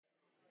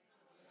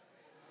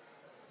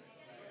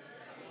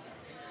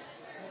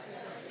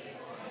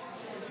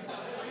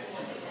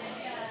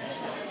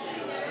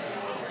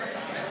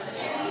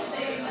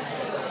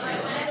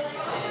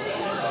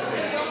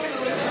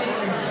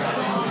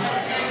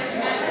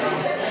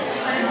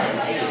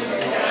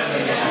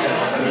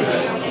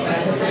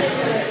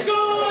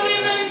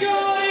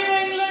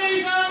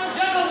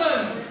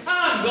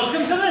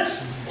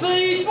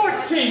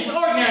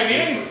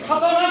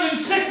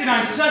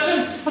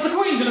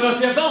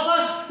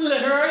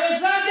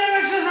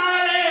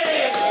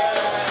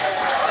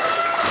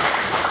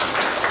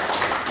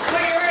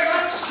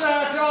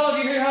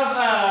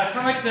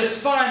despite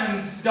this fine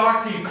and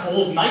dark and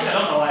cold night, I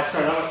don't know why I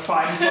started out with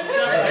fine and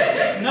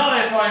dark,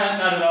 not a fine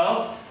night at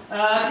all.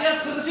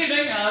 Yes, so this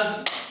evening,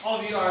 as all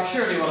of you are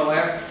surely well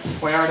aware,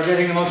 we are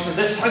debating the motion of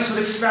this House would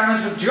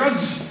experiment with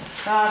drugs.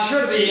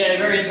 Sure to be a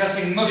very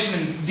interesting motion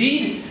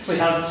indeed. We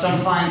have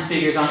some fine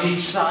speakers on each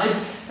side.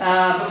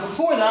 But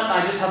before that,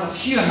 I just have a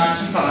few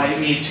announcements that I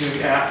need to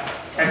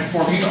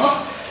inform you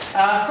of.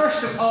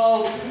 First of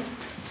all,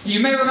 you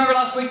may remember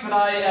last week that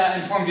I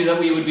informed you that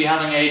we would be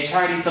having a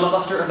charity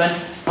filibuster event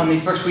on the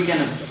first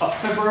weekend of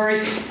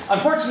February.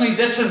 Unfortunately,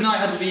 this has now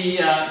had to be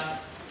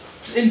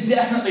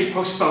indefinitely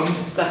postponed.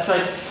 Let's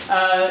say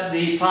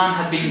the plan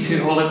had been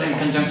to hold it in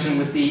conjunction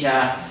with the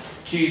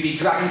QB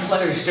Dragon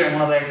Slayers during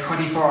one of their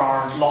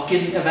 24-hour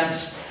lock-in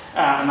events,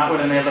 and that would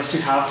enable us to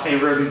have a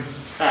room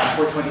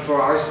for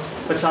 24 hours.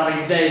 But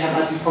sadly, they have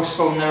had to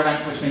postpone their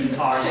event, which means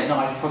ours is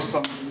now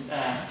postponed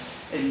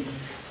in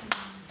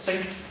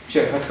sync.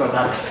 Sure, let's go with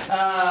that.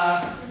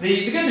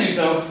 The good news,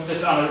 though,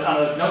 just on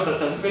a note that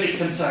doesn't really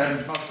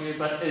concern most of you,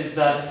 but is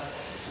that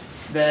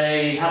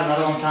they had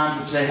another one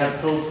planned which they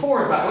had pulled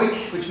forward that week,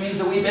 which means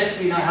that we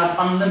basically now have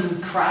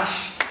unlimited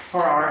crash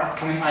for our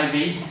upcoming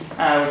IV,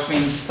 which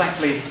means,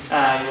 thankfully,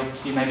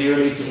 you may be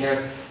relieved to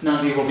hear none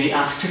of you will be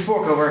asked to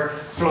fork over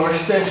floor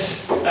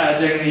space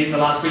during the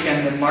last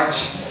weekend in March.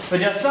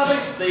 But yes, sadly,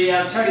 the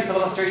charity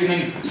filibuster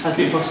evening has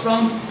been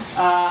postponed.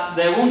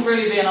 There won't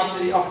really be an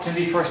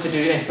opportunity for us to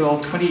do a full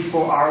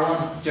 24-hour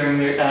one during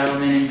the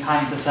remaining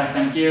time of the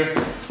second year.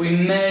 We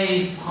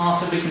may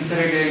possibly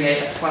consider doing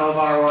a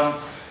 12-hour one,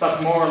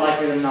 but more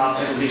likely than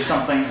not, it will be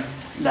something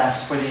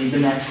left for the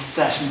next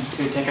session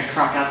to take a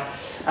crack at.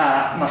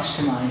 Much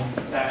to my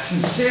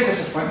sincere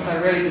disappointment, I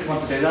really did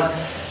want to do that.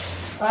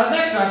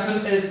 Next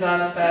announcement is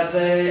that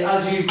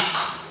as you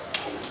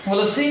will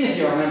have seen if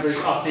you are members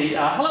of the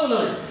hello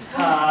Lily,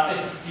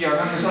 if you are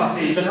members of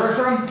the Literary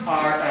Forum,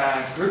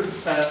 our group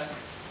page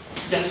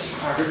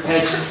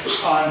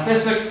on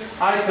Facebook,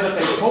 I put up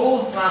a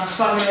poll last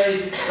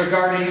Saturday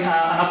regarding an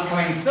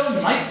upcoming film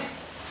night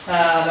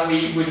that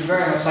we would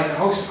very much like to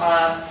host.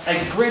 A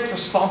great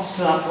response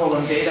to that poll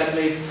indeed. I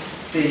believe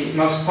the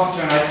most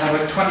popular night had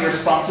about 20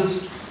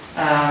 responses,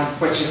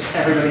 which if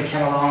everybody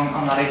came along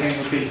on that evening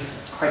would be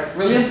quite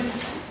brilliant.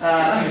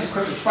 Let me just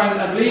quickly find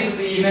it. I believe that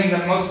the evening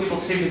that most people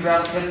seem to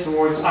gravitate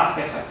towards,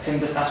 yes, I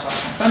pinned it, that's why I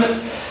can't find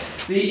it.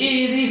 The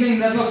evening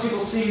that most people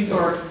seemed,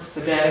 or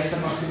the day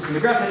that most people seemed to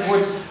gravitate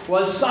towards,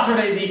 was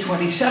Saturday the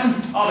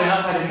 27th. Oddly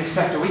enough, I didn't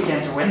expect a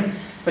weekend to win,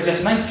 but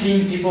just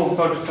 19 people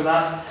voted for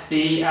that.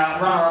 The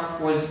runner-up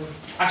was,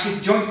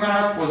 actually joint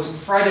runner-up was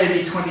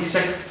Friday the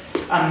 26th,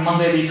 and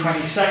Monday the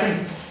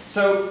 22nd.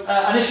 So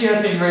an issue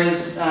had been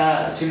raised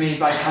to me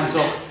by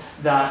council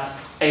that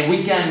a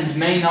weekend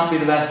may not be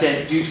the best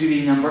day due to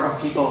the number of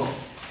people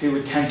who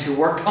would tend to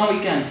work on a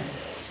weekend.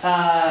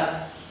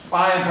 I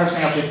am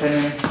personally of the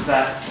opinion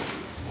that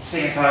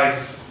seeing as how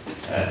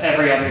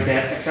every other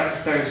day except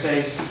for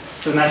Thursdays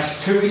for the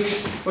next 2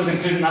 weeks was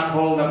included in that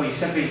poll, that we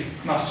simply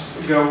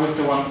must go with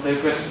the one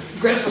with the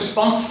greatest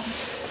response.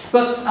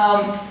 But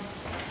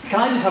can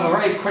I just have a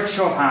very quick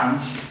show of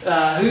hands?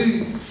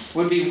 Who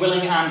would be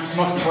willing and,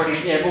 most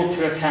importantly, able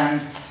to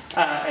attend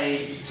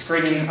a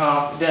screening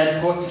of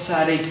Dead Poets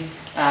Society,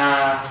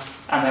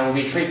 and there will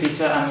be free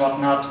pizza and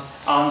whatnot,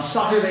 on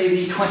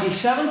Saturday the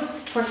 27th?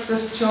 Quick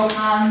just show of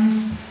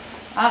hands.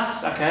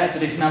 That's okay, that's a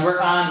decent number.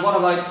 And what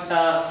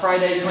about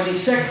Friday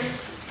 26th?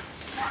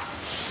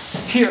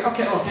 Here,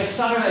 okay,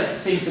 Saturday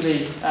seems to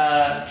be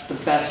the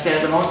best day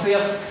at the moment, so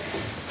yes.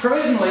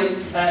 Provisionally,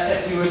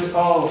 if you would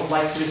all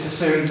like to just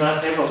assume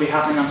that it will be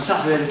happening on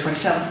Saturday the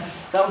 27th,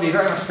 that would be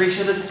very much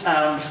appreciated.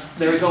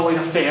 There is always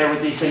a fear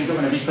with these things that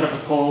whenever you put up a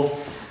poll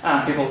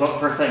and people vote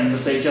for a thing,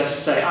 that they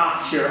just say,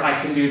 sure, I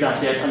can do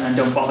that date, and then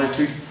don't bother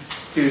to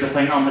do the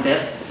thing on the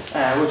date,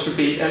 which would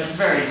be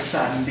very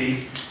sad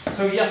indeed.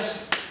 So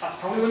yes, that's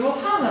probably when we'll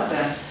have that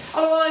then.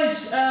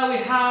 Otherwise, we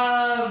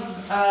have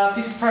a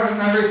piece of private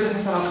members'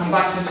 business that I'll come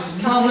back to in just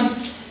a moment.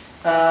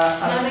 Can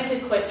I make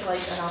a quick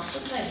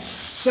announcement then?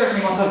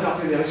 Certainly, once I've got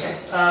through the other stuff.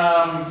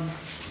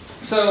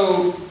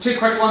 So, two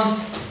quick ones.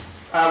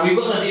 We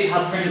will indeed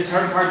have printed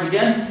term cards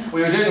again.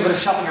 We are doing a bit of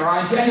shopping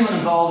around. To anyone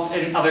involved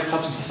in other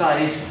clubs and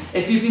societies,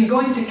 if you've been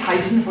going to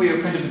Kyson for your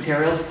printed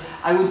materials,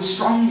 I would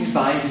strongly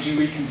advise that you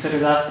reconsider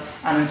that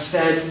and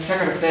instead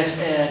check out a place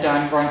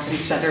down in Brown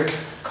City Centre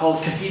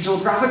called Cathedral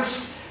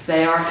Graphics.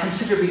 They are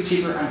considerably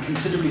cheaper and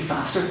considerably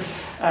faster.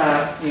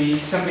 We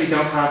simply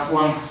don't have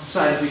one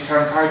side of the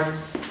term card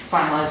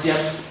finalised yet,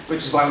 which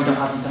is why we don't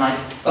have them tonight.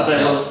 That's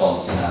your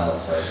sponsor now,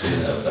 so I should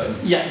know though.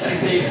 Yes,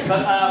 indeed.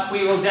 But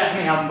we will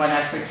definitely have them by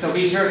next week, so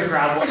be sure to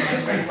grab one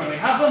next week when we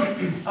have them.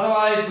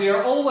 Otherwise, we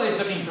are always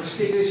looking for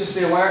speakers, just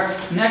be aware.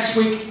 Next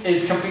week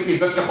is completely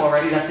booked up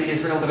already, that's the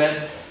Israel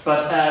debate.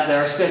 But there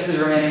are spaces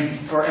remaining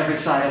for every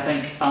side, I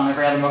think, on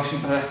every other motion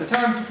for the rest of the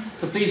term.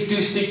 So please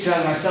do speak to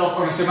either myself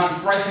or Mr. Matt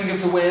Bryson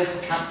gives a wave.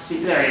 Can't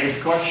see. There he is,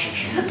 of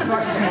course. It's there.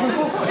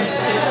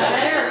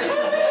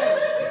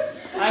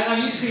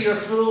 I'm used to your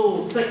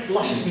full, thick,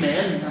 luscious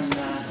mane, and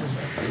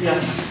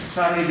yes,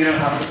 sadly, you don't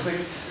have it this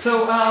week.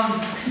 So,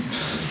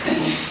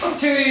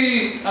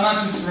 Two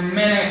announcements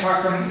remaining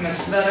apart from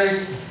Miss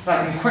Letters. If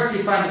I can quickly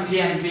find the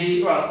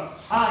PMB. Well,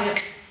 yes,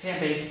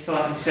 PMB, so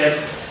that can be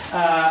said.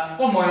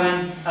 One more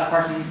then,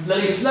 apart from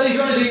Lily's. Lily, do you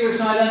want to do yours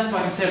now then, so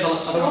I can save the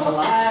other one for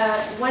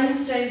last?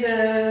 Wednesday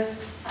the...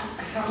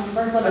 I can't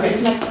remember, but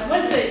it's next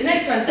Wednesday.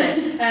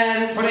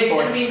 We're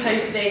going to be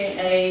hosting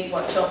a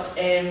workshop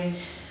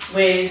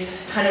with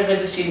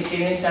the students'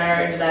 union.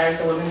 Sarah there is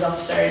the women's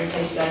officer, in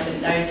case you guys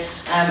didn't know.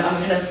 I'm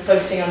kind of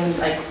focusing on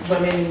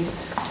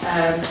women's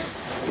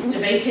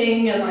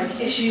debating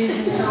and issues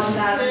and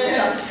that and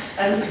stuff,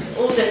 and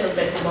all different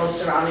bits and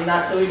bobs surrounding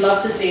that. So we'd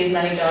love to see as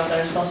many girls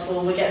there as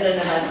possible. We're getting an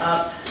event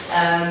up.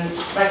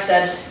 Like I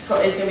said,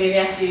 it's going to be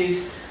in the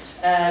SU's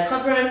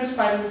club rooms,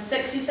 5 and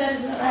 6. You said,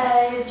 isn't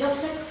it?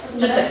 Just 6.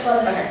 Just 6.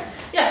 Okay.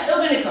 Yeah,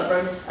 it'll be in a club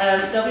room.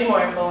 There'll be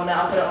more info on it.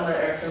 I'll put it on the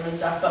Earth room and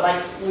stuff.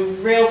 But we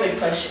real big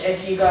push.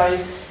 If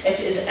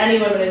there's any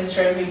women in this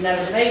room who've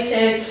never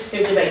debated,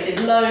 who've debated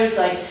loads,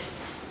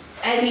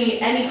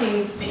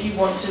 anything that you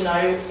want to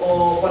know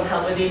or want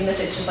help with, even if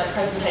it's just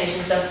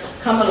presentation stuff,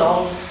 come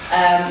along.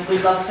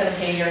 We'd love to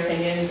hear your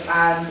opinions,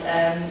 and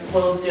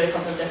we'll do a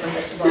couple of different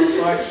bits and bobs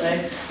for it. So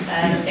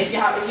if you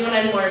want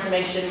any more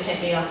information,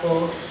 hit me up,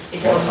 or you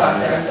can contact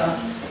Sarah as well.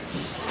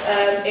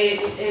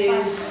 It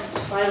is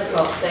 5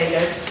 o'clock. There you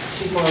go.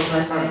 She's more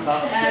organised than me.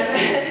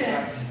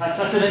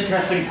 That's an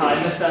interesting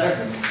time, Miss Letter.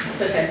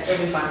 It's okay.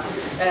 It'll be fine.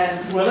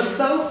 Will it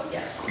though?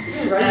 Yes.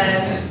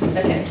 Right.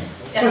 Okay.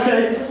 Yeah.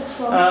 Okay.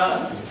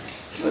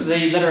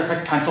 The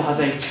Letterific Council has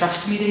a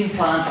trust meeting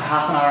planned for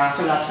half an hour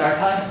after that start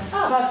time.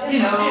 But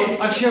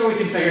I'm sure we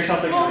can figure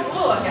something out.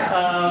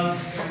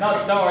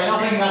 Don't worry,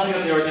 nothing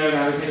that the ordinary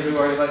members need to be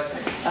worried about.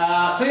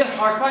 So yes,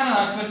 our final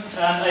announcement,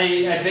 and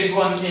a big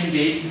one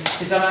indeed,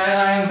 is that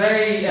I am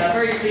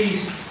very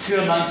pleased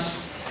to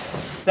announce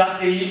that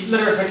the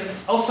Letterific,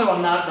 also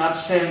on that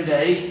same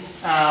day,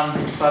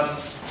 but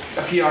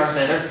a few hours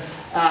later,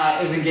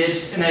 is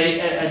engaged in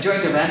a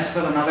joint event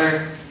with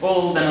another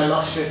old and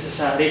illustrious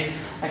society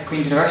at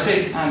Queen's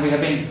University, and we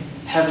have been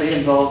heavily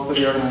involved with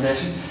the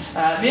organisation.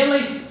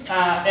 Mainly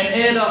in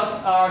aid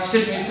of our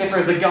student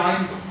newspaper, The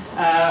Gown,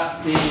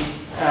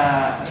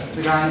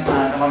 the Gown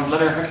along with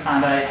Letterific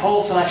and a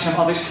whole selection of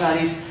other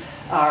societies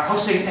are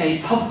hosting a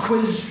pub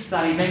quiz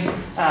that evening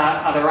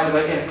at around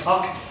about 8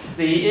 o'clock.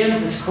 The aim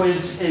of this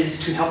quiz is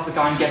to help The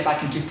Gown get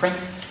back into print.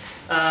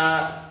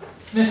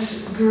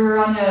 Miss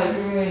Grania,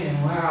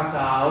 where art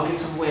thou? I'll get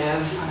some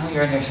wave. I know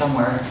you're in here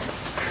somewhere.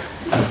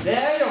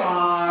 There you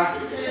are!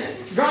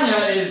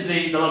 Grania is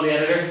the lovely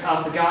editor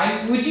of The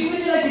Gown. Would you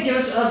like to give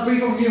us a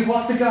brief overview of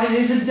what The Gown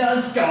is and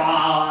does? Go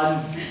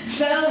on!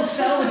 Sell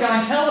The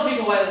Gown. Tell the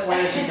people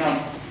why they should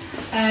come.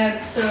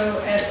 So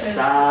it is...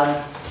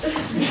 Sad.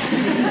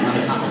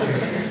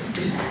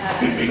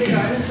 The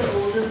Gown is the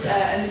oldest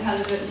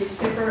independent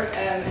newspaper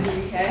in the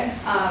UK.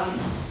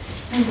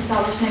 It was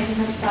established in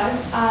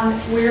 1955,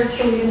 and we're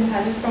solely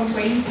independent from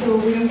Queen's, so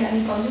we don't get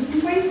any funding from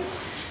Queen's.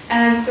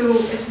 So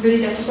it's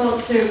really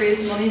difficult to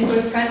raise money to go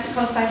to print. It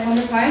costs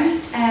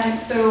 £500.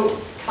 So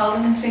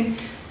Calvin has been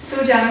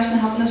so generous in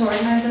helping us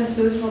organise this.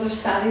 Loads of other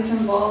societies are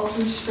involved.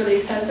 We're just really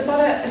excited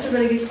about it. It's a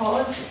really good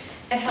cause.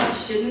 It helps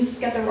students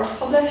get their work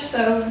published.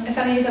 So if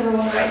any of you ever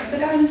want to write for The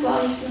Gown as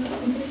well, you can look it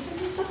up on Facebook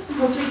and stuff. And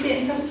hopefully see it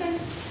in print soon.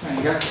 There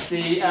you go.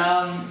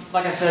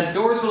 Like I said,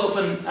 doors will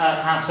open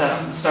at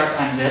 7:30. Start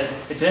time's 8.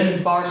 It's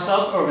in Bar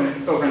Sub over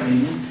in the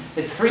Union.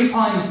 It's £3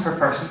 per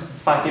person,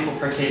 5 people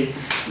per team.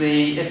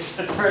 It's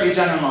a fairly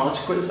general knowledge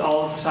quiz.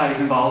 All the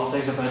societies involved,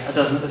 there's about a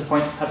dozen at this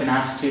point, have been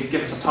asked to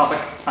give us a topic,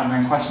 and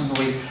then questions will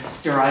be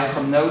derived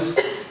from those.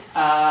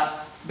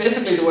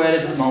 Basically, the way it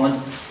is at the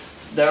moment,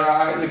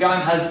 The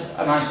Gown has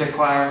managed to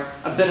acquire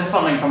a bit of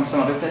funding from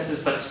some other places,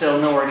 but still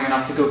nowhere near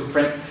enough to go to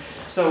print.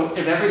 So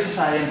if every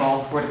society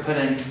involved were to put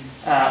in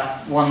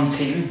one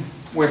team,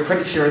 we're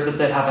pretty sure that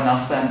they'd have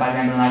enough then by the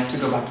end of the night to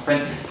go back to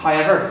print.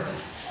 However,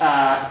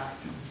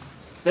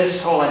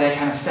 this whole idea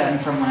kind of stemmed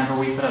from whenever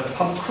we put a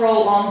pub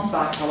crawl on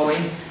back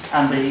Halloween,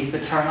 and the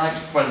turnout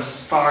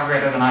was far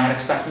greater than I had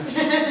expected.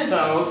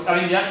 So,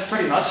 yes,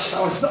 pretty much.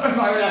 That was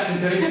my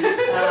reaction to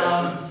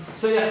it.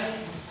 So yeah,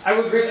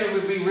 it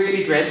would be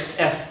really great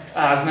if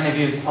as many of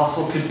you as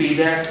possible could be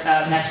there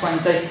next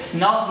Wednesday,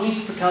 not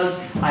least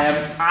because I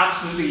am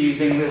absolutely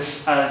using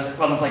this as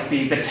one of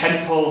the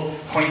tentpole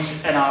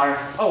points in our...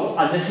 Oh,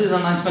 and this is an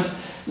announcement.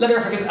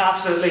 Letterific is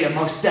absolutely and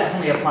most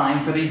definitely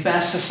applying for the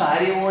Best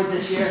Society Award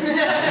this year.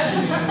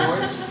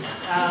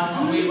 Awards.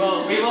 We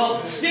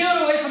will steal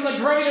it away from the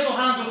grubby little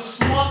hands of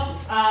SWAT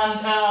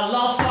and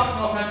Lost Sock,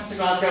 no offense to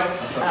Glasgow.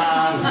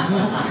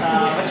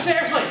 But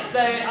seriously,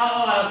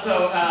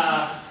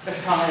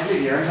 this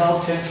comment you're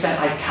involved to an extent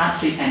I can't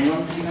see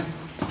anyone even.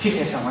 She's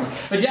here somewhere.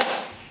 But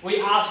yes, we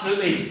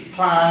absolutely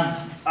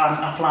plan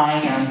on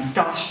applying and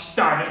gosh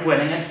darn it,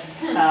 winning it.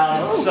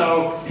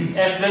 So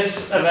if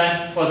this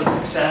event was a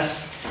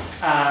success,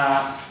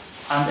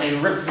 and a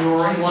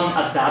rip-roaring one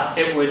at that,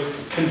 it would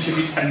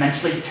contribute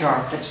immensely to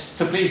our pitch.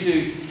 So please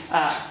do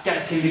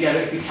get a team together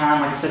if you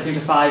can. Like I said, teams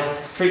of 5,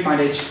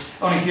 £3 each,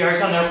 only a few hours,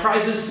 and there are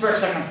prizes,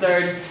 first, second and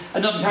third.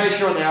 I'm not entirely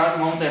sure what they are at the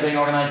moment, they're being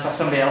organised by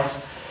somebody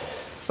else.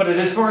 But it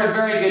is for a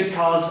very good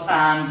cause,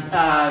 and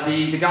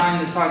the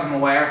gown, as far as I'm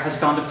aware, has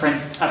gone to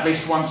print at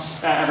least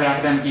once every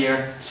academic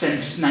year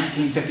since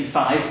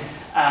 1955,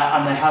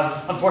 and they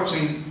have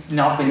unfortunately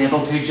not been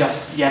able to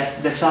just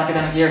yet this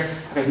academic year,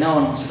 because no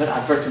one wants to put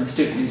adverts in the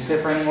student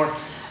newspaper anymore.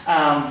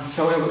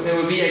 So it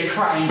would be a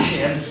crying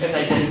shame if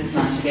they didn't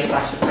manage to get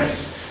back to print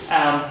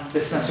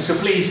this semester. So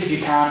please, if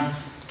you can,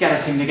 get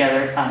a team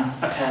together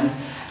and attend.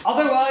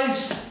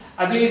 Otherwise,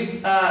 I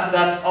believe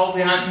that's all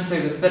the announcements.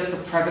 There's a bit for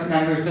private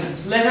members'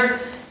 business later.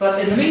 But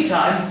in the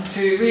meantime,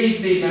 to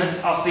read the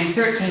minutes of the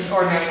 13th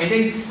ordinary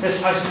meeting,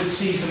 this House with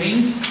C's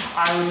means,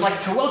 I would like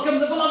to welcome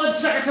the beloved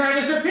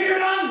Secretary, Mr. Peter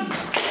Dunn.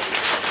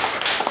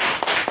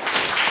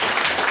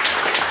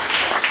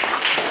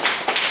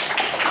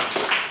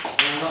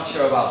 I'm not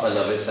sure about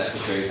beloved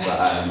secretary,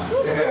 but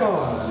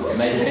it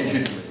may change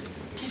with me.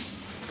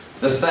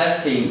 The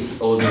 13th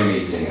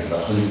ordinary meeting of the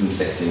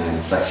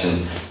 169th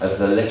section of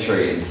the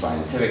Literary and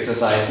Scientific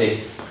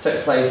Society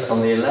took place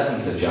on the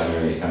 11th of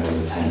January and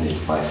was attended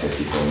by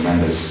 54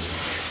 members.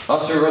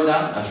 After a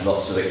rundown of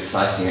lots of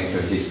exciting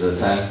activities to the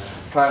term,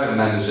 private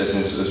members'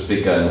 business was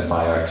begun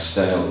by our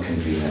external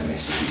convener,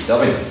 Mr. Hugh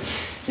Dobbin.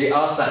 He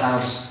asked the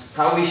House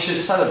how we should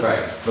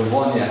celebrate the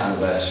one-year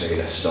anniversary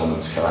of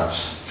Stormont's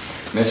collapse.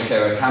 Miss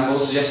Kira Campbell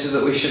suggested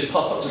that we should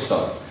pop up to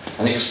Stormont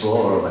and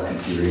explore all the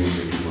empty rooms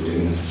with people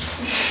doing them,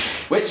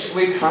 which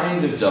we've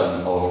kind of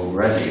done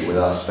already with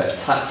our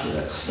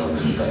spectacular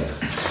Stormont Day.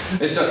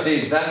 This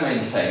Dr. then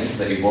maintained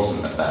that he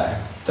wasn't a bear.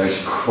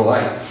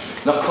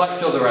 Not quite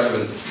sure the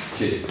relevance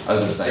to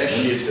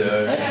understatement. Yes, you do.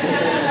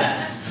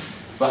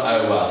 But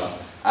oh well.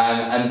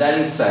 And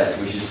then said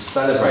we should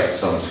celebrate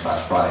Storm's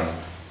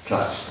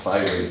collapse by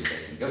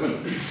reinstating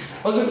government.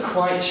 I wasn't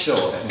quite sure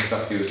if Mr.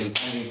 Doctor was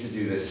intending to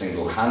do this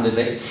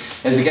single-handedly,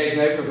 as he gave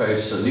no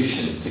proposed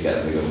solution to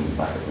get the government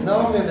back up.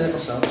 No, I'm going to do it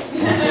myself.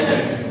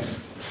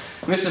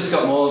 Mr.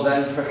 Scott Moore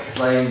then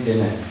proclaimed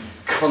in a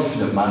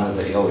confident manner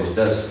that he always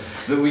does,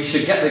 that we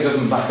should get the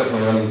government back up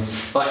and running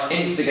by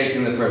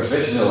instigating the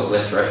provisional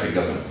literary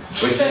government,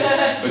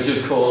 which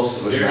of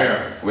course was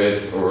met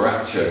with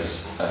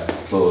rapturous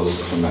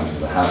applause from members of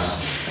the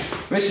House.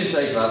 Mr.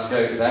 Shea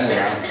Glasgow then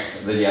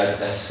announced that he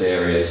had a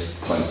serious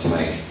point to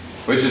make,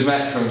 which was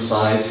met from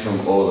sides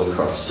from all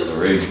across the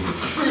room.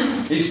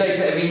 He stated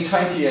that it had been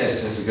 20 years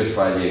since the Good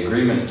Friday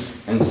Agreement,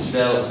 and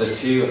still the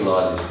two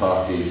largest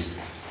parties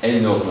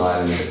in Northern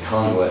Ireland that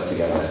can't work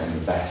together in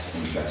the best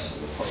interest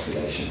of the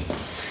population.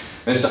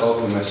 Mr.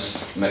 Holcomb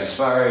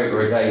McSparrow,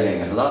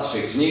 regaling last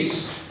week's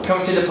news,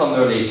 commented upon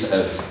the release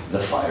of The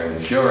Fire and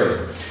the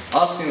Fury,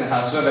 asking the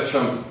House whether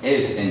Trump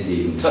is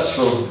indeed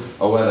untouchable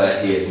or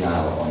whether he is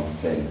now on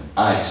thin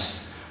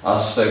ice. Our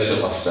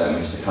social officer,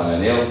 Mr. Conor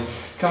Neal,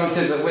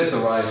 commented that with the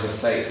rise of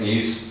fake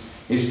news,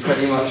 he's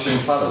pretty much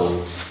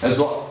infallible, as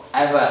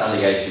whatever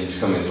allegations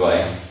come his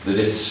way, the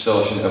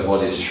distortion of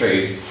what is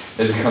true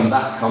has become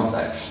that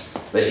complex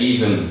that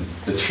even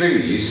the true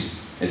news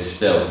is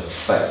still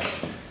fake.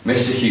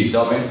 Mr. Hugh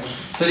Dobbin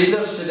said he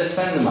loves to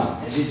defend the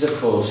man, as he's of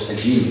course a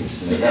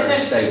genius and a very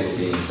stable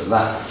genius at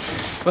that.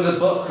 But the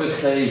book was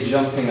clearly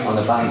jumping on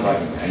a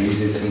bandwagon and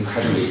uses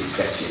incredibly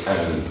sketchy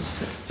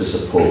evidence to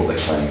support the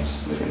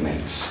claims that it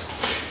makes.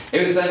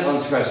 It was then on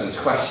to President's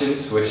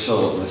questions, which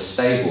saw the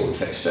stable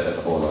fixture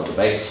of all our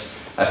debates,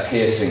 a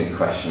piercing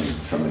question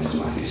from Mr.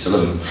 Matthew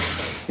Sullivan.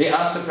 He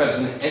asked the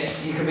President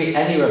if he could be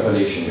any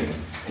revolutionary,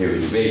 who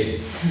would he be?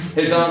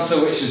 His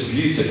answer, which was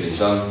beautifully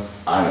sung,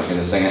 I'm not going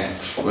to sing it,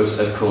 was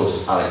of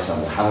course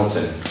Alexander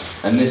Hamilton,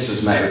 and this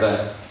was met with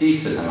a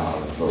decent amount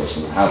of applause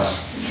from the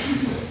House.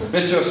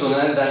 Mr. Russell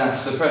then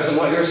asked the President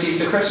what he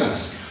received for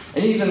Christmas,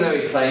 and even though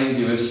he claimed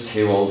he was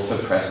too old for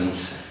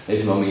presents,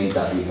 his mummy and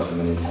daddy got him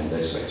a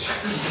Nintendo Switch.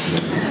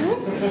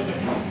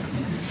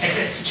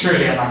 It's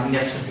truly a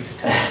magnificent piece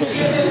of cake.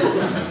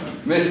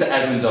 Mr.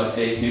 Edmund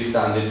Doherty, who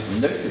sounded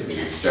notably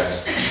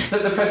distressed,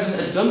 that the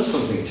President had done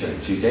something to him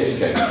 2 days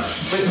ago.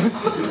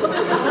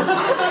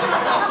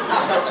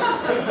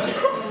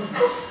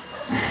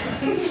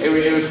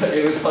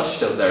 It was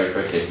hushed up very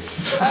quickly,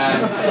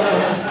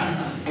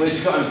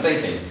 which got him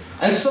thinking.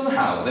 And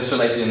somehow this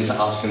related him to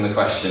asking the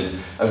question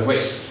of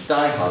which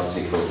Die Hard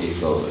sequel he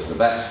thought was the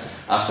best,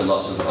 after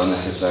lots of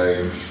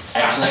unnecessary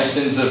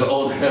explanations of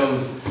old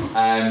films.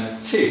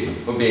 2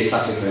 would be a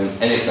classic film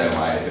in its own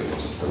way if it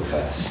wasn't the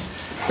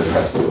first, the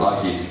President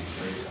argued.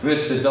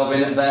 Mr.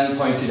 Dobbin then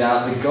pointed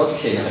out the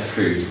Godkin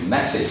approved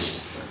message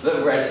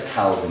that read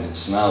Calvin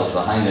smells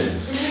behind him.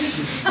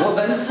 What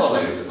then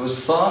followed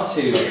was far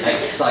too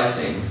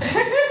exciting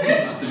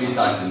to be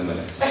cited in the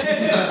minutes.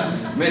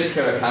 Miss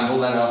Kira Campbell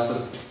then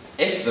asked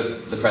if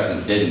the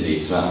President did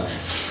indeed smell,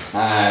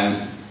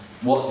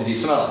 what did he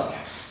smell like?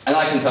 And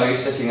I can tell you,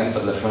 sitting up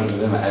at the front of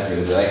him at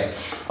every debate,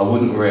 I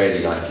wouldn't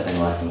really like to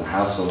enlighten the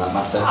House on that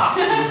matter.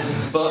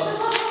 But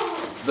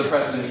the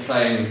President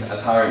claimed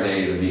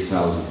apparently that he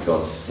smells of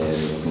God's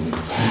tears or something.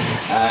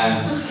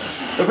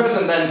 The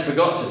President then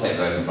forgot to take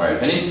the vote in my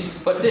opinion,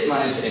 but did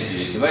manage to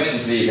introduce the motion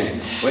to the evening,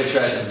 which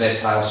read that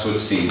this House would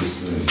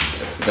cease the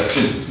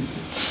production.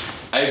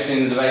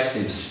 Opening the debate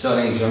in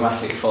stunning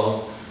dramatic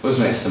form was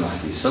Mr.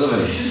 Matthew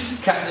Sullivan.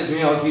 Capitalism,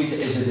 he argued,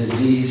 is a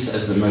disease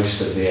of the most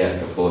severe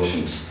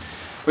proportions,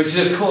 which is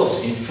of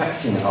course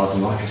infecting our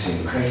democracy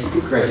and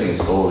creating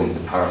us all into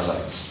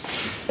parasites.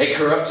 It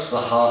corrupts the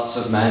hearts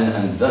of men,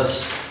 and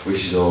thus we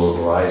should all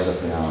rise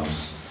up in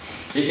arms.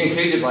 He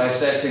concluded by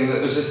asserting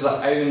that this is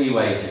the only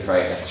way to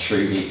create a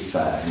truly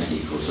fair and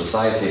equal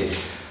society,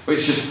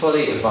 which should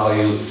fully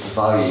value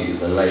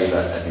the labour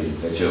of the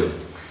individual.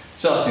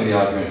 Starting the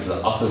argument for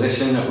the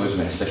opposition was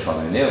Mr.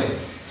 Conor O'Neill.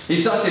 He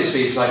started his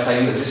speech by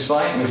claiming that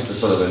despite Mr.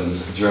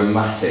 Sullivan's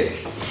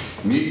dramatic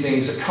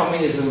musings,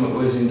 communism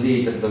was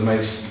indeed the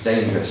most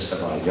dangerous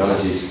of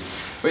ideologies,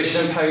 which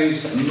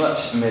imposed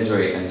much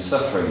misery and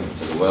suffering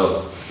to the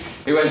world.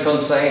 He went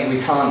on saying, we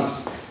can't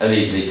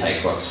illegally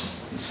take what's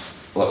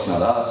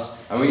not ours,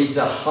 and we need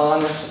to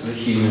harness the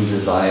human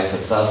desire for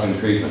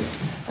self-improvement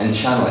and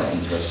channel it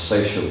into a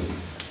social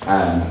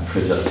and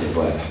productive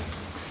way.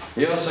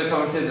 He also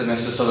commented that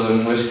Mr.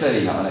 Sullivan was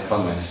clearly not an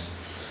economist.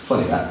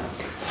 Funny that.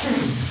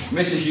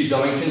 Mr. Hugh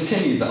Dobbin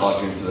continued the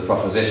argument for the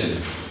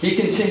proposition. He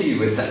continued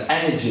with the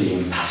energy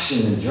and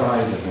passion and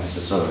drive of Mr.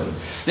 Sullivan,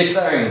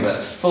 declaring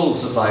that full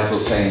societal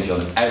change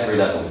on every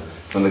level,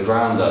 from the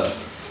ground up,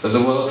 that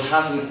the world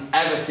hasn't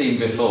ever seen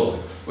before,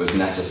 was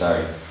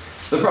necessary.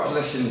 The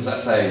propositions that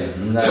say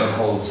no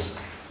holds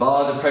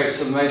barred approach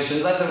to the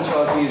motion led them to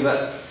argue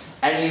that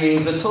any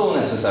means at all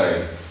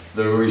necessary,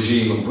 the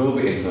regime will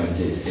be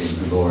implemented in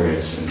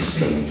glorious and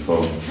stunning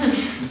form.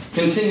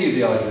 Continued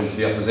the argument for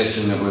the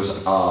opposition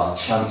was our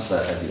Chancellor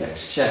of the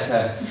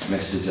Exchequer,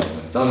 Mr. John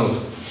MacDonald.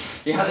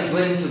 He had a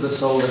glint of the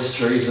soulless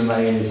Theresa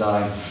May in his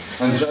eye,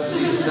 and thus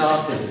he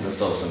started his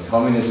assault on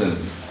communism.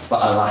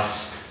 But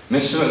alas,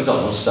 Mr.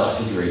 MacDonald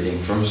started reading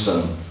from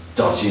some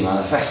dodgy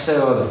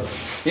manifesto or other.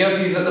 He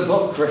argued that the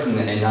book, written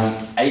in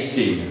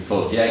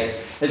 1848,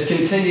 had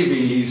continued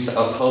being used to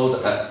uphold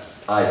an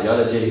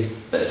ideology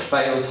that had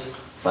failed,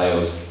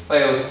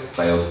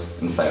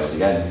 and failed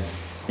again.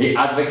 He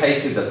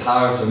advocated the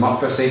power of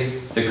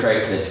democracy to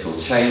create political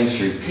change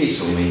through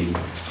peaceful means,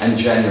 and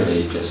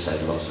generally just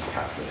said lots of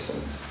capitalist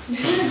things.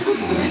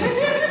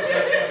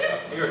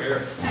 You're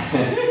here.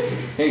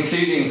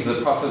 Including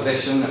the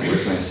proposition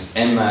was Miss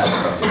Emma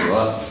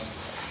Scottish.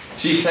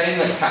 She claimed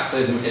that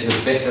capitalism is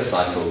a bitter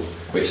cycle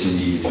which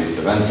needed to be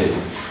prevented.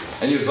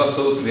 In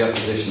rebuttal to the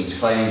opposition's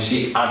claim,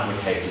 she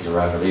advocated a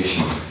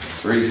revolution,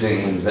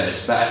 reasoning that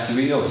it's better to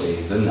be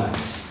naughty than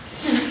nice.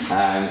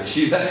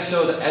 She then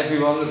assured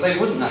everyone that they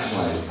wouldn't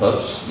nationalise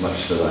pubs,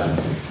 much to their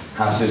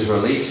house's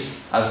relief,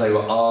 as they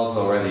were ours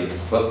already,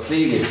 but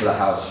pleaded for the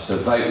House to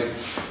vote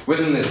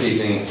within this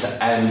evening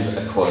to end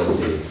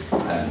inequality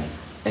and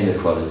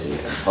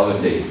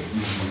poverty.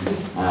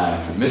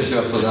 Mr.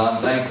 Russell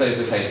then closed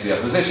the case to the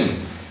opposition.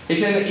 He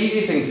claimed the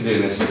easy thing to do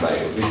in this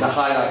debate would be to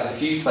highlight the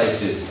few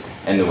places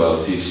in the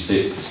world who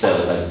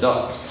still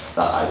adopt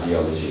that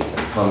ideology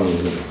of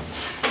communism.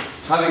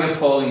 Having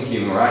appalling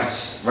human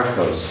rights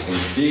records,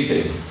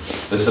 including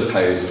the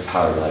supposed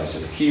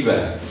paradise of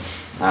Cuba,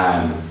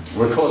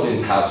 recorded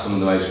to have some of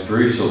the most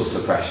brutal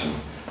suppression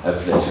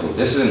of political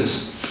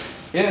dissidents.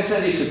 He then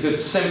said he could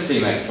simply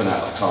make fun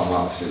out of Karl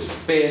Marx's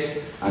beard,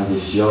 and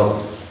his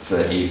job for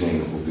the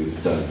evening will be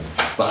done.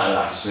 But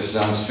alas, Mr.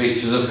 Ann's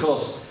speech was, of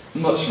course,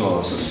 much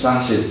more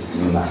substantive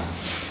than that.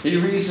 He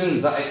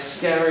reasoned that it's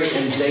scary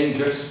and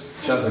dangerous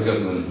to have the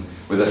government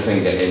with a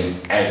finger in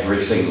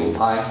every single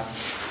pie,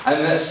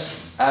 and that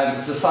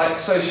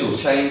social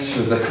change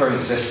with the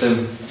current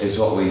system is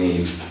what we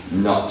need,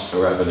 not a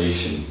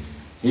revolution.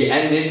 He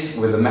ended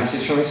with a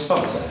message from his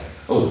sponsor.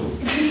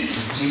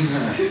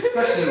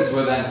 Questions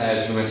were then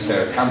heard from Miss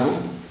Sarah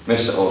Campbell,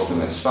 Mr.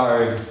 Auckland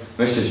McSparrow,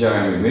 Mr.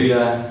 Jeremy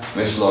Muller,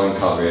 Miss Lauren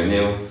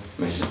Carvey-O'Neill,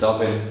 Mr.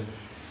 Dobbin,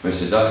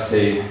 Mr.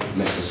 Doherty,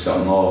 Mr.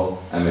 Scott Moore,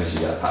 and Mr.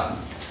 Jeff Patton.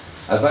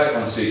 A vote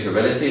on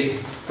speakability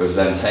was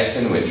then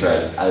taken, which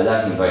read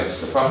 11 votes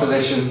for the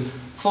proposition,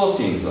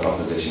 14 for the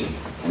opposition,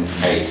 and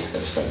 8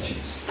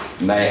 abstentions.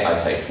 May I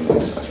take the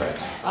minutes as read?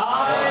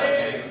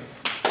 Aye.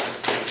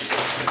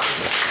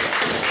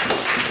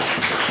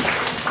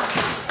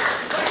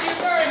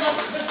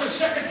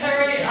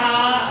 Secretary, for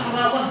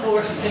that wonderful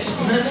recitation of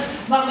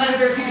minutes. Madam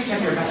Editor, if you could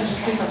check your message,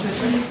 please,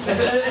 if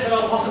at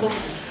all possible.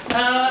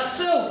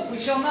 So, we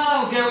shall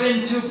now go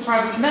into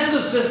private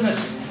members'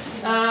 business.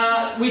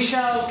 We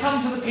shall come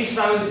to the piece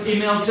that I was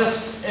emailed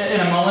just in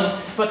a moment,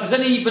 but does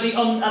anybody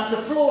at the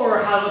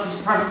floor have a piece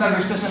of private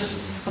members'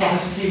 business for the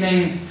House this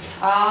evening?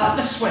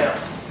 Miss Swale.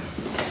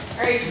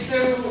 Alright,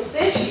 so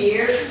this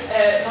year,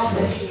 not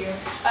this year,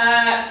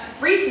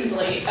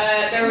 recently,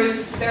 there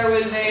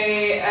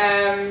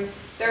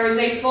was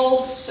a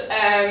false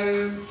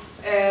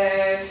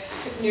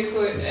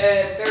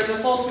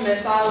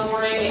missile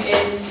warning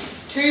in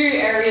 2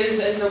 areas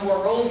in the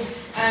world,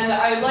 and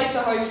I would like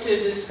the House to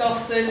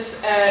discuss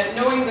this,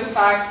 knowing the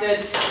fact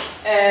that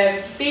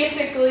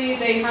basically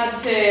they had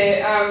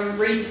to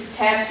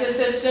retest the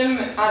system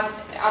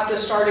at the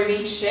start of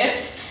each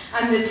shift,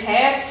 and the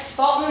test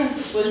button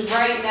was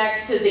right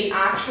next to the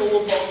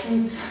actual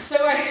button. So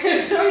I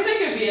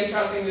think it'd be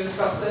interesting to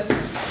discuss this.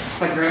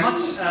 Thank you very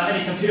much.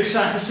 Any computer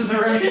scientists in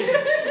the room?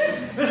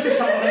 Mr.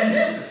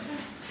 Sullivan.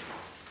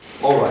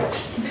 Alright.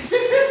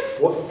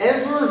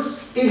 Whatever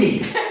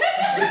idiot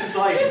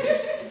decided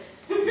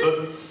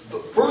that,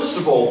 first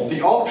of all,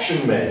 the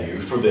option menu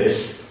for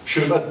this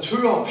should have had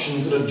 2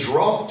 options and a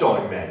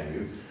drop-down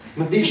menu.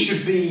 And these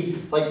should be,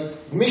 like,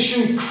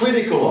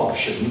 mission-critical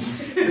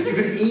options that you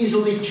could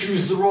easily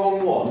choose the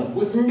wrong one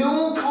with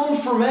no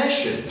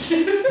confirmation.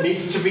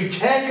 Needs to be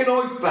taken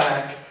out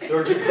back,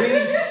 their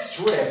degrees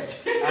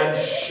stripped, and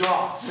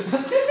shot.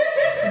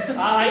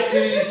 I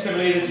too used to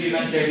believe that you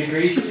meant their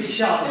degrees should be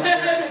shot.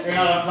 You're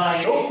not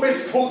applying. Don't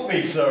misquote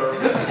me, sir.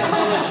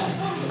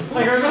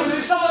 Like,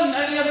 Mr. Sullivan,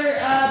 any other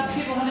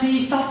people have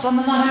any thoughts on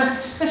the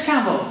matter? Miss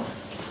Campbell?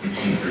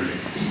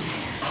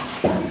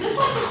 I'd just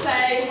like to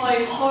say how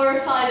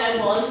horrified I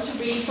was to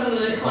read some of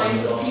the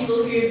accounts of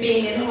people who are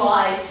being in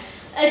Hawaii.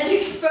 It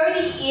took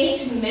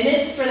 38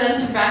 minutes for them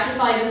to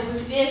rectify this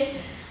mistake,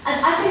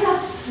 and I think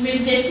that's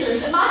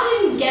ridiculous.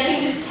 Imagine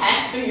getting this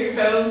text on your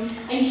phone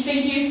and you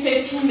think you have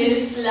 15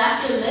 minutes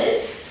left to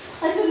live.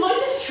 Like, the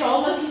amount of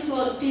trauma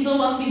people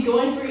must be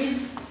going through is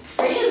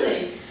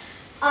crazy.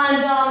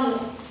 And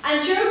I'm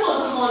sure it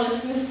was a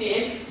honest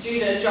mistake due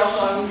to a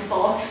drop-down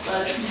box,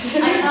 but I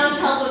can't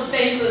help but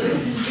think that this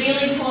is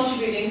really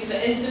contributing to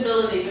the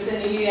instability within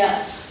the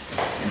US.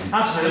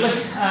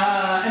 Absolutely.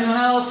 Anyone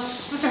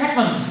else? Mr.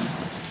 Hickman?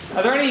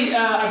 Are there any,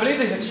 I believe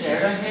there's a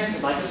chair down here if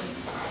you'd like it.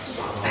 I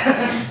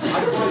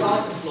quite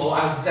like the floor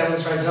as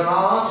demonstrated on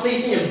our last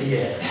meeting of the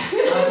year.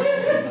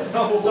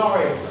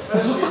 Sorry.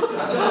 Firstly,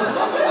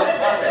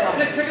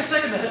 It took a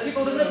second to hit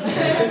people, didn't it?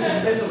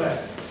 a little bit.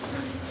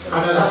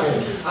 I know that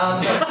feeling.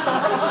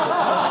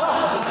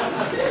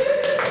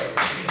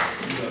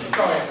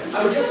 Sorry, I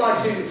would just like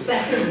to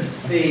second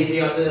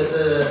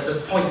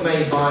the point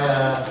made by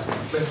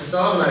Mr.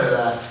 Sullivan over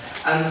there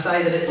and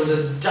say that it was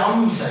a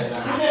dumb thing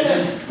that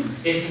happened.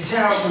 It's a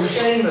terrible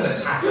shame that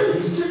it's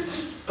happened,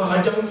 but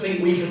I don't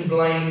think we can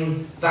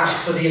blame that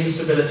for the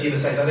instability of the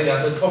States. I think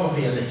that's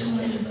probably a little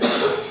bit of it. I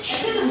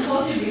think it's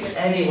contributed.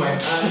 Anyway,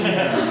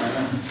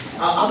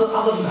 other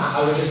than that,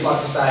 I would just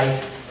like to say,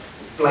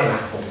 blame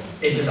Apple.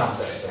 It's a dumb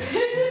system.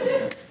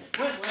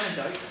 When in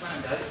doubt.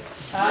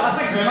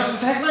 Thank you very much,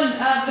 Mr. Hickman.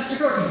 Mr.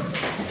 Gordon?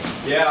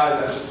 Yeah, I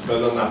just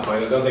build on that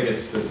point. I don't think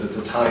it's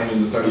the time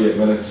in the 38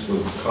 minutes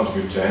will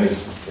contribute to any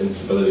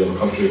instability of a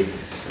country.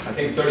 I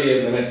think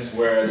 38 minutes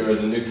where there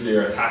is a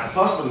nuclear attack, a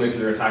possible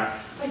nuclear attack,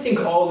 I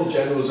think all the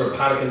generals are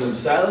panicking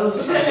themselves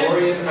and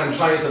worrying and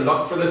trying to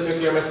look for this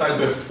nuclear missile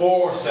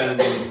before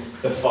sending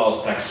the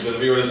false text. Because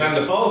if you were to send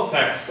the false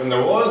text when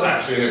there was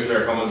actually a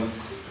nuclear coming,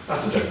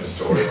 that's a different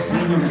story.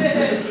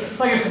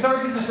 Thank you, Mr.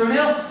 Thornton. Mr.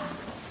 O'Neill?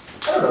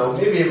 I don't know,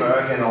 maybe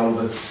America and all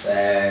of its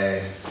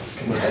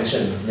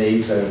contention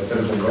needs a bit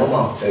of a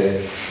warm-up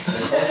to...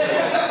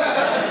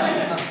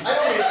 I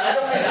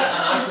don't mean an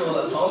actual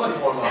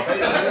atomic warm-up.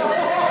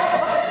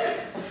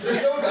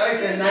 There's no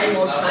doubt in 9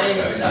 months' time,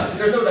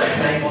 there's going to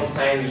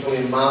be a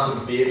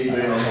massive baby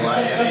boom on the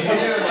way. I mean, can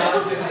you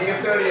imagine? You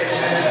get 38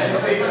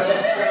 minutes they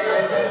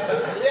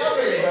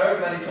haven't really heard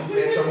many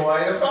complaints from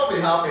Hawaii. They're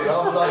probably happy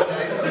enough.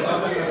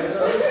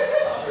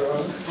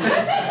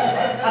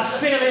 A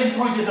salient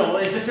point is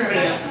always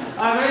distributed.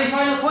 Are there any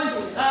final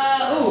points?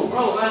 I'll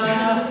go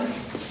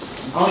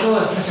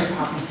with Mr.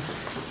 Patton.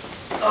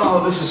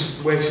 Oh, this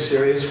is way too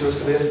serious for this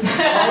debate.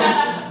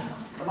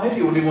 Am I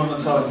the only one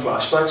that's having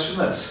flashbacks from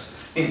this?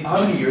 I mean,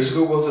 how many years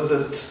ago was it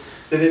that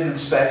they did an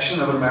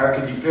inspection of an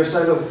American nuclear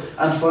silo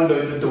and found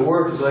out the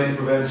door designed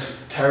to prevent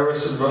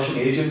terrorists and Russian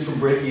agents from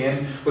breaking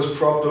in was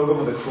propped open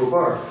with a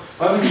crowbar?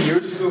 How many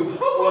years ago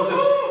was it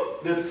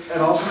that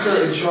an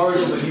officer in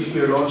charge of the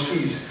nuclear launch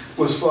keys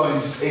was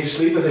found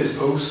asleep at his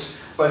post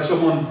by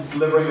someone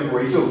delivering a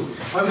burrito?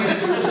 How many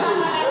years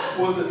ago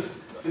was it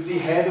that the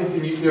head of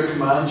the nuclear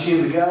command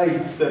chain, the guy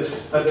that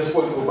at this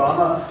point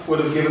Obama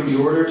would have given the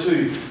order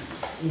to,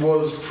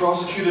 was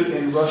prosecuted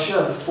in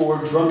Russia for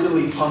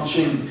drunkenly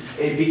punching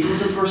a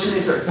Beatles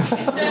impersonator?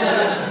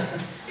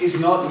 This is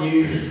not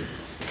new.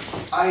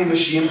 I am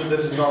ashamed that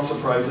this is not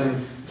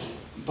surprising,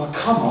 but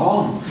come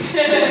on.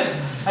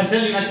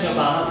 Until you mentioned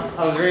Obama,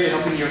 I was really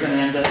hoping you were going to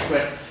end up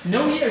with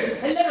no years.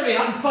 It literally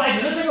happened 5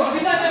 minutes ago. Have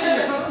you not seen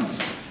your phones?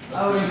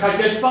 That would have been quite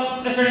good.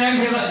 But, Mr. Young,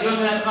 do you want to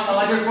make a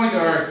lighter point,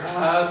 or...?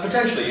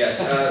 Potentially, yes.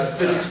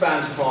 This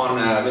expands upon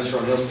Mr.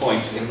 O'Neill's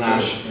point in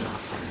that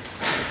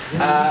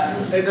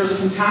there's a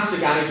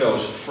fantastic anecdote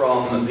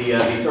from the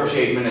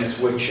 38 minutes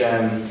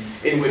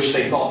in which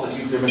they thought that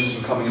nuclear missiles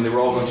were coming and they were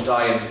all going to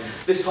die. And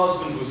this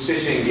husband was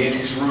sitting in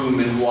his room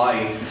in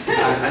Hawaii,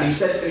 and he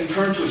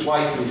turned to his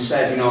wife and he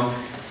said,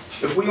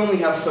 if we only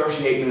have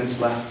 38 minutes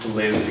left to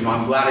live,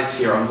 I'm glad it's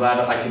here. I'm glad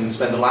I can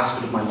spend the last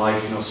bit of my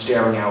life,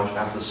 staring out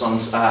at the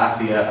sun's at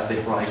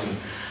the horizon.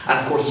 And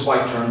of course, his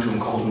wife turned to him,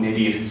 called him an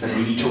idiot, and said,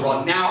 "We need to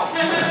run now."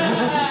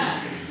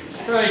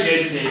 Very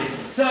good indeed.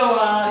 So,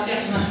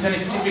 yes, unless there's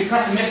any particularly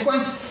pressing next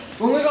points,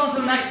 we'll move on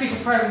to the next piece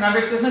of private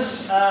members'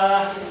 business.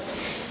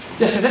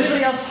 Yes, does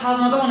anybody else have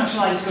another one, or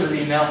shall I just go to the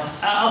email?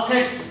 I'll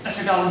take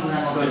Mr. Dobbins and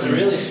then we'll go to the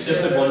really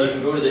specific one, you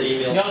can go to the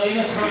email. No, the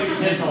email's probably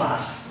saved to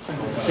last,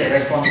 since it's a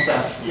serious one, so.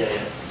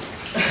 Yeah.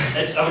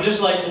 I would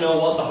just like to know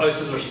what the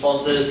House's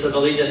response is to the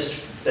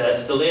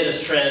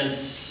latest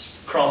trends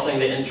crossing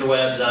the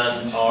interwebs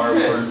and our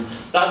world.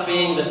 That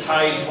being the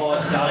Tide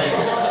Pod diet,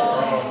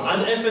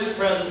 and if its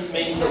presence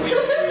means that we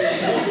are truly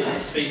evolved as a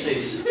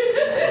species.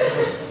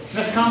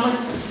 Miss Conlon?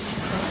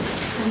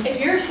 If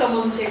you're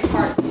someone who takes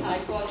part in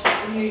Tide Pod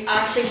and you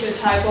actually put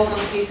Tide Pod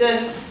on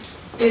pizza,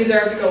 you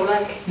deserve to go,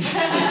 like.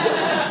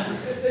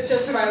 It's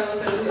just survival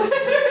of the fittest.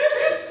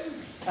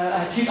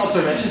 Cute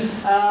observation.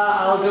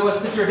 I'll go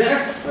with Mr.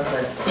 Dinner.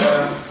 Okay.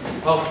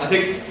 Well, I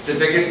think the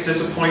biggest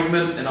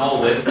disappointment in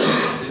all this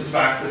is the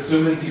fact that so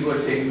many people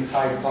are taking the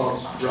Tide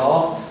Pods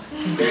raw.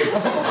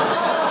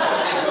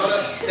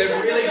 They've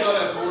really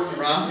got to Gordon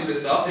Ramsay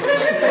this up. They've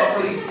got to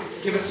properly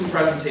give it some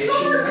presentation.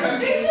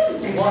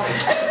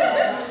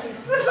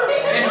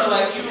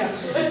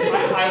 Intellectuals. I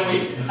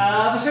wait.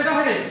 Mr.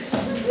 Doherty.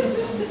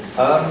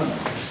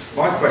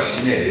 My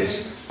question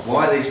is,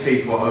 why are these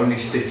people only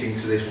sticking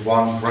to this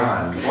one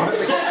brand? Why don't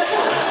they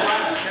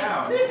branch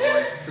out,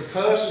 like the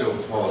Persil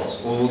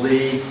pods or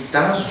the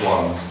Daz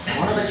ones?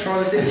 Why don't they try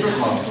the different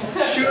ones?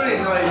 Surely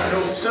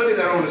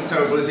they're all as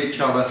terrible as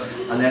each other,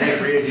 and then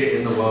every idiot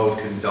in the world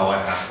can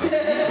die happy.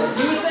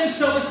 You would think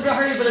so, Mr.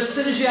 Doherty, but as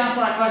soon as you asked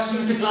that question,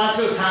 Mr.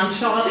 Glasgow's hand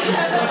shot.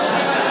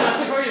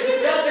 That's it for you.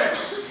 Yes, sir.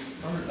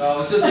 I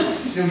was just,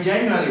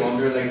 genuinely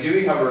wondering, like, do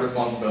we have a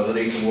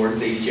responsibility towards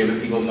these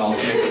stupid people not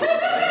taking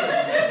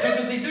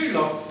because they do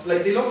look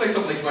like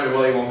something that came out of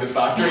Willy Wonka's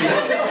factory. You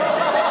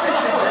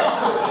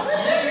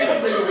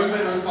should take a wee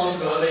bit of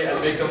responsibility and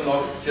make them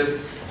look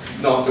just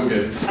not so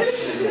good.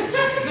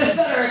 Miss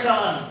Eric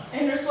Allen.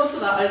 In response to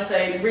that, I'd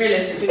say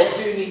realistically, we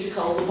do need to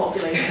cull the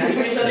population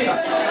anyway, so these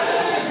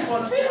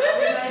ones.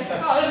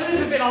 This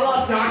has been a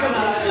lot darker than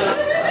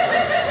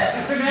that.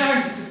 Mr.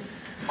 Nairn.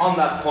 On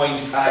that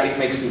point, it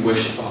makes me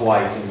wish that the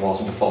Hawaii thing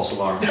wasn't a false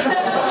alarm.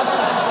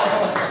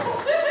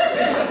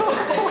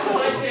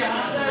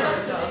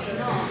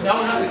 No.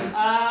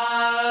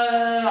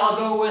 I'll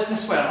go with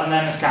Miss Will and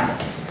then Miss Campbell.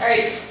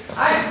 Alright,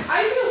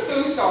 I feel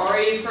so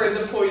sorry for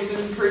the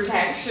Poison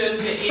Protection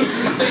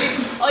Agency.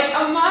 Like,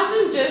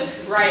 imagine just,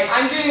 right,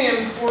 I'm doing an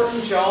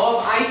important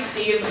job, I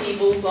save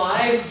people's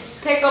lives,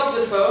 pick up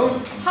the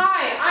phone,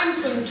 hi, I'm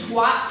some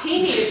twat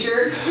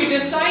teenager who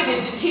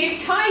decided to take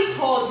Tide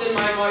Pods in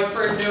my mouth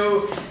for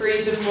no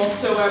reason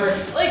whatsoever.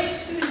 Like,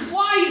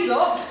 wise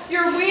up,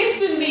 you're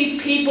wasting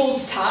these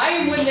people's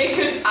time when they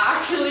could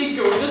actually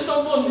go to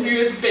someone who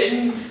has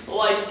been,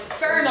 like,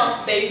 fair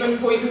enough, they've been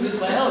poisoned as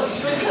well.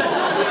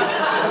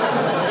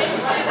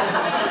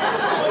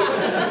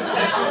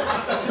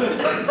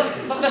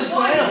 But Miss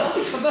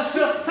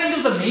Will, think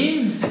of the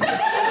memes.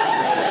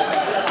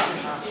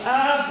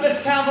 Miss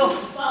Campbell.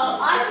 Well,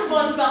 I for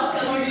one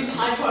welcome our new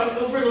Tide Pod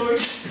overlord.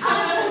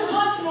 And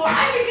once more,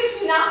 I think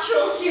it's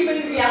natural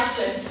human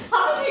reaction.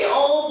 Haven't we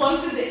all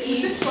wanted to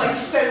eat like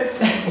soap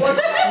or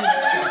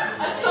shampoo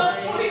at some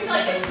point?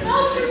 Like it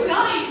smells so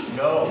nice.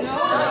 No.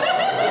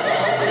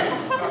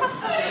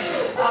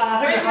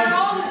 We're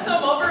on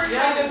some other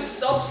kind of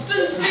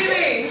substance,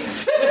 maybe.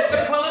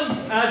 Mr. Cullen,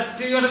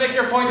 do you want to make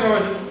your point or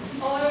is it?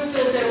 All I was going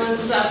to say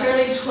was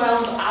apparently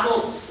 12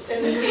 adults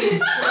in the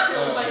States were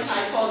killed by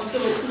Tide Pods, so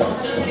it's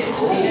not just kids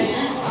and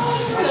teenagers.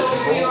 So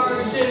we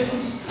are doomed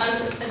as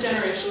a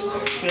generation.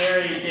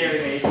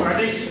 Very, or at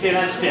least the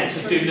United States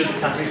is doomed as a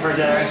country for a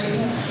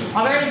generation.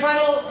 Are there any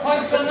final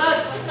points on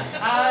that?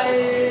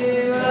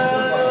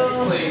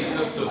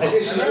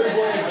 It's not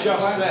what you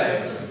just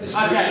said.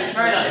 Okay,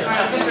 fair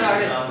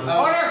enough.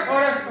 Order.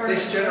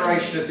 This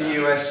generation of the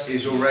US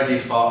is already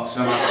fucked,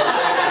 no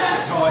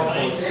matter what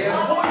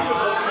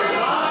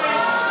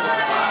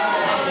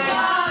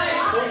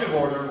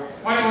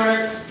Point of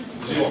order.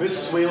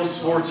 Miss Swale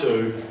swore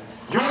to.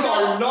 You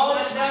are not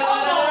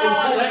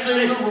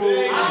enforcing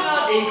rules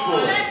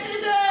equal.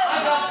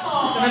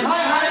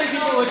 How many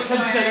people would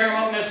consider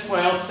what Miss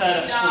Swale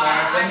said a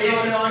swear? The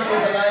matriarch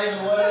is alive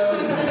and well.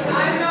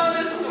 I'm not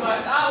a swear.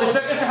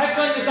 Mr.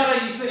 Heckman, is that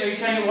are you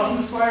saying it wasn't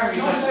a swear? Or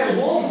you said it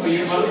was?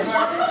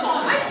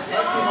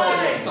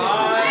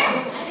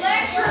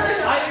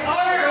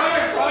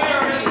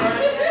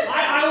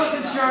 I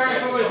wasn't sure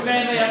if it was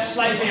mainly a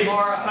slightly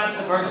more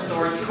offensive version of the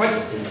word quit.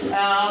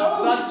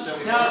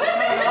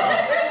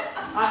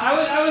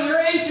 I was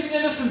raised in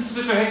innocence,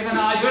 Mr. Hickman.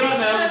 I do not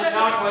know the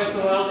dark ways of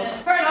the world.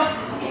 Fair enough.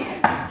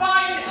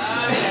 Fine.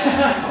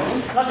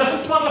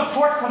 That's a lot of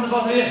pork from the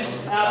both of you.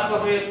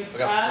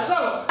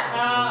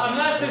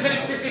 Unless there's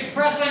any particularly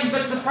pressing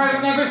bits of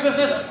private members'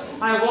 business,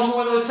 I have one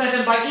more that was sent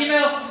in by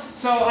email.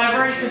 So I've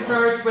already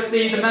conferred with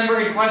the member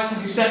in question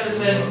who sent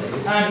this in,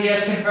 and he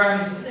has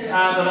confirmed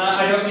that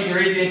I don't need to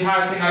read the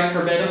entire thing out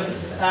verbatim.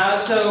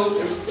 So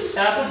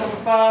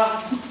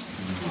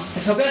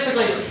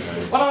basically,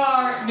 one of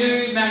our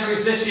new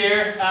members this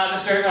year,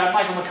 Mr.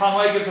 Michael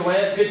McConway, gives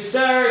away a good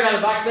sir down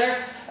the back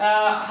there,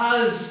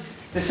 has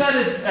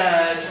decided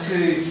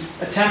to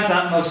attempt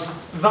that most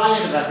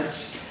valiant of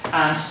efforts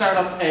and start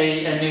up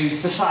a new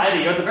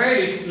society, or at the very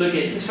least look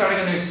into starting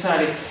a new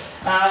society.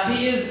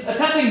 He is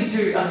attempting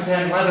to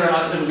ascertain whether or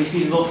not it will be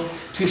feasible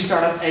to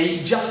start up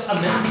a Just a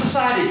Minute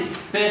Society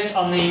based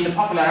on the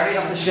popularity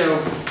of the show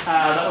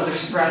that was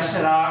expressed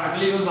at I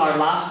believe it was our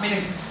last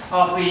meeting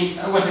of the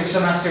winter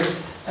semester.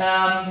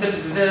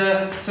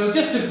 So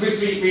just to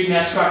briefly read an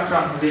extract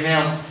from his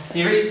email,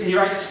 he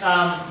writes,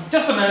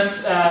 Just a Minute,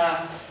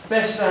 the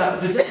Just a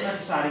Minute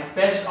Society,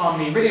 based on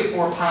the Radio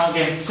 4 panel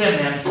game,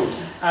 same name.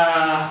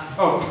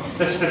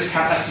 This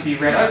can't actually be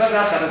read out like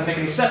that doesn't make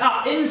any sense.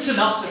 In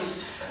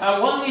synopsis,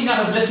 one need not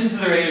have listened to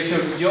the radio show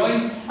to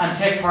join and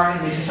take part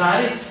in the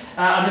society,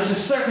 and this is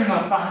certainly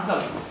not a fan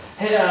club.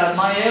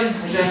 My aim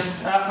for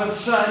the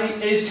society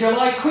is to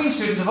allow Queen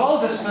students of all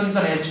disciplines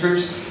and age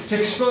groups to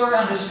explore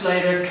and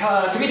display their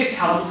comedic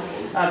talent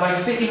by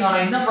speaking on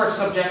a number of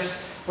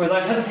subjects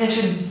without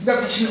hesitation,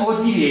 repetition or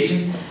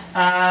deviation.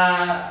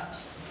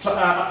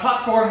 A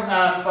platform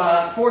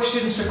for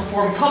students to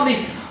perform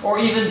comedy or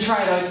even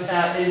try it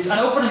out is an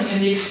opening in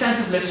the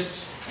extensive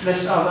list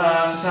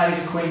of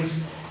societies of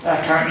Queens.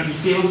 Currently he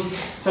feels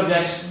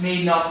subjects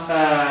need not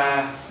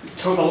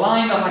toe the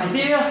line of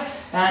academia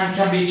and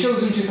can be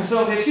chosen to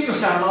facilitate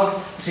humorous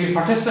dialogue between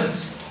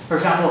participants. For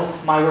example,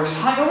 my worst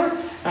hangover,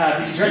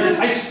 the dreaded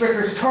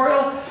icebreaker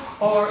tutorial,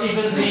 or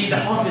even the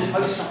haunted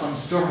house on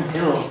Stormont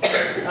Hill. For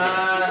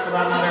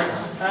that matter,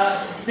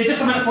 the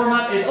Just a Minute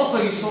format is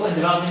also useful in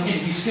developing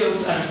interview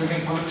skills and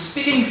improving public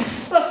speaking,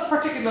 thus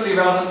particularly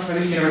relevant for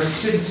the university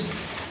students.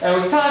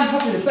 With time,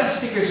 probably the best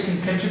speakers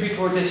can contribute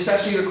towards a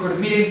specially recorded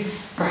meeting,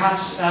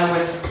 perhaps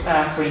with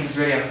Queen's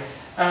Radio.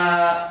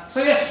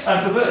 So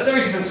the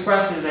reason for this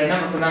request is a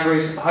number of the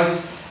members of the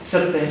House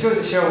said that they enjoyed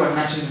the show when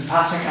mentioned in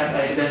passing at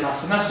a debate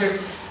last semester.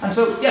 And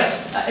so,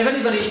 yes, if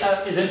anybody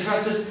is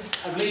interested,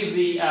 I believe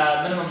the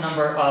minimum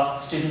number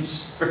of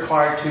students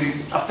required to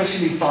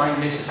officially found a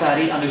new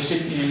society under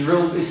student union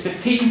rules is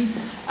 15.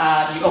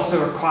 You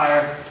also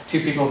require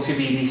 2 people to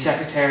be the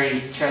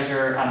secretary,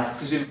 treasurer, and I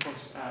presume, of course,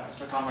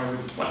 Mr. Conway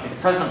would want to be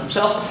the president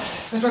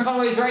himself. Mr.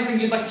 Conway, is there anything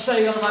you'd like to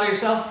say on the matter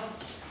yourself?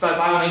 But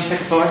by all means, take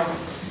the floor.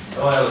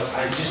 Well,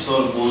 I just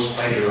thought it was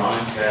quite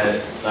ironic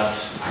that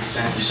I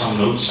sent you some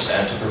notes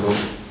to promote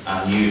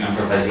a new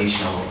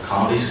improvisational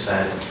comedy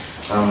society.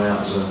 Apparently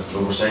that was an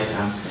oversight.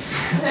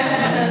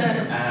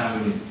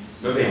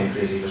 Maybe I'm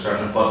crazy for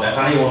starting it, but if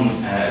anyone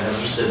is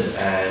interested,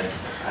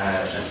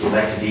 if you'd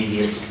like to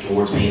deviate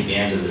towards me at the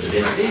end of the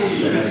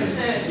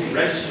debate,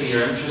 register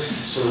your interest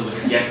so that we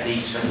can get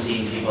these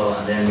 15 people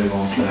and then move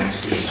on to the next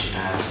stage.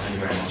 Thank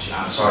you very much.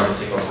 I'm sorry to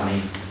take up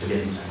any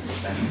debating time.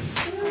 Thank you.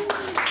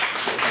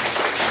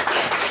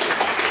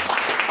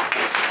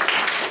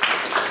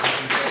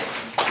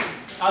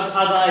 As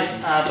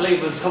I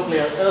believe was hopefully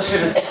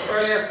illustrated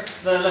earlier,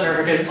 the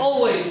Literature is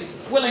always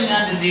willing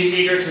and indeed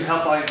eager to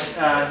help out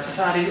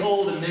societies,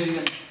 old and new,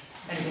 and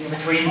anything in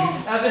between.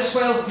 This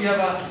Swale, you have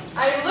a...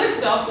 I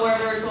looked up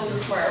whether it was a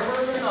swear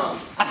word or not.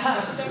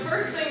 The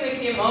first thing that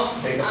came up,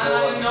 and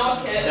I'm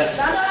not kidding. Yes.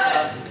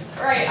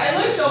 Right, I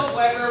looked up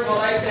whether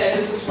what I said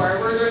is a swear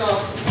word or not.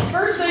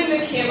 First thing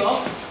that came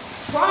up,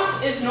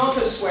 twat is not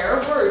a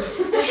swear word.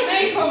 It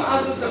may come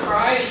as a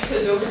surprise to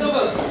those of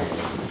us.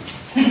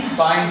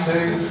 Fine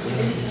too.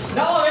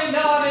 No,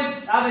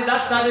 I mean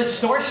that is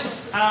sourced.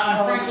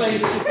 Frankly,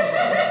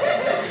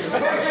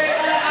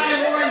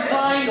 I'm more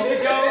inclined to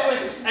go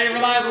with a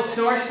reliable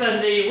source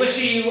than the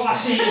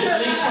wishy-washy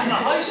release from the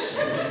House.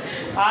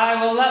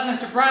 I will let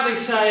Mr. Bradley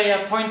say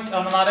a point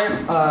on the matter.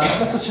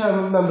 Mr.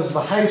 Chairman, members of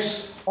the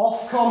House,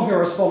 Ofcom, who are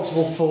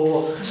responsible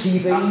for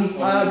TV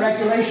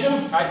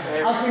regulation.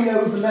 As we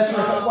know, the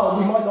Literature, well,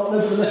 we might not know,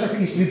 but the Literature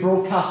used to be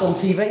broadcast on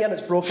TV and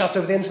it's broadcast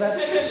over the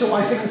internet, so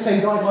I think the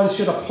same guidelines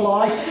should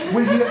apply.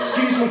 Will you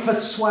excuse me for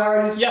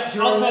swearing? Yes,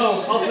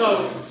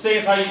 also, seeing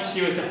as how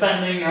she was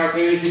defending her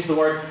previous use of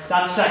the word,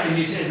 that second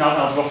use is not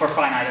eligible for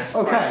fine either.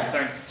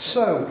 Okay,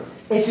 so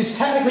it is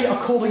technically,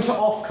 according to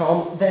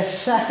Ofcom, their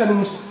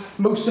second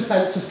most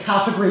offensive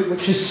category,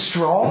 which is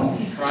strong.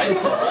 Right.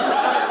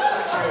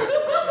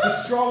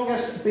 The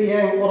strongest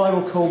being what I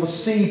will call the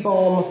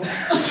C-bomb,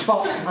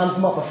 fuck and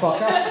motherfucker.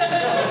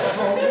 The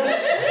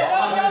strongest.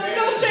 I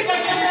don't think I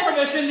give you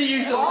permission to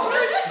use the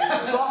words.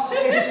 But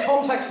it is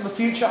context for the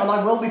future, and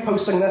I will be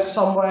posting this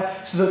somewhere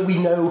so that we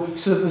know,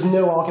 so that there's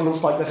no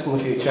arguments like this in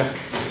the future.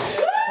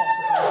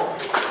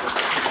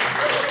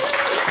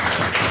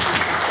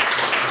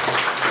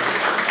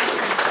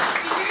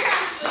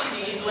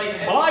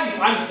 Well,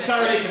 I'm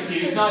thoroughly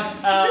confused now.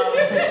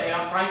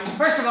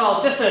 First of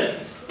all, just to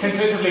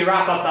conclusively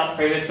wrap up that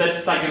previous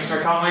bit, thank you,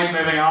 Mr. Conway.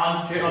 Moving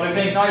on to other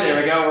things now. There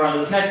we go, we're on to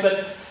this next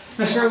bit.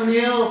 Mr.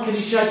 O'Neill, can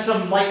you shed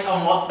some light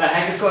on what the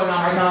heck is going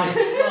on right now?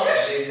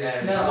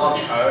 I'm not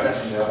tired,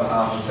 that's on the other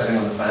half. I'm sitting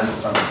on the fence in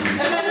front of you.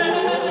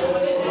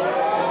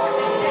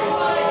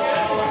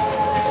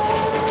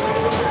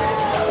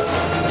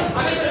 I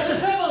mean, the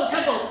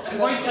simple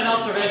point and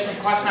observation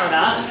question I would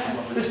ask,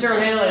 Mr.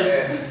 O'Neill, is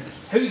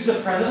who's the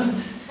president?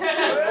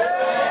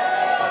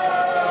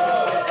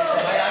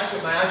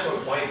 My actual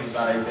point was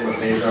that I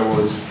believe there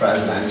was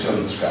presidential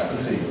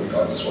discrepancy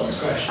regardless what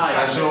question.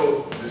 And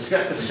so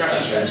discrepancy.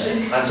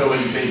 And so when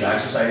you please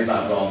exercise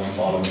that wrong and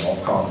following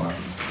Ofcom,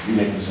 you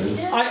make a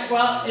decision.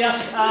 Well,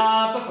 yes.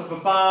 I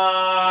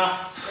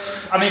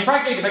mean,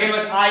 frankly, to begin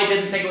with, I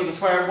didn't think it was a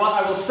swear. What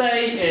I will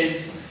say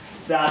is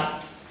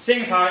that,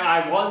 seeing as how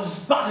I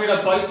was battered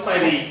about by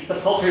the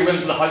paltry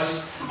whims of the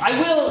House, I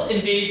will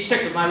indeed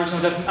stick with my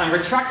original judgment and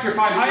retract your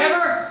fine.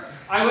 However,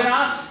 I would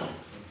ask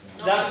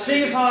that,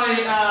 seeing as how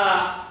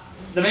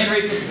the main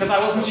reason is because I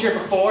wasn't sure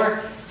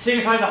before, seeing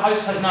as how the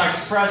House has now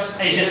expressed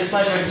a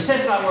displeasure and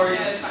distaste for that word,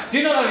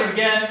 do not utter it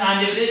again,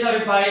 and if it is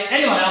uttered by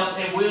anyone else,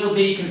 it will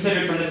be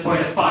considered from this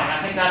point a fine.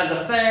 I think that is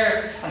a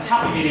fair and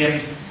happy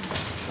medium.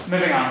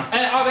 Moving on.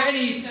 Are there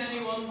any,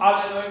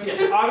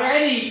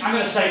 I'm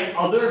going to say,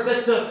 other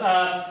bits of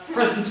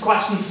President's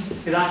questions?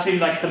 Because that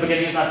seemed like the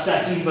beginning of that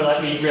section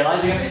without me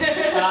realising it.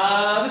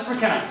 Mr.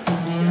 McKenna.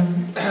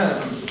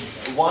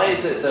 Why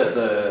is it that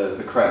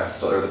the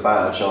crest or the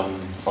badge on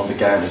the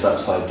gown is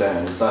upside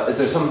down? Is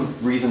there some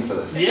reason for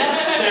this?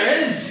 Yes, there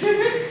is.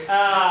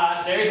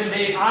 There is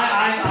indeed.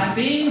 I'm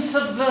being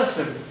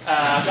subversive.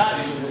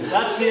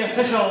 That's the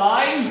official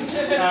line.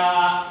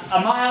 A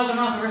mild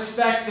amount of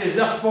respect is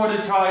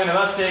afforded to our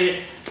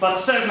university, but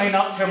certainly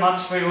not too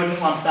much. We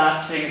wouldn't want that,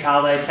 seeing as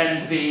how they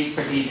tend to be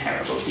pretty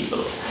terrible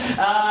people.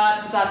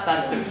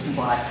 That's the reason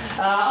why.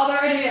 Are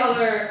there any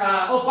other...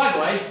 oh, by the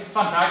way,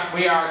 fun fact,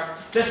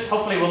 this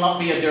hopefully will not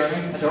be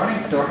adorning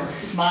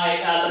my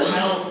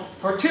panel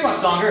for too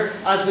much longer,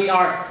 as we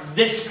are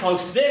this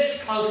close,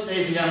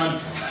 ladies and gentlemen,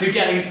 to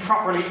getting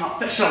properly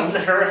official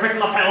literarific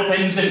lapel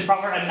pins in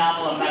proper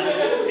enamel and metal.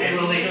 It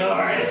will be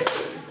glorious.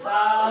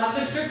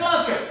 Mr.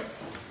 Glasgow.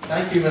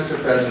 Thank you, Mr.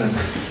 President.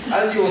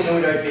 As you will no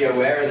doubt be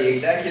aware, the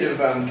executive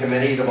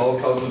committees of all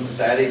cults and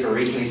societies were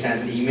recently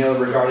sent an email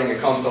regarding a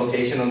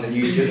consultation on the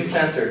new student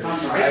centre.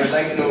 I would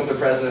like to know if the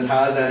President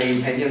has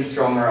any opinions,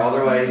 strong or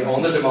otherwise,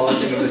 on the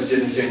demolishing of the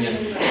Students'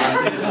 Union.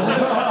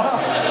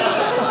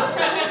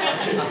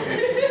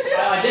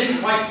 I didn't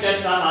quite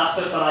get that last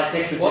bit, but I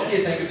take the What do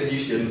you think of the new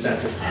student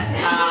centre?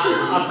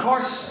 Of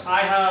course, I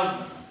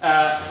have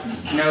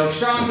no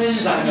strong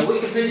opinions, I have no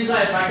weak opinions,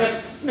 I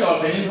have no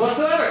opinions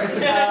whatsoever.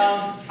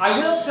 I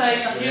will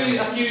say a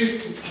few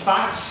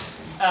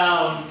facts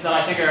that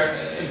I think are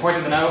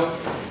important to know.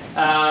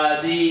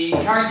 The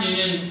current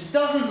union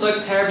doesn't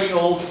look terribly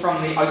old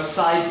from the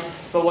outside,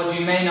 but what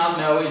you may not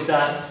know is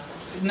that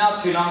not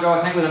too long ago,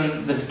 I think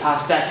within the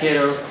past decade,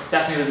 or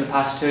definitely within the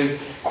past two,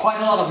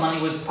 quite a lot of money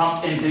was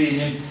pumped into the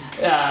union,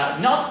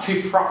 not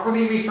to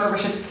properly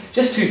refurbish it,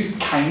 just to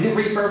kind of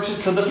refurbish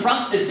it. So the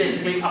front is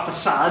basically a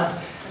facade.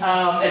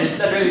 It is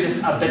literally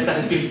just a bit that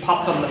has been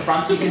popped on the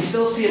front. You can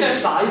still see it the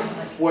sides,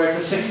 where it's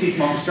a 60s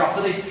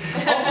monstrosity.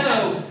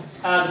 Also,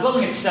 the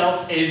building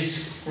itself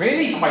is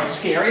really quite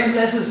scary in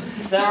places.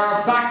 There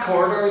are back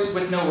corridors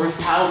with no roof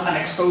tiles and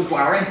exposed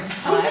wiring,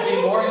 and I have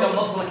been warned on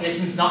multiple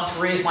occasions not to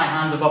raise my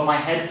hands above my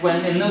head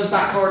when in those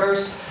back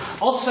corridors.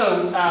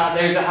 Also,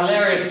 there's a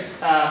hilarious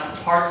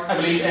part, I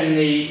believe, in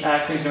the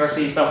Queen's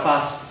University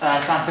Belfast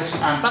Science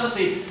Fiction and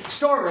Fantasy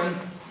storeroom.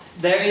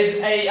 There is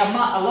a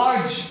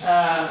large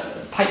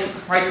pipe,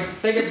 right,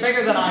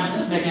 bigger than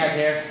I'm making out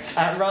here,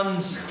 and it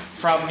runs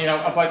from,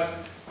 about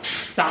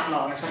that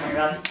long or something like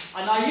that.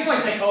 And now you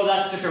might think, oh,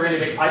 that's just a really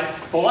big pipe.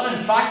 But what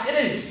in fact it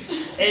is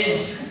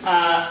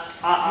a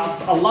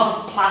lot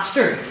of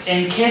plaster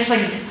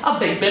encasing a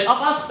big bit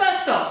of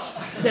asbestos.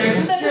 There's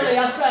literally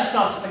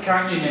asbestos in the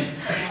current union.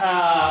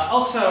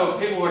 Also,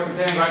 people were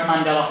complaining about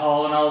Mandela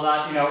Hall and all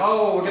that.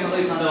 Oh, we're going to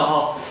leave Mandela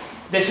Hall.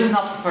 This is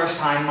not the first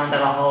time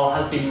Mandela Hall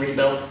has been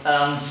rebuilt.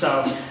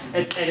 So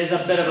it is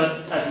a bit of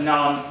a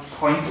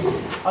non-point.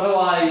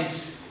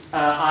 Otherwise,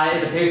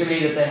 it appears to me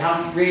that they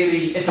haven't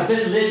really... It's a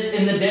bit lit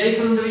in the day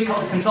for them to be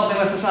consulting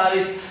with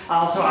societies.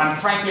 Also, I'm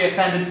frankly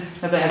offended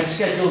that they have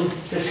scheduled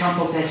this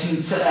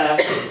consultation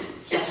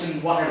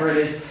session, whatever it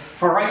is,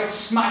 for right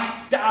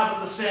smack dab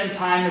at the same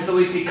time as the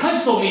weekly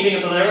council meeting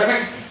of the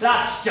Literarific.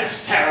 That's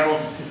just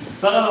terrible.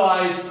 But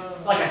otherwise,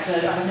 like I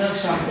said, I have no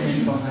strong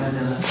opinions on that.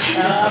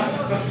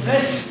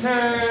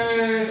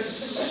 Mr.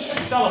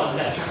 Sullivan,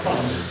 yes.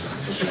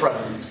 Mr.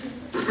 President.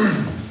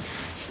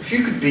 If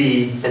you could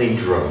be any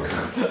drug,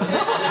 Mr.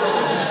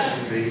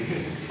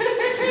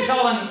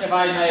 Sullivan, if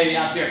I may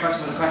answer your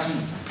question with a question,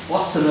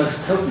 what's the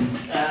most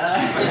potent?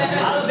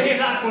 I'll leave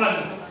that one.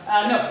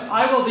 No,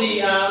 I will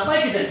be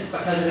Vicodin,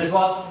 because it is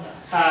what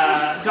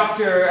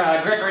Dr.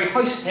 Gregory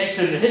House takes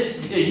in the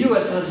hit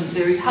US television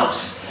series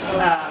House,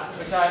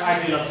 which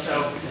I do love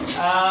so.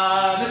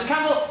 Ms.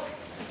 Campbell?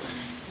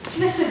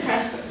 Mr.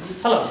 President.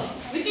 Hello.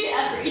 Would you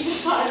ever eat a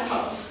cider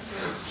pop?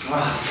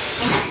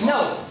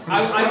 No,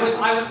 I would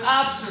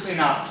absolutely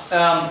not.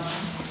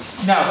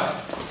 No,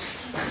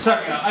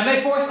 certainly not. I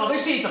may force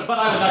others to eat them, but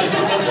I would not eat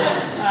them.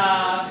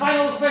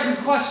 Final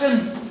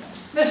question,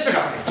 Mr.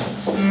 Duffy.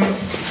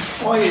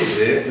 Why is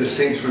it that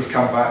since we've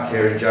come back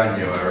here in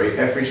January,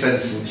 every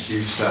sentence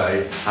you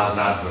say has an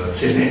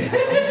advert in it?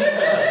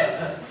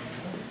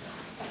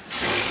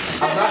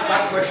 I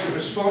that question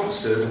was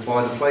sponsored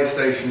by the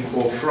PlayStation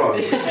 4 Pro,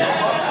 which is much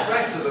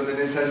better than the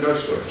Nintendo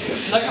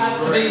Switch. Look,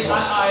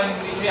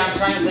 you see, I'm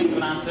trying to think of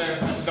an answer,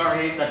 Ms.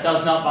 Garvey, that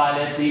does not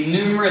violate the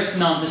numerous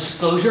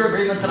non-disclosure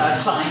agreements that I've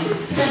signed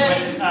with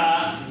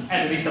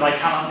entities that I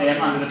cannot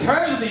name under the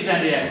terms of these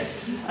NDAs.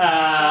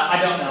 I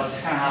don't know, it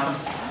just kind of happened.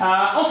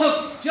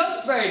 Also,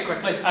 just very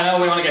quickly, I know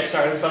we want to get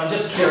started, but I'm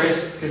just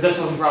curious, because this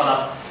wasn't brought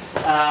up.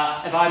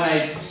 If I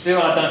may do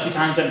what I've done a few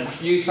times and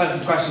use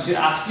President's question to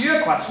ask you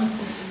a question.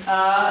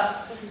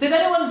 Did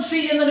anyone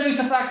see in the news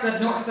the fact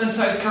that North and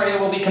South Korea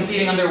will be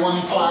competing under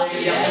one flag?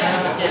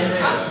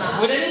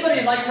 Would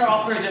anybody like to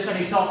offer just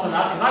any thoughts on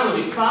that? Because I would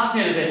be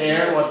fascinated to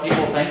hear what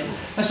people think.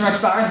 Mr.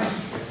 McSparrow?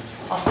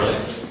 That's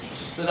brilliant.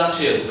 It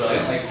actually is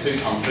brilliant. Like two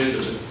countries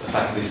which have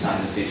effectively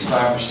signed a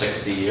ceasefire for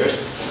 60 years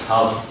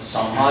have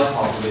somehow,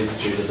 possibly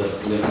due to the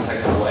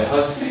lunatic in the White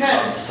House,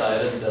 have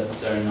decided that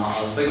they're not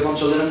as big a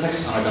bunch of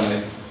lunatics and are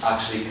going to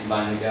actually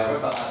combine together.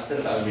 But I did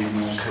about reading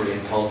North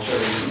Korean culture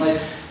recently,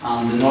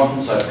 and the North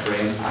and South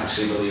Koreans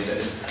actually believe that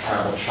it's a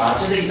terrible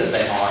tragedy that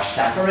they are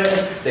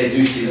separated. They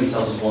do see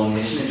themselves as one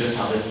nation. They just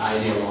have this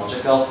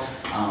ideological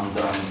and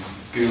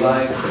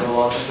gulag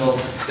ideological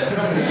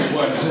difference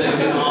which they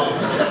do not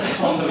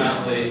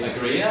fundamentally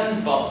agree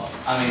in. But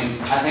I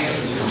mean, I think it's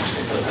just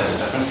a couple set of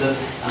differences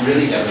and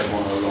really get rid of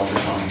one of the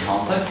longest running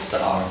conflicts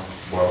that our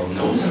world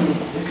knows, and we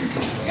could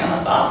keep again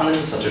at that, and this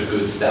is such a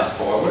good step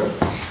forward.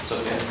 So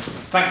yeah.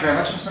 Thank you very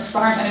much, Mr.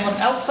 McSparrow. Anyone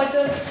else like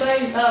to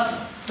say,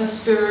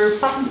 Mr.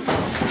 Patton?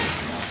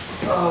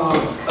 I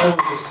would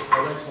just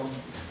highlight one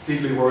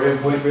deeply worrying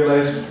point,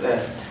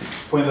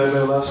 pointed out by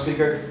the last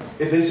speaker.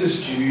 If this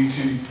is due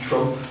to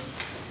Trump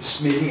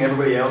making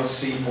everybody else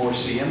seem more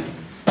sane,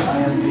 I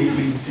am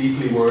deeply,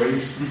 deeply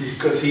worried,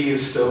 because he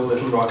is still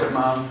Little Rocket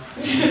Man,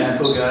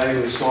 mental guy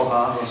with a small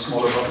hand and a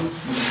smaller button.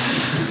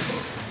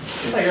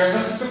 Thank you very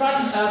much, Mr.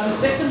 Patton.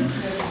 Ms. Dixon?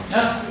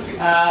 No?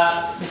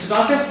 Mr.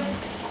 Doctor?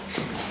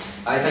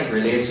 I think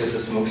really it's just a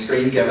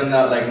smokescreen, given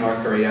that like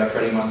North Korea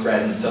pretty much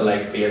threatens to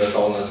like bathe us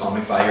all in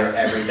atomic fire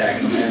every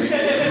second of every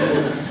day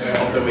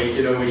of the week.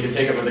 You know, we should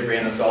take it with a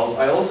grain of salt.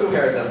 I also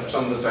heard that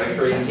some of the South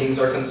Korean teams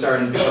are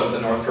concerned because the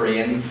North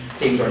Korean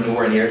teams are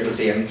nowhere near the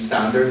same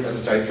standard as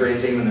the South Korean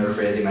team, and they're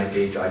afraid they might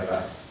be dragged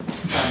back.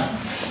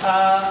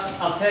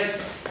 I'll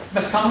take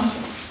Ms. Common.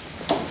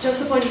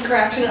 Just a point of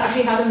correction, it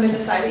actually hasn't been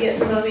decided yet.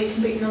 They're going to be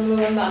competing under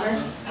the one banner.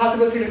 It has to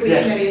go through the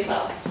Queen Committee as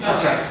well.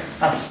 That's right.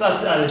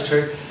 That is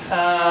true.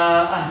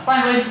 And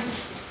finally,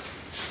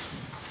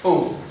 I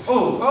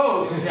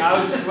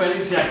was just waiting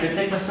to see I could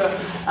take Mr.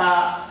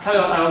 Tell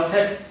you what, I will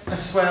take Ms.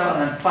 Swell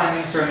and then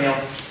finally Mr. O'Neill.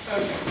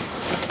 Okay.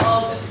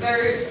 Well,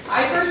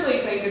 I personally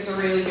think it's a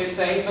really good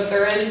thing, but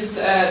there is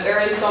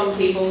some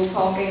people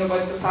talking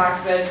about the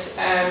fact that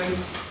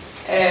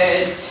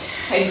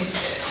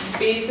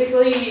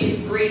basically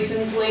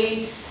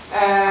recently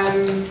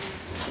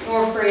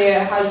North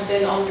Korea has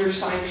been under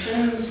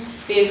sanctions,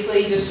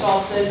 basically to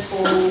stop this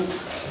whole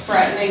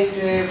threatening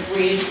to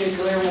wage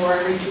nuclear war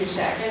every 2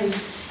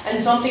 seconds. And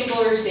some people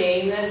are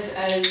saying this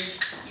as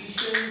you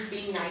shouldn't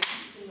be nice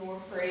to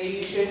North Korea,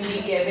 you shouldn't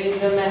be giving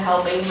them a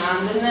helping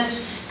hand in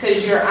this,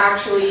 because you're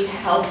actually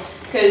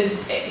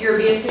because you're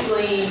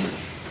basically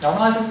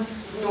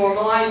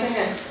normalizing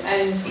it.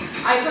 And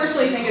I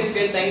personally think it's a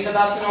good thing, but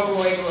that's another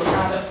way to look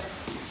at it.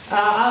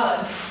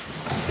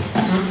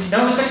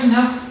 No restriction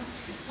now?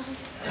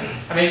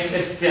 I mean,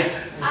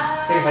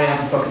 Secretary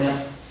hasn't spoken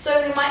yet. So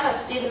they might like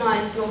to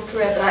demonize North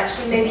Korea, but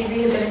actually maybe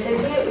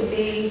rehabilitating it would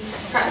be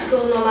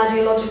practical,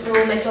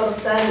 non-ideological, make a lot of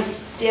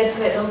sense,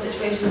 de-escalate the whole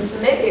situation, so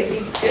maybe it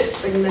would be good to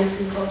bring them in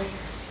from before.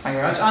 Thank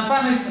you very much. And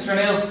finally, Mr.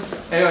 O'Neill,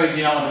 do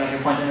you not want to make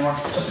your point anymore?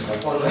 Just a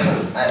quick one.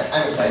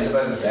 I'm excited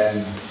about it.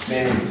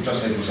 Maybe, just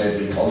like you said,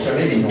 reculture.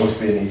 Maybe North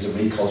Korea needs to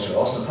reculture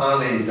us.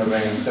 Apparently, they're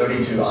bringing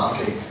 32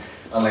 athletes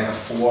and like a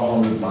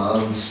 400 man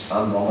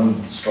and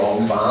woman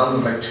strong band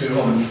with like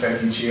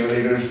 250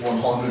 cheerleaders,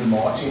 100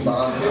 marching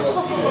band people.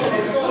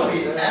 It's going to be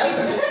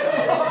epic.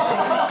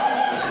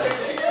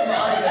 Can you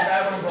imagine if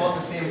everyone brought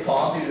the same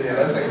posse to the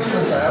Olympics? This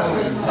is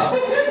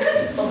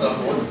something I'm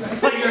going.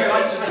 Thank you very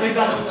much. I think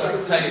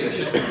that's tiny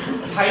addition.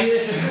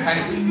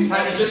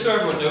 Just so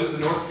everyone knows, the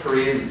North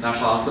Korean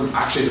national anthem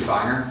actually is a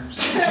banger.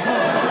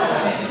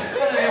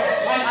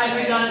 I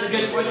think that is a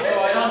good point to go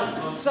out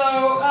on. So,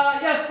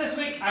 yes, this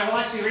week I will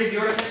actually read the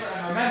order paper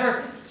and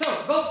remember. So,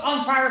 vote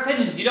on prior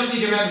opinion. You don't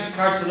need your membership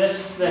cards for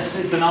this. This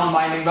is the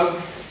non-binding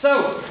vote.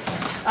 So,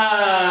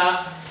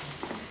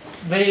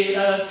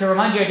 to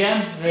remind you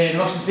again, the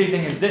motion this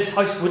evening is this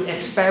House would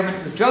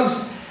experiment with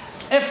drugs.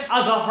 If,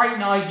 as of right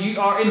now, you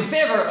are in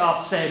favour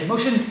of said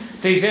motion,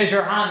 please raise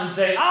your hand and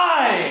say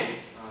aye.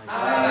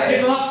 Aye.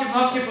 Keep them up, keep them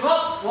up, keep them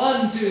up.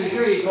 1, 2,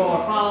 3, 4,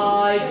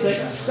 5,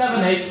 6,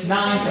 7, 8,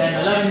 9,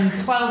 10,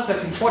 11, 12,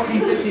 13,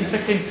 14, 15,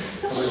 16,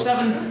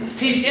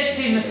 17,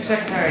 18, Mr.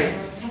 Secretary.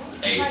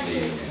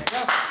 18.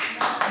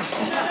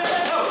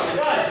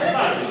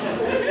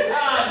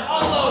 And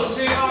all those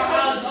who are,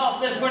 as of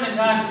this point in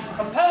time,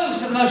 opposed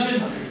to the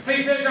motion,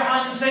 please raise your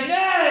hand and say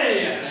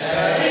nay.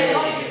 Keep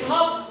them up, keep them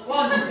up.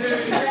 1, 2, 3,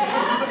 4,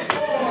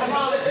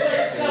 5,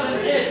 6,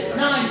 7, 8.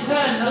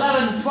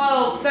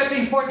 12,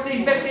 13,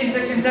 14, 15,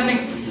 16,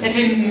 17,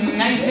 18, 19.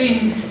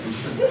 19.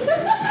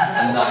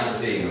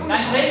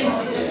 19?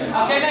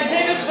 Okay,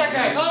 19 is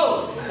second.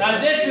 Oh,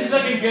 now this is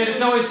looking good.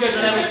 It's always good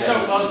whenever it's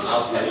so close.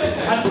 I'll take it.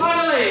 And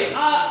finally,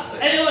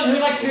 anyone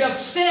who'd like to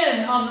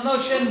abstain on the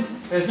motion,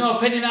 there's no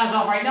opinion as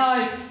of right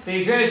now,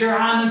 please raise your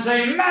hand and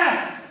say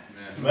meh.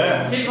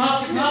 Meh. Keep them up,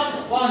 keep them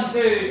up. 1,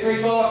 2,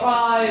 3, 4,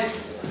 5,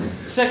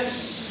 6,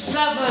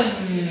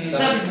 7.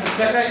 7.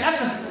 Okay,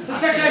 excellent. The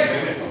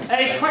secretary,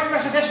 a quick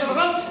recitation of the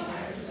vote.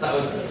 So that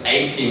was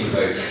 18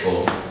 votes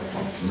for,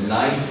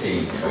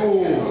 19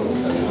 votes.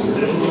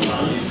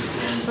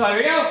 So there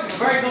we go.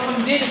 Very good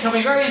indeed. It'll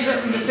be very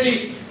interesting to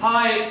see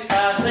how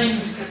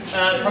things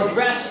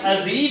progress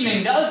as the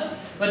evening does.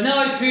 But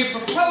now to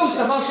propose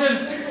a motion,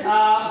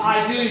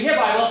 I do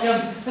hereby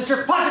welcome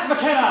Mr. Patrick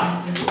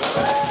McKenna.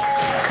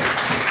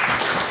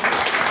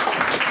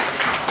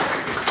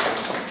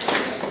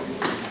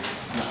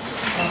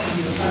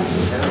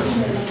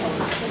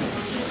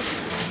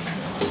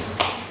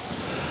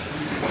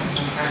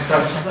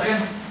 Just 1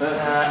 second.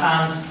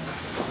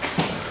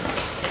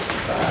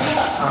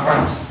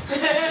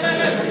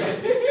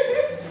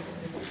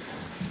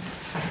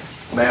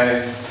 May I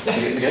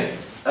begin?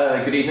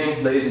 Good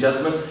evening, ladies and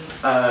gentlemen.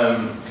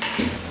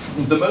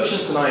 The motion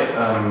tonight,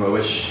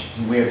 which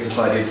we have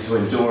decided to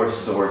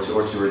endorse or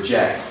to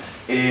reject,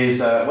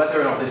 is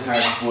whether or not this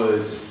House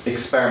would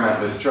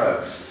experiment with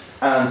drugs.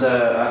 And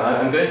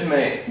I'm going to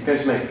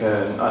make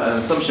an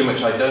assumption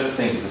which I don't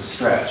think is a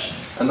stretch,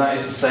 and that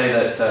is to say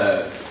that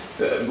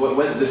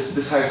when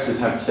this House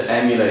attempts to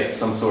emulate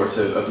some sort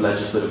of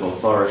legislative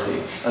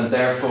authority, and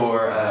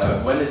therefore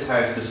when this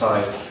House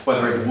decides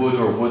whether it would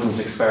or wouldn't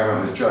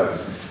experiment with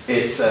drugs,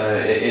 it's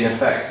in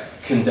effect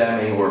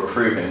condemning or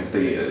approving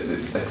the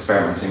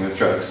experimenting with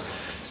drugs.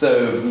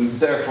 So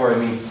therefore I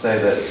mean to say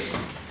that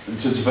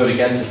to vote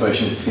against this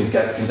motion is to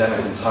condemn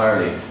it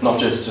entirely, not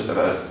just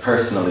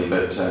personally,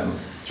 but to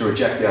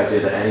reject the idea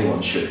that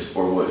anyone should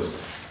or would.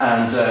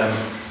 And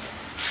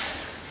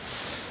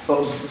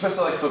well, first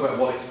I'd like to talk about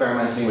what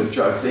experimenting with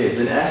drugs is.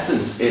 In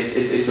essence,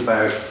 it's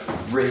about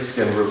risk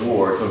and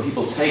reward. When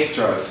people take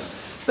drugs,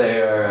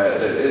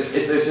 they're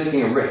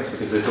taking a risk,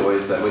 because there's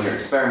always when you're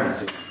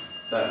experimenting,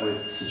 that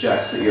would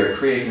suggest that you're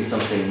creating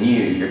something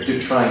new.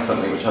 You're trying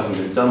something which hasn't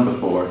been done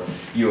before.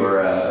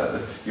 You're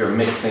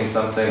mixing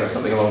something or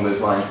something along those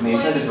lines. And the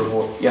intended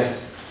reward,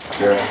 yes,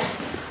 Vera.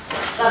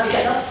 Let me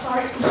get that,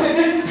 sorry.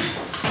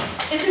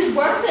 Is it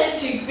worth it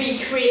to be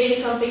creating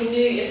something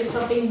new if it's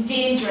something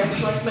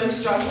dangerous like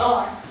most drugs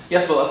are?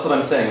 Yes, well, that's what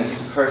I'm saying.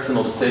 This is a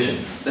personal decision.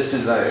 This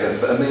is,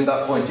 I mean,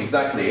 that point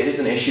exactly. It is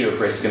an issue of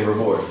risk and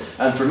reward.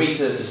 And for me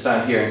to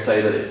stand here and say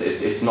that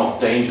it's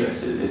not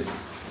dangerous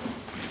is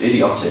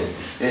idiotic.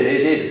 It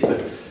is,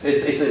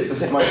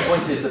 but my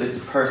point is that it's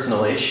a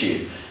personal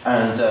issue.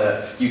 And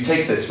you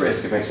take this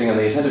risk of mixing, and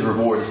the intended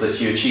reward is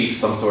that you achieve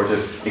some sort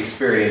of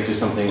experience or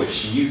something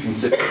which you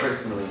consider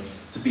personally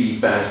to be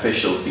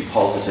beneficial, to be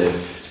positive,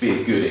 to be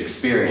a good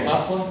experience.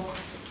 Last one?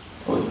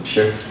 Well,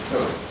 sure.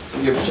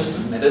 You've just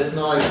admitted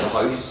now to the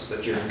House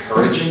that you're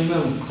encouraging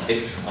them,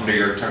 if under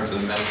your terms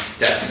of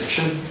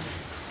definition,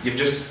 you've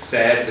just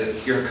said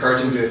that you're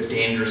encouraging them to do a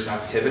dangerous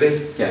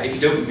activity. Yes. If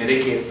you don't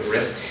mitigate the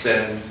risks,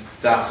 then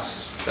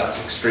that's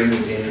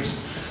extremely dangerous.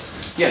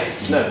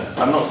 Yes, no,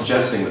 I'm not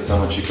suggesting that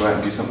someone should go out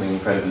and do something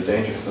incredibly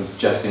dangerous. I'm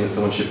suggesting that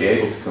someone should be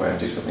able to go out and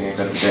do something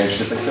incredibly dangerous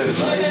if they so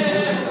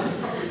desire.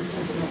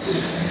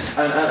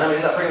 And I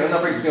mean,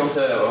 that brings me on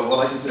to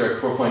what I consider a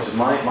core point of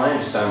my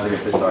understanding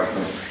of this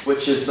argument,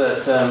 which is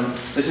that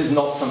this is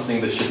not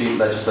something that should be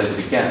legislated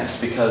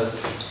against,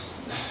 because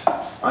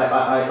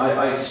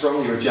I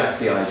strongly reject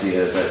the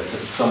idea that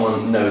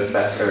someone knows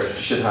better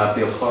should have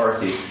the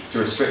authority to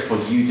restrict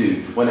what you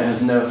do when it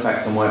has no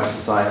effect on wider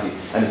society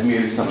and is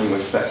merely something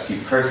which affects you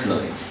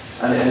personally.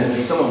 And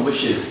if someone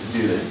wishes to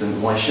do this,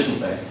 then why shouldn't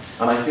they?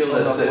 And I feel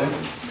that...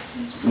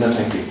 No,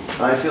 thank you.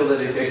 I feel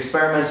that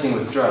experimenting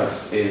with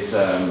drugs is,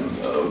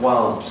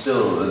 while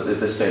still at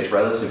this stage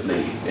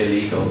relatively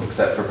illegal,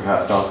 except for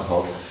perhaps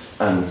alcohol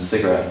and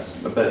cigarettes,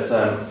 but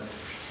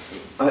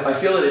I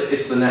feel that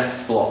it's the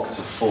next block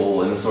to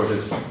fall in the sort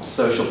of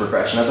social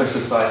progression. As our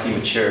society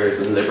matures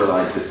and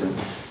liberalises, and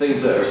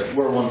things that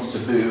were once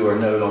taboo are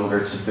no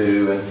longer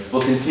taboo, and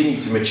will continue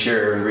to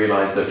mature and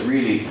realise that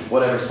really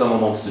whatever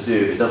someone wants to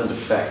do, if it doesn't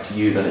affect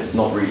you, then it's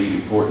not really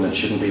important and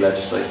shouldn't be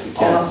legislated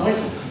against.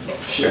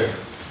 Sure.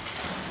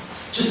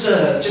 Just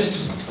to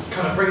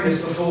kind of bring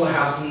this before the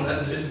House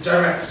and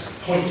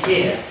direct point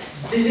here,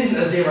 this isn't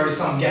a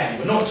zero-sum game.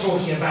 We're not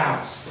talking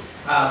about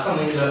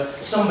something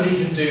that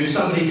somebody can do,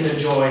 somebody can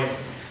enjoy,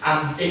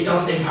 and it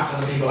doesn't impact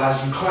other people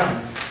as you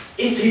claim.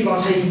 If people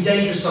are taking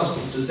dangerous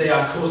substances, they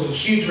are causing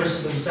huge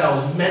risks to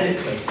themselves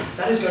medically.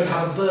 That is going to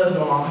have a burden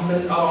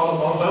on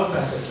our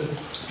welfare system,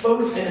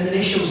 both in an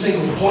initial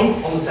single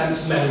point on the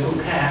sense of medical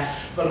care,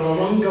 but on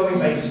an ongoing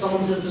basis.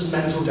 Someone suffers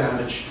mental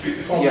damage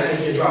from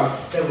taking a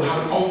drug, they will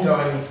have an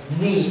ongoing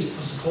need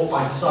for support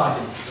by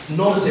society. It's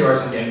not a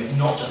zero-sum game,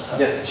 not just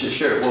persons. Yes,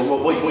 sure.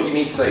 Well, what you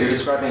mean to say, you're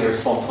describing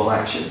irresponsible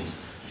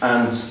actions.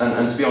 And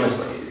to be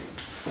honest,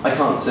 I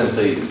can't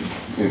simply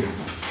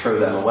throw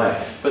them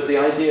away. But the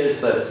idea is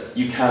that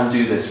you can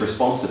do this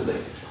responsibly.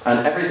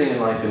 And everything in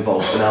life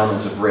involves an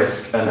element of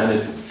risk, and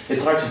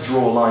it's hard to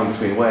draw a line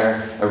between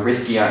where a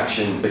risky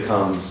action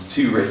becomes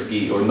too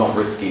risky or not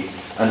risky.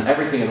 And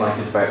everything in life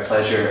is about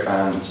pleasure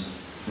and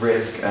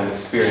risk and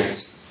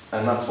experience.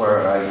 And that's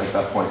where I make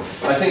that point.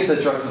 I think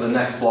that drugs are the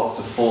next block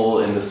to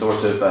fall in the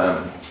sort of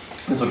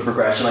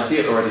progression. I see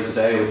it already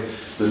today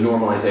with the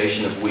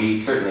normalisation of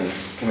weed. Certainly,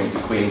 coming to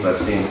Queen's, I've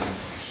seen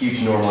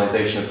huge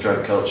normalisation of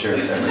drug culture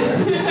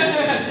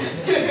everywhere.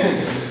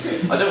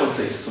 I don't want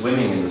to say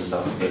swimming in the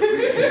stuff, but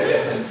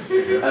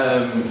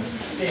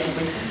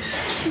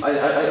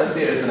I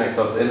see it as the next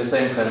stop, in the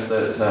same sense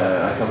that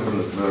I come from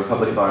the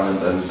Republic of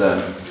Ireland, and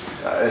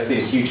I've seen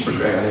a huge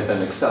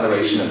an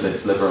acceleration of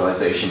this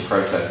liberalisation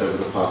process over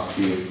the past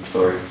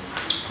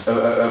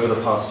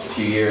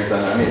few years,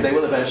 and I mean they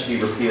will eventually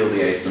repeal the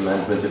 8th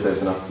Amendment if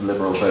there's enough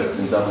Liberal votes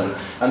in Dublin.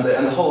 And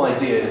the whole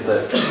idea is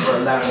that we're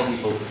allowing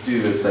people to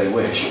do as they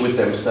wish with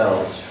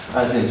themselves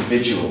as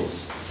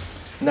individuals.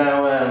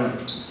 Now,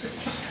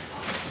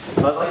 I'd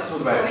like to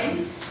talk about.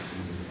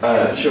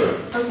 Sure.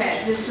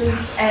 Okay, this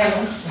is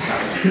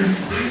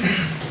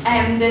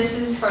this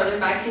is further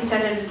back. You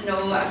said it has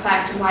no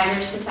effect on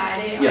wider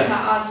society. Yes. To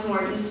add to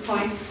Morgan's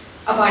point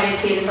about it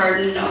being a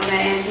burden on the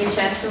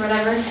NHS or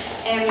whatever,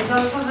 it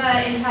does have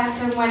an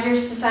impact on wider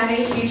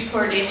society. A huge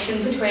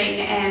correlation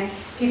between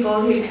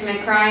people who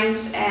commit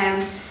crimes,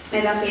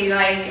 may that be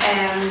like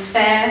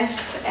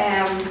theft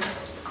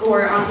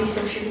or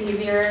antisocial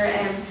behaviour,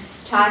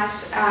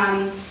 tax.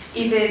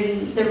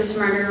 Even there was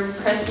murder of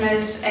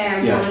Christmas,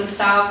 woman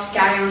stabbed,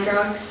 guy on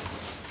drugs.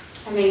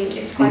 I mean,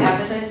 it's quite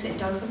evident it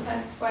does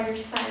affect wider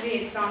society.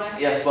 It's not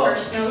a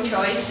personal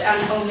choice,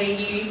 and only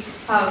you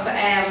have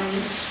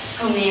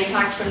only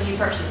impacts on you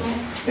personally.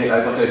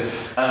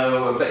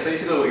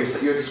 Basically,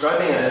 what you're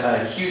describing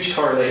a huge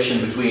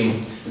correlation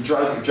between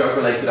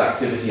drug-related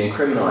activity and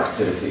criminal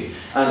activity.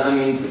 And I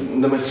mean,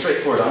 the most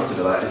straightforward answer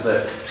to that is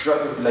that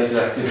drug-related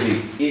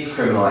activity is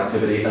criminal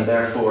activity, and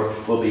therefore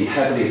will be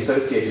heavily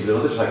associated with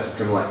other types of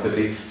criminal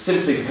activity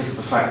simply because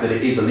of the fact that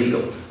it is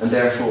illegal, and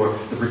therefore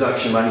the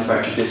production,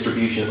 manufacture,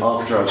 distribution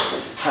of drugs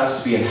has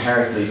to be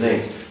inherently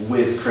linked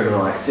with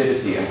criminal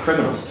activity and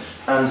criminals.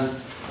 And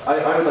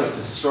I would like to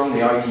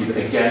strongly argue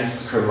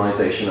against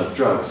criminalisation of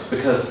drugs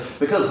because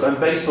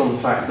based on the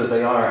fact that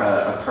they are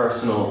a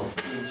personal,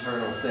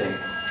 internal thing.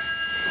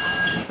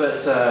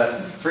 But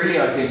really,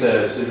 I think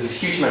there's a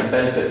huge amount of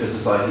benefit for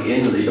society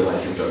in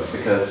legalising drugs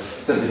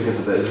simply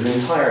because there's an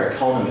entire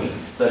economy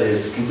that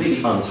is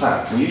completely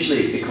untapped. And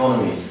usually,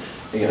 economies,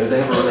 they have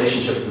a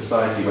relationship with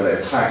society where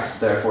they're taxed,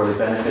 therefore they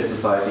benefit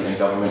society and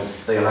government.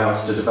 They allow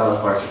us to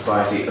develop our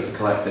society as a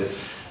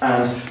collective.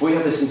 And we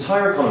have this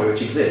entire economy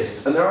which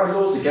exists, and there are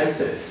laws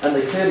against it, and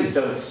they clearly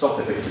don't stop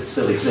it because it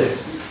still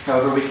exists.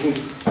 However, we can,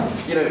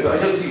 I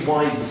don't see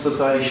why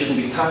society shouldn't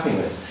be tapping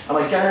this. And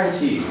I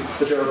guarantee you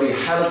that there will be a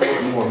hell of a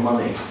lot more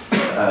money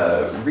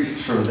reaped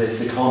from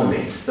this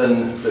economy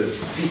than the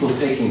people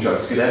taking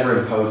drugs could ever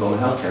impose on the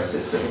healthcare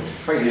system.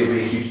 Frankly, it would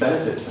be a huge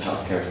benefit to the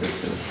healthcare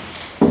system.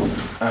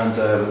 And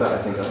with that,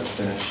 I think I'll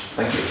finish.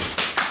 Thank you.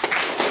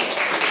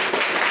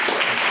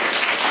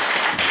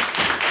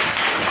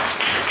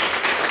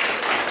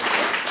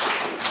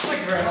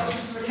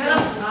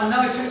 And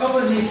now to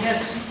open the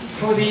case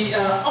for the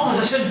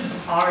opposition,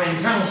 our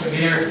internal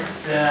convener,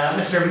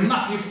 Mr.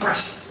 Matthew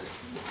Preston.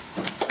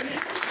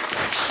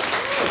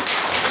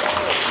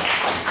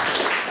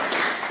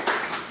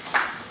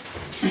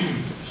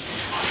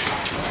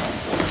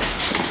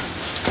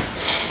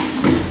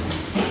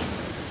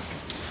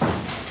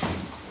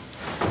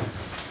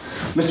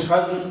 Mr.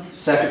 President,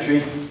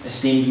 Secretary,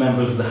 esteemed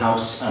members of the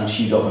House and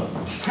Hugh Dublin.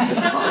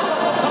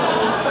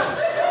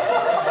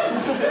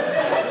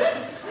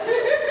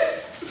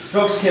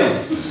 Drugs kill.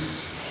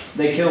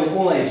 They kill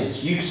all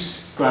ages,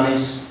 youths,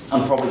 grannies,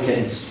 and probably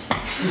kittens.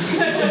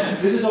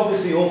 This is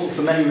obviously awful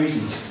for many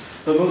reasons,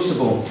 but most of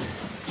all,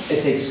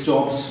 it takes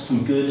jobs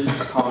from good,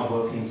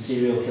 hard-working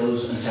serial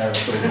killers and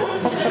terrorists.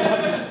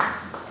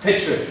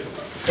 Picture it.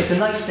 It's a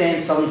nice day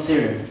in southern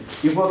Syria.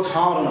 You've worked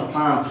hard on a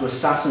plan to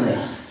assassinate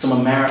some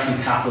American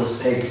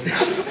capitalist pig.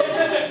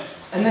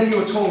 And then you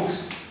were told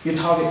your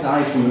target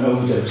died from an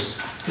overdose.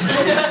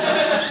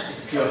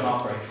 It's pure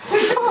heartbreak.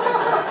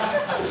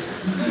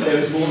 There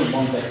is more than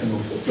one victim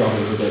of drug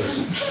overdose.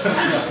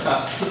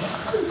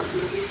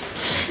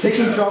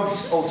 Taking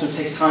drugs also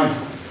takes time.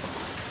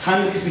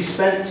 Time that could be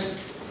spent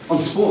on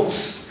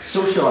sports,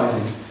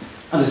 socialising,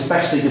 and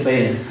especially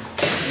debating.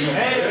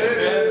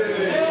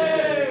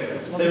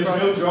 There is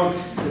no drug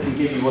that can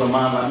give you what a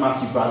man like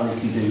Matthew Bradley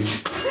can do.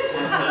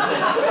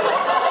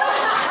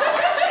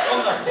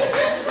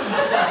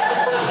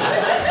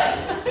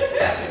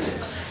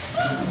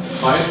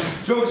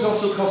 Drugs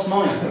also cost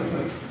money.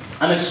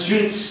 And as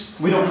students,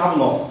 we don't have a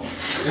lot.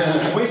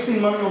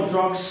 Wasting money on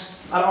drugs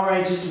at our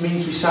ages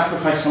means we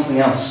sacrifice something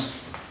else.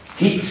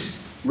 Heat,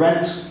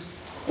 rent,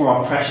 or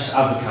our precious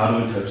avocado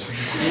and toast.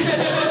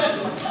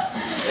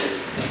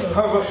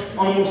 However,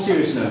 on a more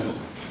serious note,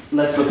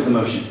 let's look at the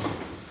motion.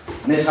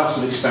 And this house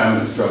would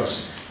experiment with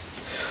drugs.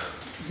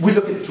 We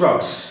look at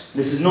drugs.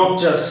 This is not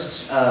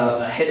just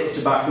a hit of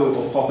tobacco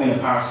or popping a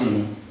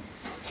paracetamol,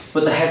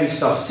 but the heavy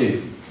stuff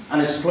too.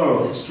 And it's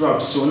plural, it's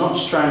drugs. So we're not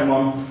just trying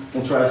one,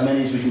 we'll try as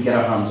many as we can get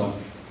our hands on.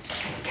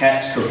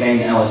 Ket, cocaine,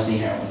 LSD,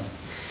 heroin.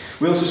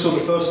 We also saw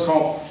the first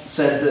prompt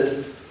said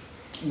that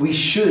we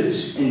should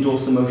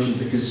endorse the motion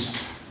because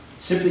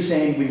simply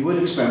saying we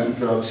would experiment with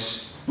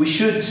drugs, we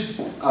should,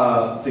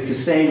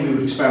 because saying we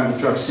would experiment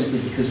with drugs simply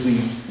because we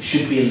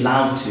should be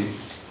allowed to.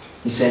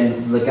 He's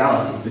saying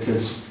legality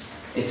because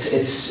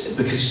it's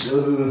because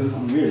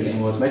I'm really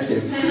getting words mixed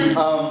here.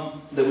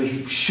 That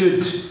we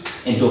should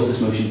endorse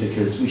this motion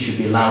because we should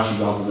be allowed to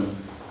rather than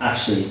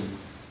actually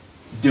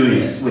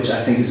doing it, which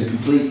I think is a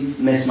complete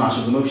mismatch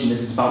of the motion.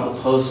 This is about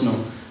the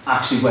personal,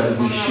 actually whether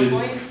we should,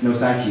 no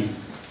thank you,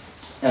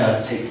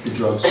 take the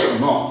drugs or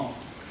not.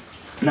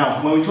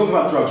 Now, when we talk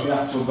about drugs, we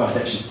have to talk about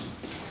addiction.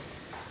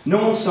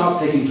 No one starts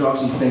taking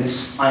drugs and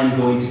thinks, I am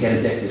going to get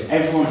addicted.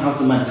 Everyone has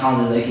the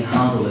mentality that they can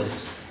handle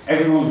this.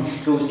 Everyone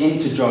goes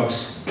into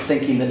drugs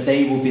thinking that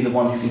they will be the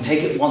one who can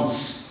take it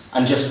once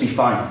and just be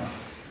fine.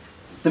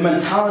 The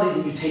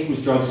mentality that you take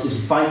with drugs is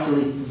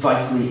vitally,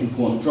 vitally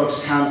important.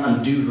 Drugs can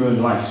and do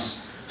ruin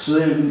lives. So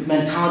the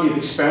mentality of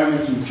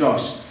experimenting with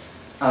drugs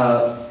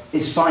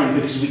is fine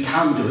because we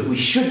can do it. We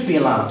should be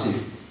allowed to.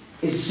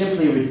 It's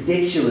simply a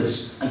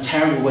ridiculous and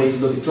terrible way to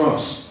look at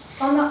drugs.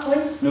 On that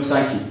point? No,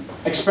 thank you.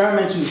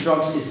 Experimenting with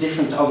drugs is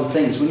different to other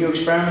things. When you're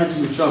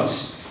experimenting with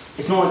drugs,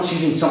 it's not like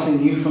choosing something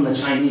new from the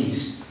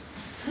Chinese.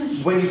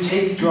 When you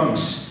take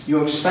drugs,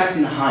 you're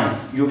expecting a high,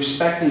 you're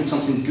expecting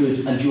something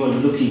good, and you are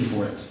looking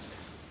for it.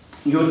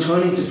 You're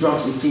turning to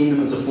drugs and seeing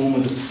them as a form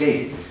of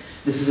escape.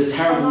 This is a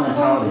terrible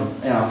mentality.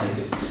 Yeah, I'll take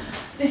it.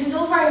 This is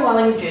all very well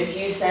and good,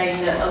 you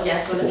saying that, oh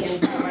yes, we're looking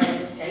for a right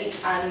escape,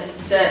 and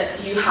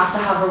that you have to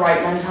have a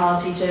right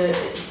mentality to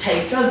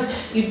take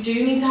drugs. You do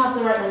need to have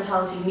the right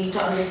mentality, you need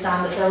to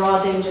understand that there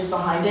are dangers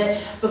behind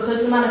it,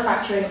 because the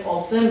manufacturing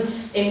of them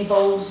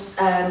involves,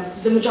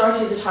 the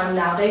majority of the time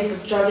nowadays,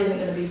 the drug isn't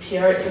going to be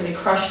pure, it's going to be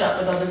crushed up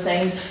with other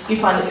things. You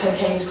find that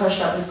cocaine is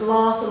crushed up with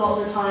glass a lot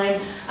of the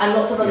time, and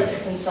lots of other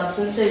different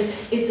substances.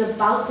 It's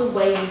about the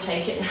way you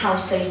take it and how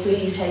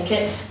safely you take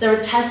it. There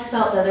are tests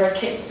out there, there are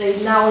kits,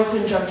 they've now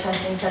opened drug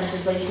testing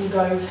centres where you can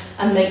go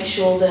and make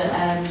sure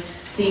that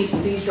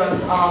these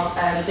drugs are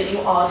that you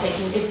are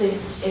taking,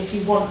 if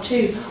you want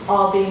to,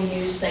 are being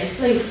used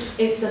safely.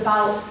 It's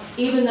about,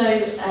 even though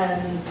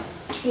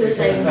you were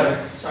saying,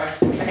 sorry,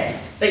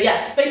 okay, but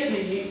yeah,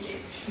 basically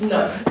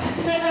no.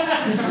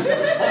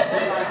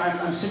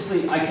 I'm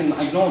simply, I can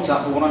acknowledge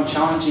that, but what I'm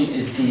challenging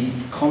is the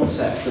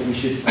concept that we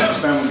should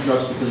experiment with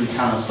drugs because we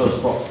can, as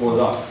first brought forward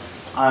up.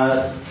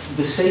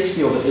 The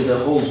safety of it is a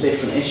whole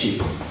different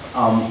issue.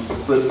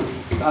 But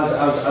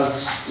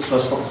as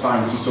first Prop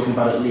defines, he's talking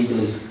about it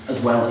legally as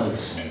well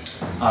as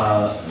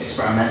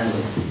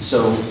experimentally.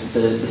 So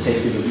the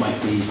safety of it might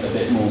be a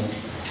bit more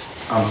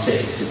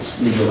safe if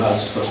it's legal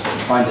as first Prop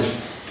defined it.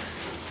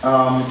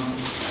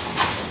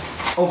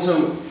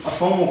 Also, a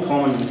far more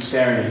common and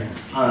scarily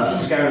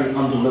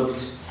underlooked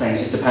thing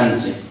is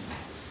dependency.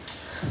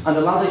 And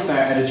the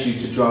laissez-faire attitude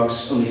to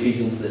drugs only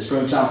feeds into this. For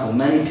example,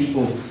 many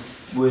people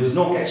would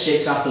not get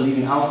shakes after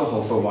leaving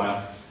alcohol for a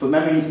while, but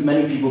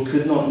many people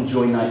could not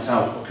enjoy nights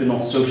out or could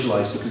not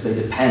socialise because they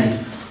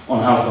depend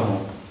on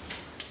alcohol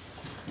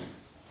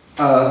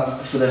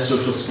for their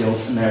social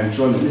skills and their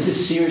enjoyment. This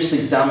is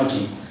seriously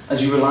damaging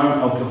as you rely on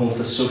alcohol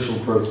for social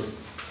growth.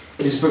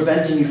 It is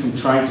preventing you from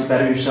trying to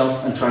better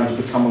yourself and trying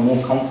to become a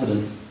more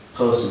confident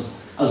person.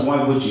 As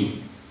why would you?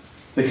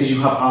 Because you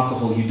have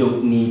alcohol, you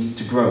don't need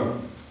to grow.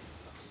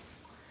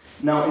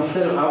 Now,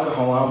 instead of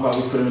alcohol, how about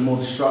we put in a more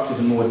destructive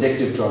and more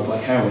addictive drug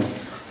like heroin?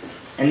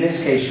 In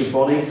this case, your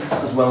body,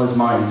 as well as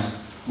mind,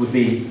 would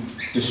be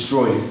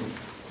destroyed.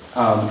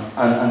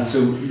 And so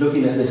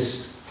looking at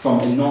this from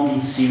a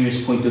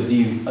non-serious point of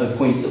view, a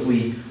point that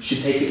we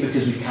should take it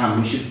because we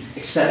can, we should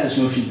accept this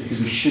motion because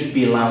we should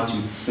be allowed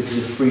to, because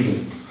of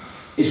freedom,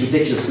 is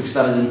ridiculous, because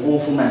that is an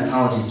awful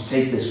mentality to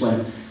take this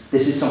when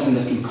this is something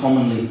that can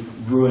commonly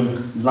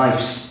ruin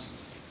lives.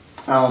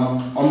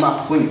 On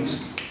that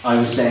point, I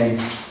was saying,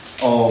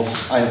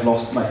 I have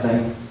lost my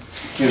thing.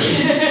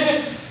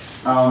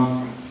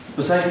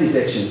 Besides the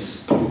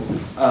addictions,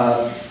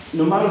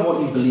 no matter what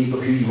you believe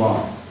or who you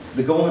are,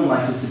 the goal in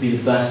life is to be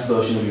the best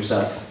version of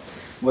yourself,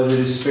 whether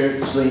it is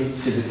spiritually,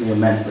 physically, or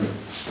mentally.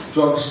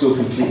 Drugs go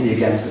completely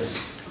against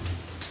this.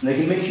 And they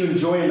can make you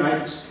enjoy a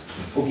night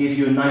or give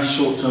you a nice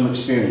short-term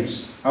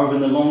experience. However,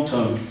 in the long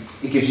term,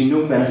 it gives you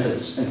no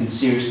benefits and can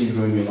seriously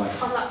ruin your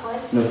life. On that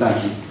point? No,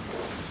 thank you.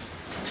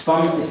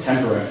 Fun is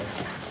temporary,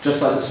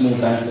 just like the small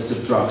benefits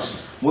of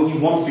drugs. What you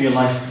want for your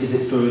life is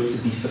for it to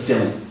be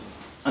fulfilling.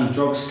 And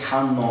drugs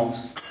cannot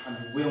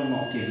and will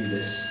not give you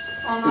this.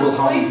 It will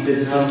harm you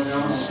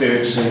physically,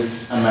 spiritually,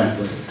 and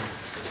mentally.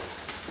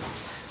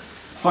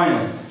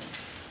 Finally,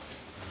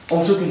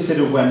 also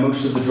consider where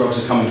most of the drugs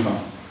are coming from.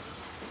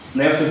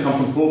 They often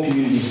come from poor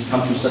communities in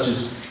countries such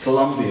as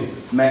Colombia,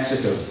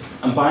 Mexico,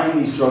 and buying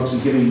these drugs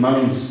and giving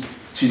money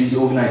to these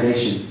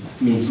organisations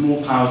means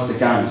more powers to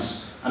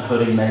gangs, and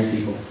hurting many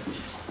people.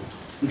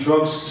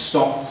 Drugs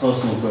stop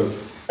personal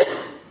growth.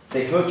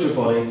 They hurt your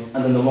body,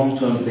 and in the long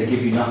term, they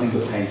give you nothing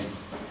but pain.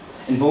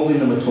 Involving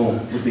them at all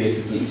would be a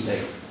complete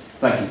mistake.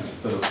 Thank you.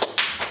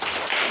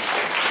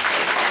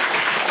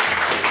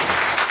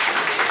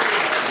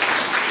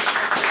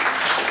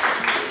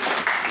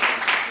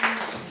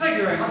 Thank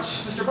you very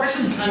much, Mr.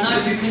 Bryson. And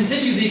now to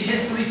continue the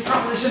case belief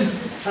proposition,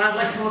 I'd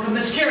like to welcome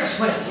Miss Ciara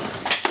Swale.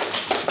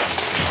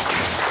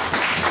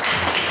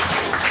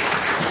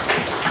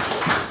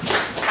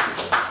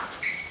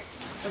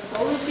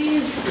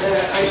 Apologies,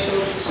 I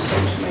shall just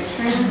finish my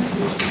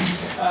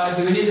turn.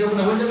 Do we need to open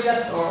the window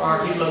yet, or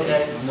are people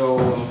okay? No.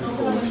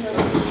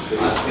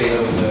 I'll stay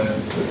over there.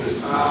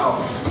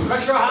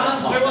 Quick show of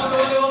hands. Who wants the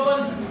window open?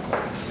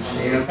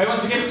 Who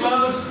wants to keep it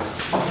closed?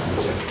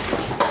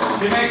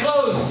 Be made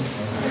closed.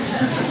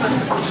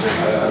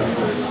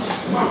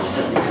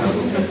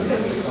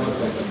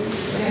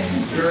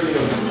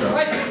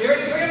 Right, you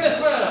ready to begin this,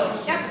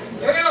 Will? Yep.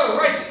 Here we go.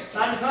 Right,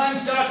 and the time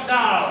starts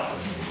now.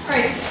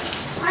 Right.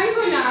 I'm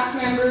going to ask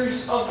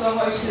members of the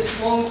House this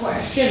one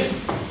question.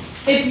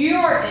 If you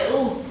are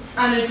ill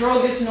and a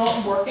drug is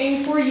not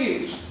working for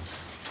you,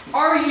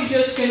 are you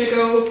just going to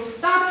go,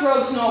 that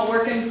drug's not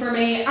working for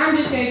me, I'm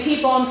just going to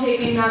keep on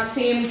taking that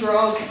same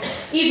drug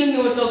even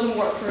though it doesn't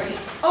work for me?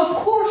 Of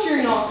course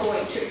you're not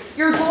going to.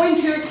 You're going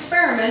to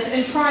experiment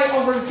and try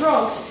other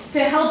drugs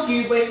to help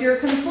you with your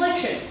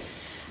confliction.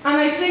 And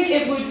I think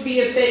it would be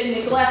a bit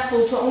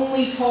neglectful to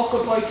only talk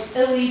about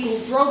illegal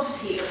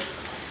drugs here,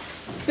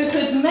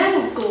 because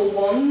medical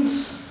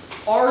ones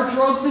are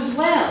drugs as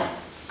well.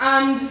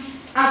 And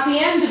at the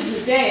end of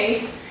the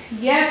day,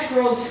 yes,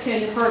 drugs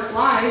can hurt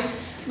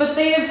lives, but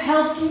they have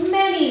helped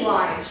many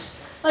lives.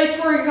 Like,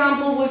 for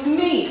example, with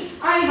me,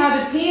 I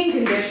had a pain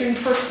condition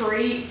for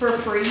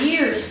 3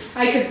 years.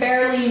 I could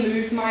barely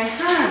move my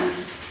hand.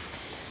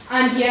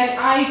 And yet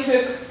I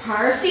took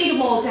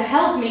paracetamol to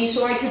help me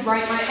so I could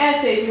write my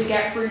essays and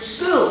get through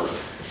school.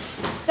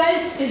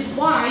 This is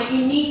why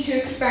you need to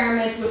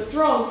experiment with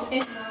drugs in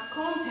that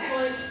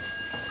context.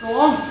 Go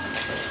on.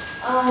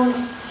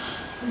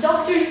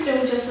 Doctors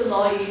don't just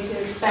allow you to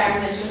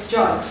experiment with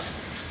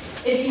drugs.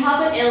 If you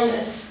have an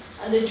illness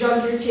and the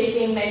drug you're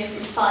taking may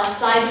have bad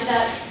side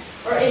effects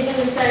or isn't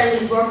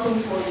necessarily working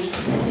for you,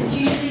 it's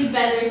usually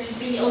better to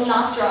be on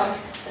that drug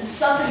and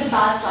suffer the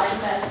bad side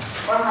effects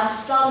or have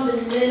some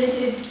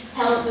limited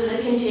help that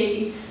it can take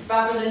you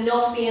rather than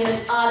not being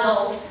it at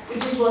all,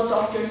 which is what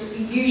doctors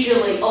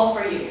usually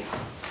offer you.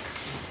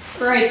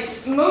 Right.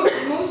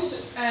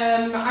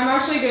 I'm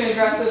actually going to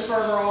address this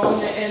further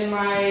on in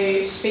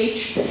my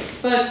speech,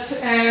 but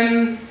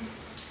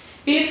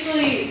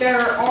basically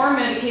there are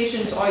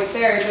medications out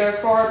there that are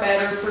far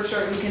better for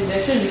certain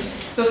conditions,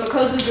 but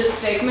because of the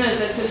stigma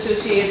that's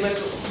associated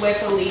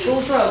with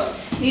illegal drugs,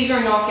 these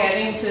are not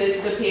getting to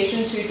the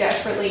patients who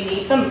desperately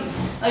need them.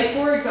 Like,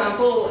 for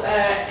example,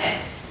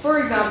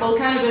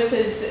 cannabis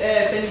has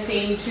been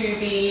seen to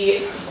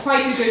be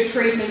quite a good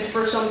treatment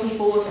for some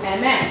people with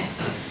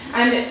MS.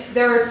 And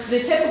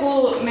the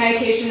typical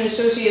medication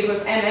associated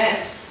with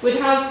MS would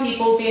have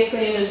people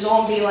basically in a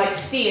zombie-like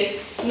state,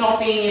 not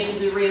being able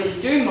to really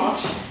do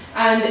much,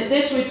 and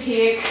this would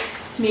take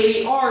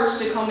maybe hours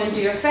to come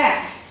into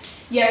effect.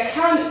 Yet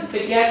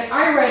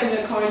I read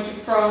an account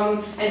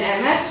from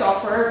an MS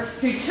sufferer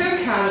who took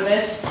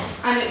cannabis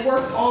and it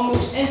worked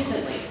almost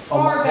instantly,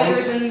 far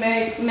better than the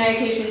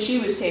medication she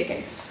was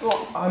taking.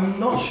 I'm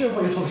not sure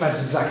what you're talking about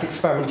is exact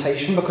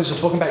experimentation, because you're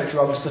talking about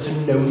drugs that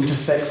are known to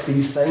fix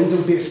these things. It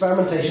would be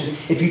experimentation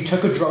if you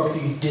took a drug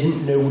that you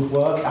didn't know would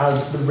work,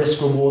 as the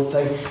risk-reward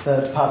thing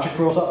that Patrick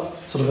brought up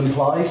sort of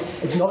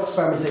implies. It's not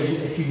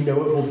experimentation if you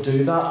know it will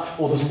do that,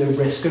 or there's no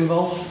risk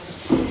involved.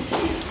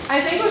 I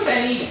think with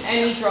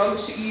any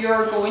drugs,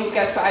 you're going to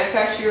get side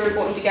effects, you're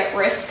going to get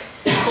risk.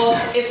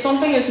 But if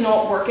something is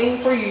not working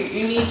for you,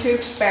 you need to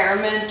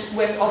experiment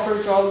with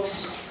other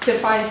drugs to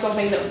find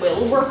something that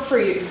will work for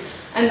you.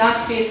 And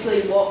that's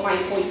basically what my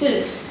point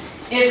is.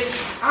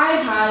 If I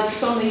had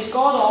some of these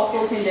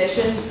god-awful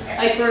conditions,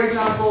 like for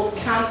example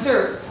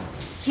cancer,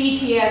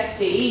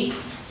 PTSD,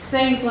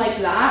 things like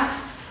that,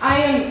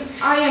 I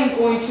am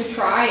going to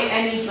try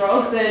any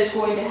drug that is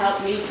going to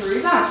help me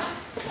through that.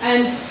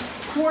 And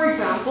for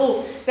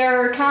example,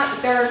 there are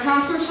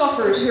cancer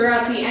sufferers who are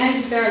at the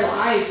end of their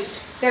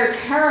lives. They're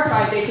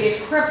terrified, they face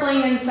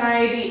crippling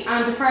anxiety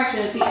and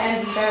depression at the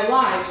end of their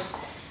lives.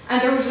 And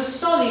there was a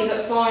study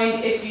that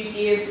found if you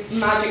gave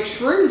magic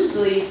shrooms to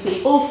these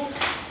people,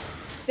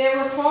 they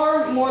were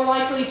far more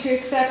likely to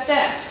accept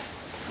death.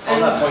 On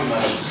that point,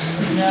 madam.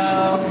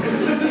 No, I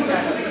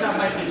think that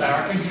might be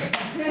embarrassing.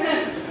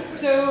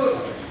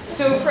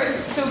 So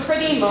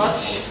pretty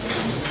much,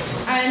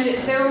 and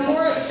they're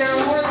more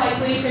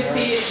likely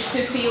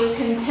to feel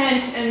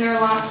content in their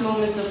last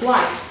moments of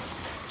life.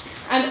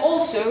 And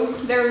also,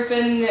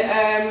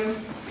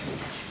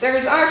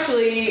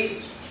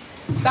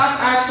 that's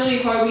actually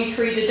how we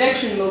treat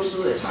addiction most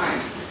of the time.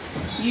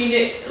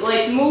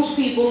 Like most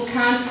people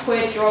can't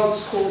quit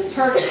drugs cold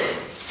turkey.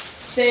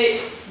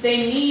 They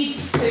need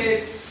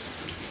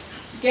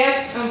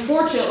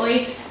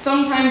unfortunately,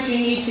 sometimes you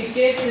need to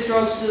give the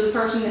drugs to the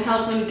person to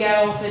help them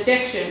get off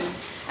addiction.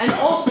 And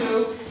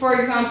also, for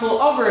example,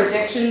 other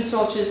addictions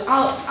such as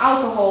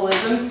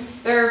alcoholism,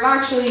 there have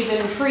actually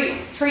been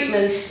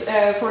treatments,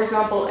 for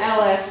example,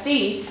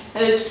 LSD,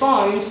 that has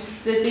found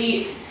that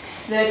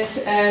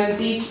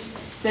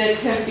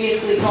have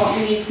basically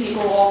gotten these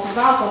people off of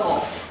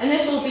alcohol. And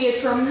this will be a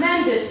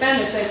tremendous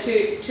benefit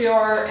to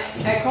our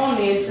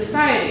economy and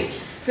society.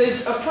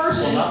 Because a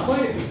person...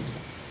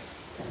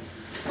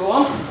 Go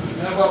on.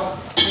 Well,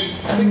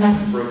 I think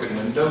that's a broken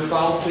window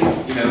fallacy.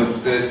 You know,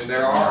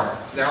 there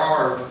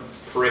are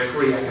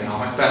periphery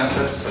economic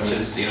benefits, such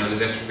as the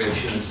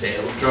distribution and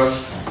sale of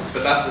drugs,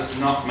 but that does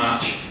not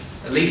match,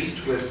 at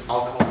least with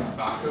alcohol and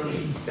tobacco,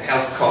 the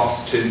health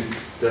costs to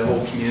the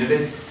whole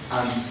community.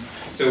 And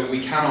so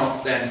we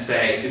cannot then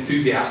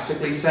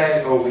enthusiastically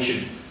say, oh, we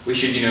should get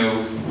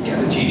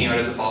the genie out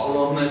of the bottle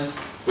on this,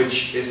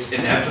 which is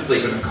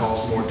inevitably going to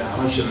cause more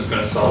damage than it's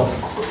going to solve.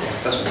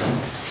 That's what I'm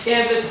saying.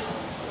 Yeah, but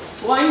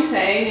what I'm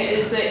saying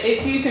is that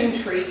if you can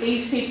treat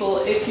these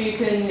people, if you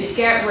can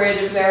get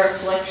rid of their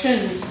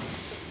afflictions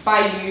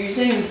by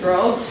using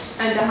drugs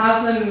and to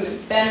have them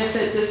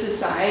benefit the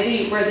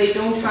society where they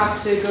don't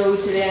have to go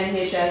to the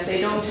NHS, they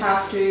don't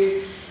have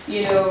to,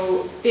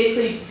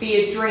 basically be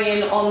a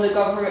drain on the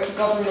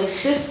government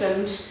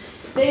systems,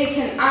 they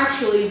can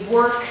actually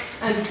work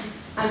and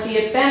be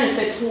a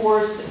benefit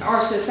towards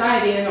our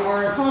society and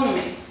our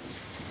economy.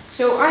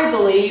 So I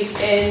believe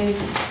in,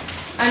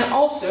 and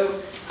also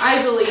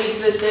I believe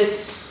that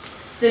this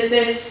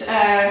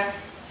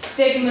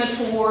stigma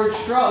towards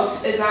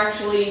drugs is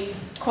actually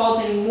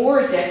causing more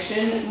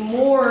addiction,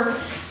 more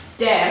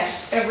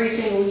deaths every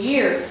single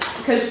year.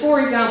 Because, for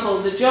example,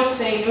 the Just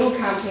Say No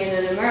campaign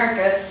in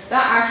America,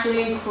 that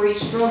actually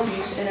increased drug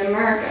use in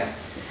America.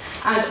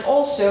 And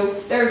also,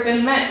 there have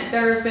been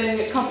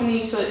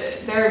countries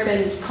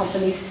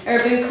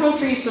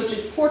such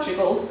as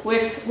Portugal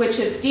which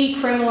have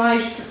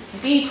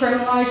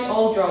decriminalised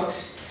all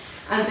drugs,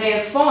 and they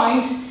have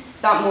found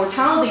that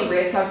mortality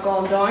rates have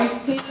gone down,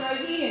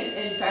 HIV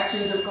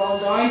infections have gone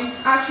down,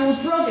 actual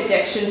drug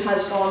addiction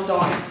has gone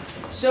down.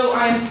 So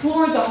I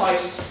implore the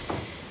House,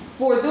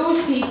 for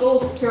those people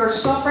who are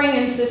suffering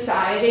in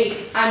society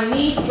and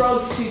need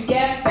drugs to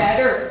get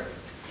better,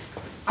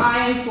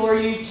 I implore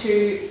you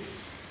to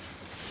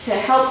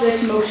help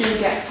this motion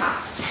get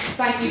passed.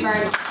 Thank you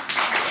very much.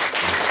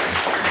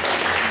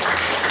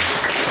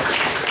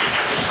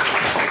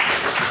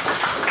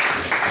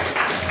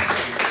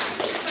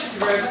 Thank you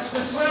very much,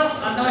 Ms. Will.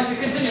 And now to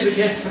continue the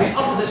case for the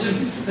opposition,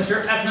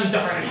 Mr. Edmund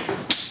Doherty.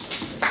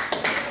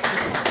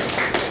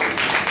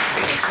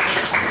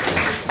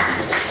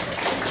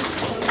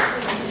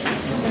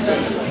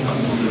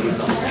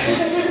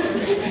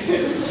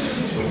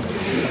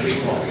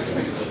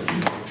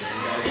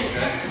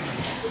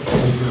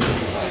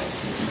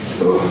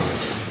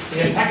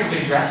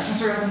 Impeccably dressed,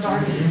 Mr. Edmund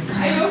Doherty. I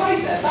know I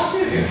said that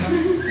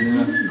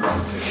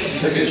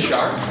This is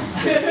sharp.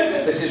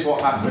 This is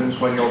what happens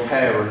when your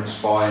parents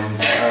find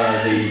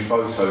the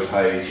photo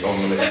page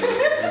on the list.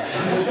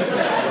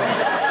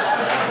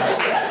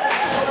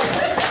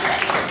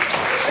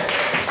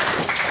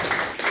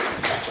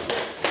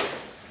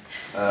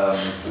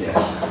 Yes,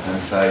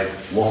 and say,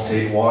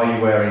 why are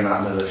you wearing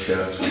that leather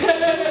shirt?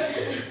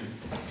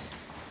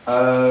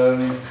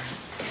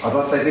 I'd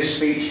like to say this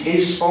speech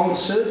is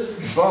sponsored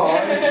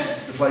by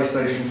the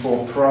PlayStation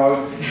 4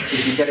 Pro.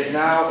 If you get it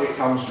now, it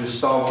comes with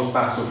Star Wars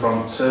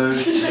Battlefront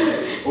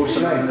 2,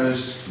 also known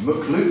as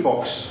Mook Loot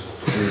Box.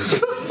 Okay,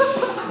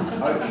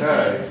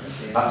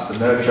 that's the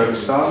nerd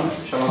jokes done.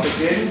 Shall I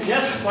begin?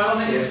 Yes, by all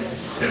means.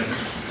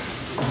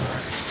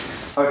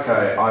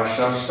 Okay, I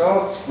shall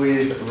start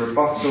with a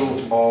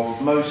rebuttal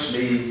of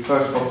mostly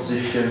first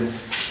proposition,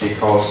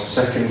 because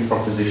second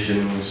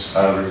proposition's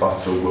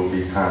rebuttal will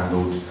be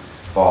handled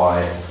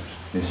by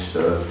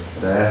Mr.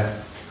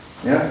 there.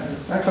 Yeah?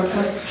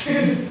 Okay.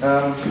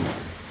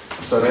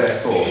 So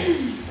therefore,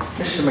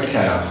 Mr.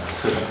 McKenna.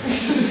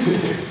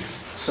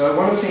 So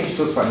one of the things you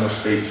talked about in your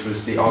speech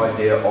was the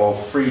idea of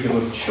freedom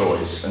of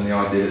choice and the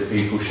idea that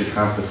people should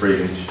have the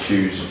freedom to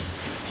choose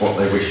what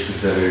they wish to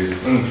do,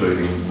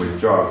 including with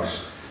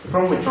drugs. The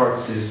problem with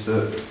drugs is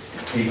that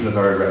people are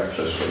very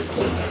reckless with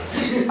them.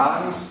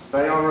 And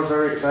they are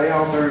very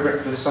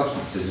reckless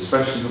substances,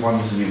 especially the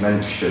ones that you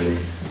mentioned,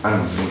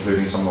 and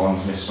including some of the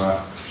ones Miss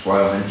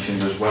Swale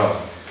mentioned as well.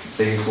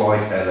 Things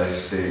like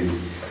LSD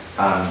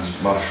and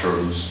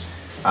mushrooms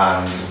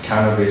and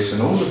cannabis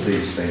and all of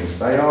these things.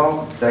 They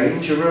are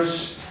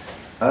dangerous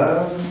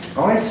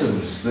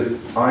items that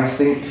I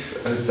think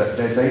that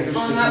they're dangerous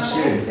to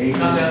consume.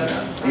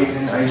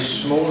 Even a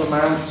small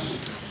amount,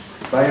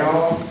 they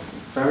are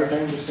very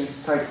dangerous things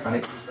to take, and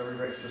it's very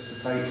reckless to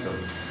take them.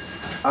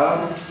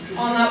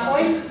 On that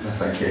point? No,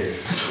 thank you.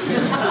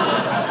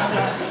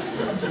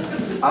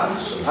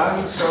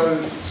 and so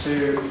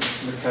to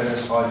Mr.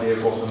 McKenna's idea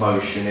of what the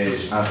motion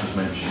is, as was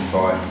mentioned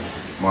by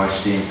my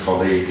esteemed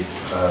colleague,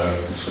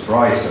 Mr.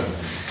 Bryson.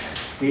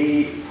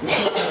 He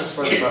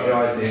spoke about the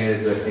idea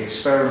that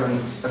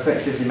experiment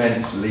effectively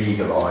meant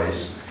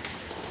legalise,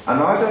 And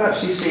I don't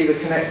actually see the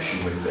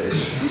connection with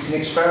this. You can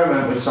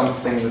experiment with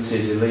something that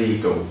is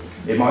illegal.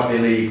 It might be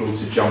illegal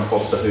to jump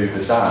off the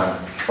Hoover Dam,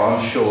 but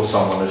I'm sure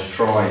someone has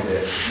tried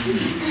it.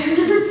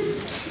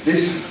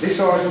 This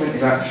argument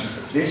is actually,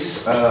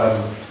 this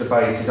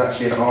debate is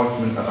actually an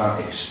argument about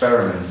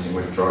experimenting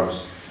with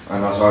drugs.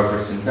 And as I've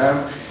written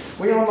down,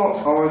 we are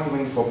not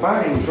arguing for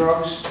banning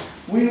drugs.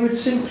 We would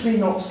simply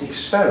not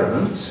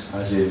experiment,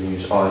 as in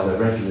use either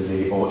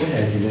regularly or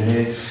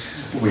irregularly,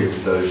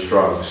 with those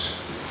drugs.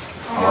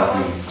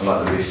 I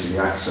like the use of the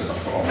accent I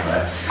put on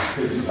there.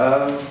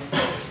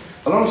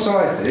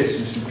 Alongside this,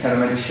 Mr. McKenna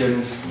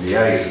mentioned the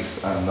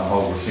 8th and the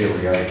whole repeal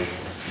the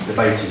 8th,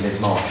 debated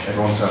mid-March,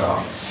 everyone turn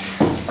up.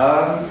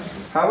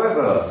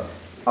 However,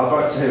 I'd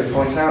like to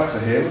point out to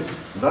him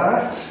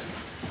that,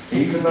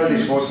 even though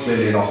this was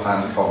clearly an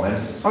offhand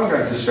comment, I'm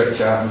going to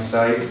stretch out and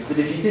say that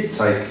if you did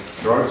take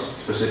drugs,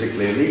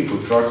 specifically illegal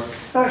drugs,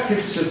 that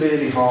could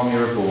severely harm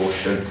your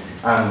abortion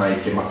and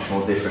make it much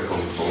more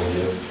difficult for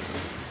you.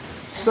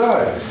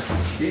 So,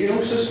 he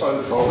also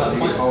spoke of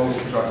the whole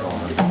drug on.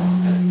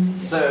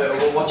 So,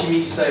 what you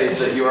mean to say is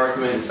that your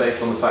argument is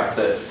based on the fact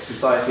that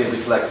society as a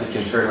collective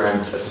can turn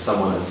around to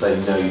someone and say,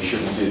 no, you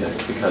shouldn't do this,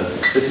 because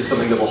this is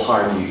something that will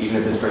harm you, even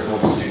if this person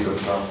wants to do so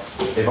themselves.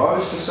 If I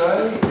was to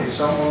say, if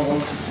someone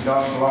wanted to go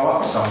and blow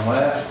up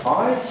somewhere,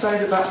 I'd say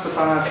that that's a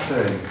bad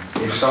thing.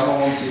 If someone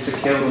wanted to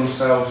kill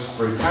themselves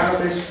through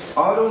cannabis,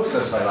 I'd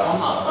also say that's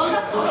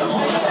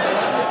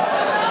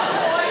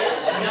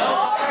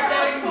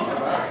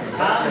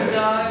Hands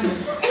down.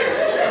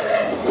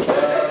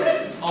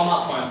 On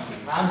that point.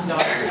 Hands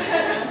down.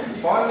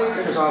 Finally,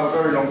 because I have a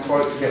very long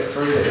quote to get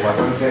through it, if I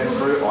don't get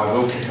through it, I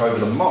will kick over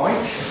the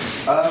mic.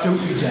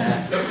 Don't you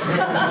dare.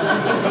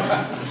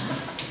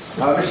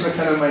 Mr.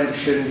 McKenna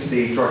mentioned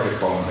the drug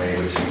economy,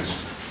 which is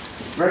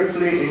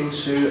gratefully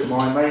into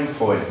my main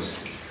point,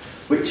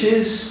 which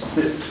is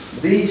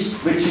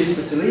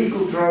that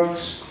illegal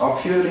drugs are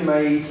purely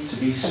made to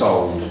be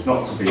sold,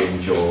 not to be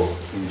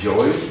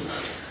enjoyed.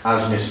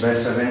 As Ms.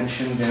 Mesa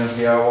mentioned in a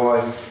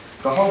POI,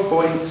 the whole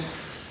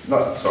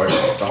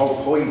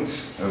point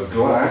of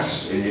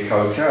glass in your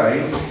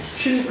cocaine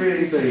shouldn't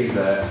really be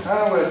there.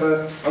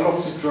 However, a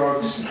lot of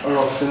drugs are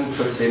often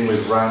put in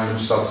with random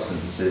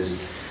substances.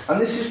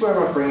 And this is where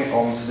I bring it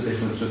on to the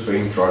difference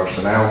between drugs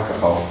and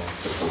alcohol,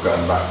 before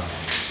going back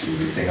to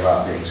the thing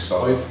about being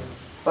sold.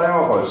 They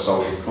are both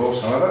sold, of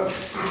course, however.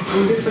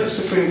 The difference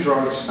between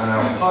drugs and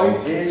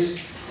alcohol is...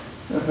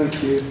 Oh,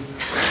 thank you.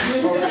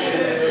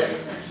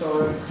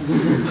 Sorry.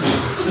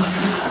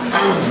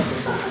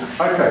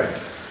 Okay,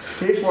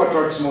 here's why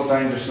drugs are more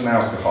dangerous than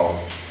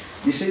alcohol.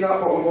 You see that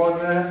bottle of wine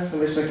there that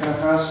Mr. McKenna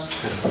has?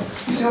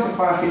 You see on the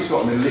back it's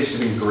got a list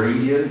of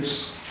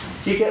ingredients?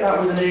 Do you get that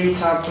with an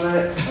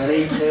E-tablet, an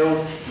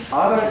E-pill?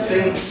 I don't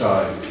think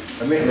so.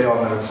 Admittedly,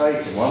 I've never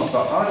taken one,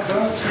 but I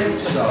don't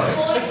think so.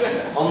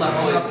 On that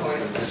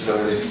point, this is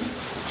already.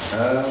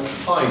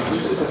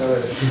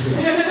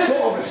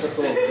 What obvious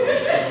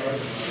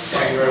thoughts?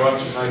 Thank you very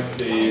much, and thank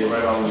the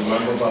Right Honourable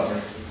Member Butler.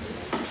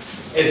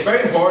 It's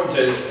very important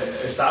to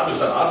establish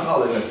that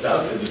alcohol in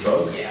itself is a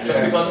drug.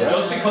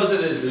 Just because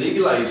it is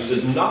legalised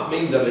does not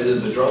mean that it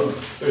is a drug.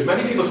 There's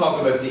many people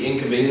talking about the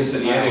inconvenience to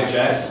the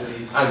NHS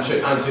and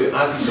to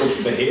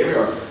antisocial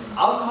behaviour.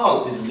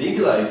 Alcohol is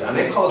legalised and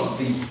it causes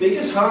the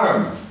biggest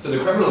harm to the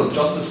criminal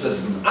justice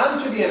system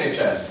and to the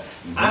NHS.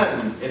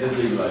 And it is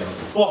legalised,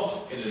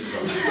 but it is a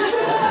drug.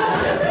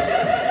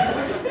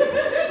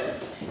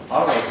 I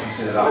don't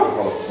consider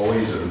alcohol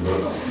poison,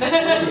 but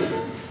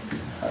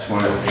that's my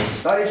opinion.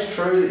 That is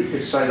true that you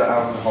could say that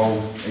alcohol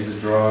is a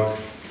drug.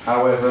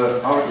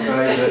 However, I would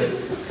say that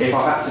if I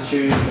had to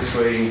choose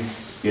between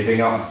giving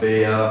up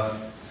beer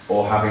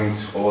or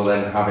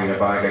then having a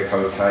bag of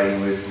cocaine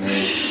with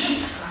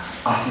me,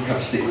 I think I'd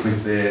stick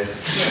with beer.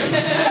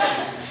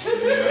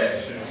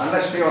 And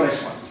let's be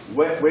honest,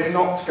 we're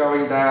not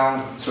going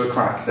down to a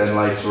crack den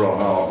later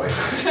on, are we?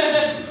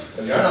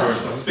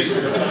 Speak for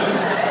yourself.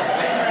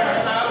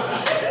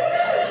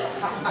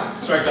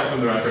 Strike that from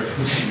the record.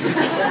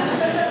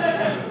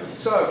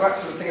 So, back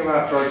to the thing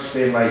about drugs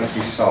being made to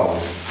be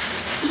sold.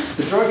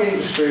 The drug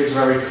industry is a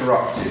very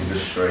corrupt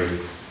industry.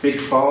 Big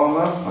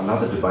Pharma,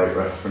 another debate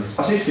reference.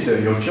 I seem to be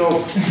doing your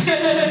job.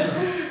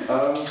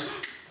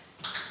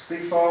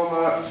 Big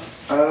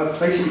Pharma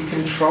basically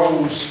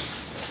controls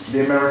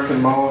the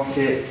American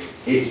market.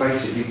 It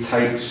basically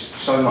takes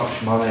so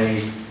much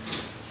money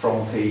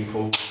from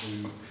people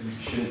who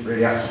shouldn't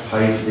really have to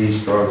pay for these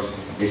drugs.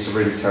 It's a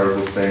really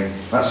terrible thing.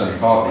 That's only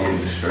part of the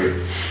industry.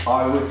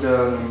 I would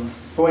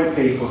point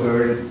people who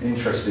are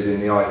interested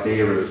in the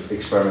idea of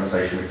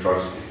experimentation with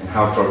drugs and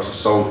how drugs are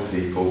sold to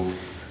people,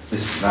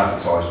 this is an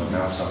advertisement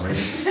now for some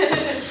reason,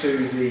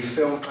 to the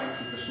film Thank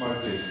You for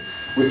Smoking,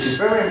 which is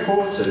very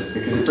important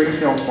because it brings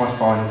me on to my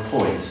final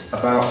point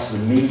about the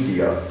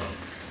media.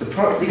 The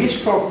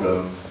biggest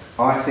problem,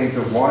 I think,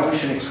 of why we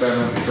shouldn't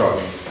experiment with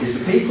drugs is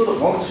the people that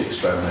want to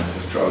experiment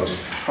with drugs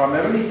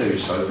primarily do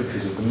so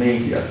because of the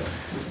media.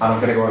 And I'm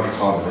going to go over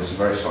time with this, I'm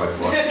very sorry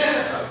for it.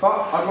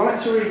 But I'd like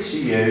to read to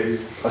you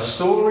a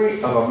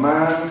story of a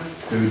man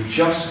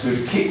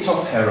who'd kicked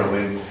off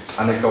heroin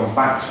and had gone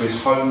back to his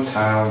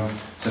hometown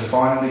to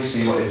finally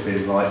see what it'd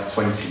been like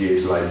 20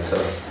 years later.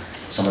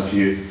 Some of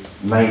you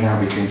may now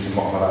be thinking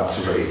what I'm about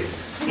to read.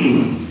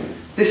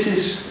 This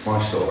is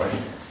my story.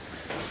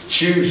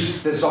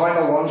 Choose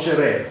designer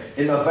lingerie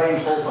in the vain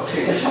hope of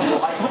getting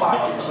some life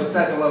back into the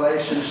dead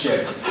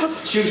relationship.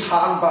 Choose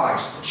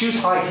handbags, choose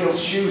high-heeled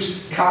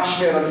shoes,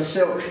 cashmere and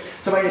silk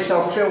to make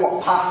yourself feel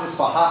what passes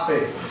for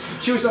happy.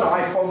 Choose an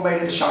iPhone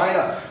made in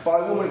China by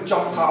a woman who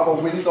jumped out of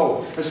a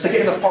window and stick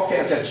it in the pocket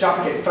of your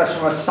jacket fresh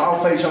from a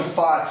South Asian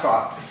fire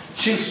trap.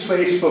 Choose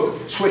Facebook,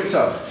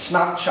 Twitter,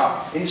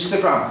 Snapchat,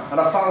 Instagram and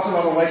 1,000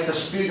 other ways to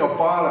spew your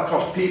bile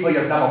across people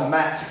you've never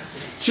met.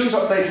 Choose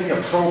updating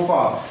your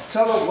profile.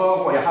 Tell the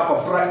world what you have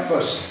for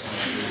breakfast,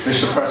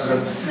 Mr.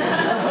 President.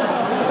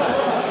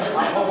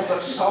 I hope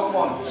that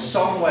someone,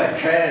 somewhere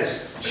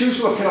cares. Choose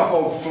looking up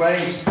old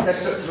flames,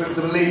 desperate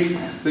to believe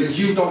that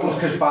you don't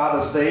look as bad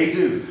as they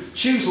do.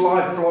 Choose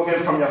live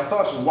blogging from your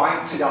first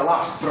wank to your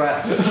last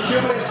breath.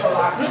 Human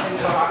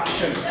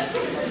interaction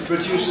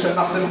reduced to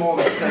nothing more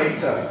than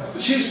data.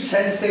 Choose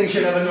 10 things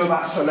you never knew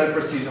about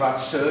celebrities, about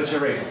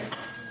surgery.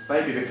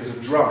 Maybe because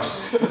of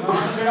drugs.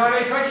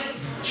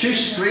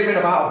 Choose screaming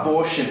about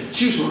abortion.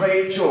 Choose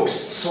rape jokes,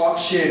 slut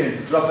shaming,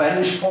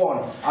 revenge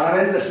porn, and an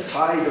endless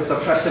tide of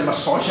depressing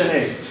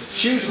misogyny.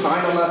 Choose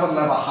 9/11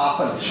 never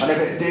happened, and if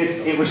it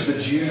did, it was the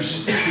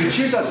Jews.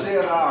 Choose a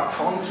 0-hour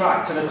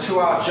contract and a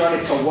 2-hour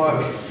journey to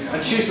work,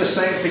 and choose the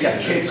same for your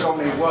kids,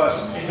 only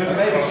worse. And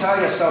maybe tell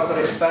yourself that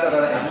it's better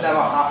that it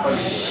never happened.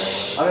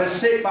 And then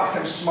sit back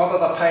and smother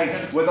the pain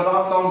with an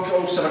unknown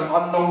dose of an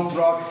unknown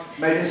drug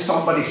made in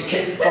somebody's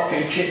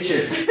fucking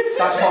kitchen.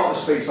 That's part of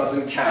the speech that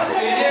doesn't count.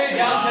 Here you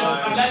go,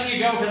 I'm letting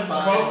you go because it's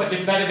a quote, but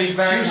you better be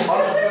very... Choose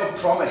unfulfilled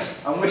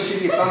promise and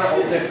wishing you'd done it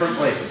all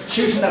differently.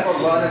 Choose never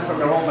learning from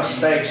your own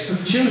mistakes.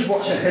 Choose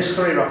watching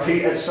history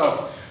repeat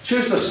itself.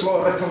 Choose the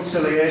slow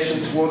reconciliation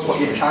towards what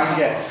you can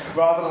get,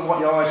 rather than what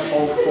you always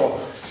hope for.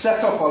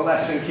 Set up for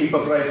less and keep a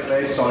brave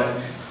face on it.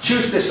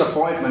 Choose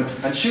disappointment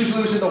and choose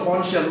losing the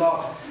ones you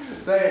love.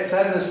 Then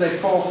as they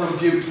fall from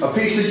view, a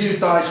piece of you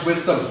dies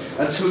with them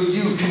until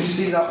you can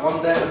see that one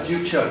day in the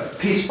future.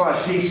 Piece by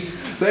piece,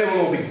 they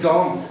will all be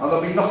gone and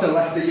there'll be nothing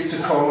left of you to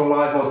call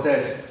alive or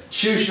dead.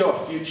 Choose your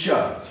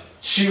future.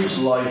 Choose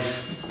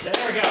life. There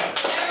we go.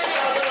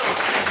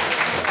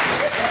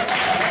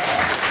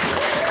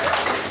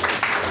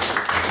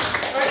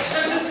 Right, so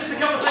just a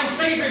couple of things.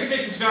 Thank you for your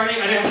speech, Mr. Doherty.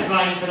 I didn't have to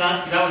fine you for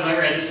that, because that was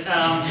outrageous.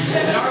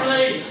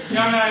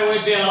 Normally I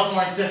would be a lot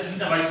more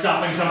insistent about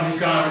stopping someone who's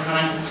gone over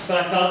time,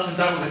 but I thought since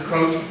that was a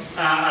quote,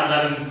 I'd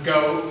let him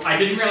go. I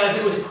didn't realise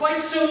it was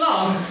quite so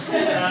long,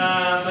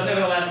 but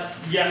nevertheless,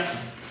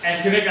 yes.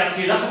 And to make that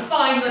clear, that's a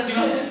fine that you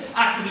must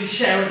actively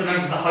share with the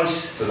members of the House.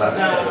 So that's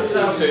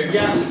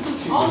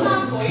yes. On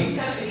that point,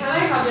 can I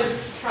have a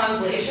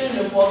translation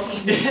of what he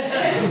did?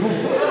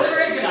 Well, they're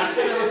very good,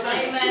 actually, I will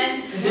say.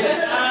 Amen.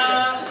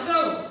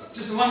 So,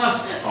 just one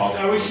last.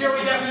 Are we sure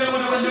we definitely don't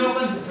want a window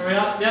open? Are we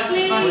not? Yeah?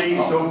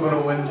 Please open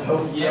a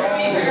window. Yeah.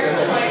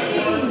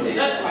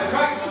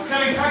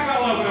 Can we crack that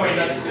one open a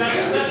window?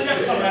 Let's get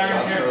some air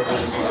in here.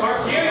 Or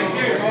here.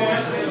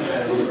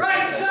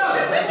 Right, so,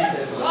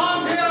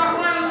 on to our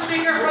final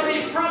speaker for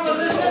the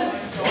proposition.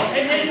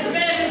 In his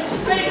maiden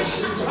speech,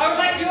 I would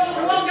like you all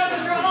to welcome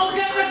Mr.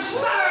 Holgen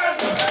McSparrow.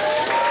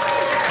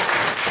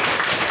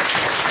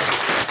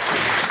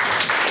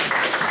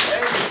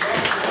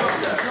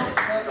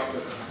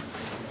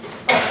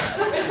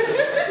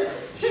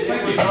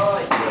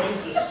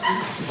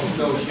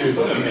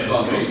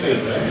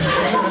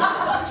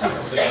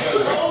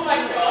 Oh my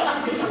god.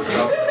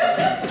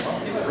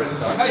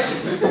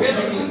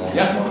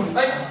 Yeah.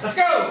 Right, let's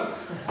go.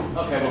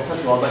 Okay, well,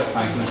 first of all, I'd like to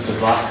thank Mr.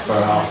 Black for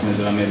asking me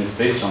to do a maiden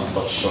speech on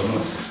such short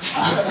notice.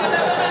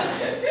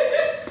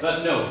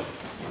 But no,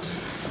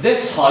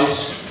 this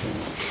House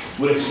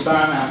would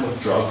experiment with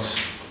drugs.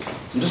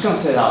 I'm just going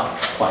to say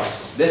that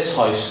twice. This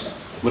House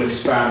would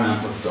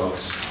experiment with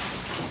drugs.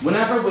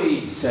 Whenever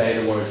we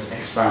say the words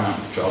experiment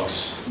with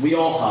drugs, we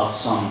all have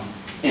some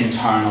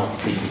internal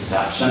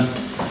preconception.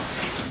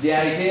 The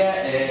idea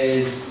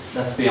is,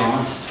 let's be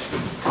honest,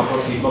 a couple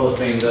of people have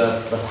been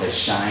to, let's say,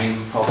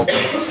 Shine, probably.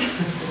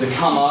 They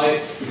come out,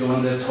 they go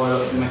into the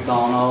toilets in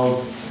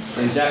McDonald's,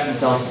 they inject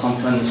themselves with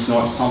something, they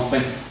snort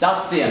something.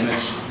 That's the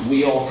image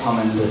we all come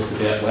into this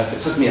debate with.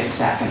 It took me a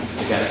second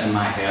to get it in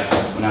my head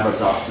whenever I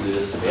was asked to do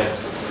this debate.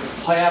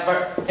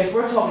 However, if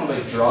we're talking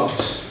about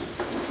drugs,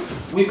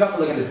 we've got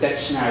to look at the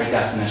dictionary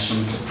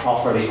definition to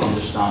properly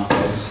understand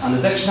drugs. And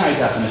the dictionary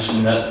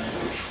definition that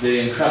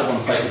the incredible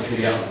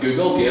encyclopedia of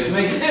Google gave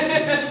me,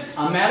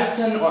 a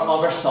medicine or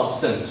other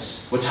substance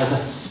which has a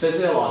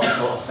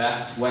physiological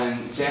effect when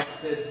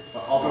ingested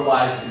or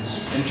otherwise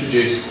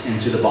introduced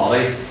into the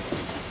body.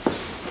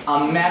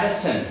 A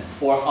medicine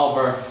or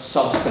other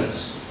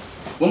substance.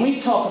 When we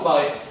talk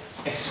about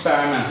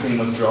experimenting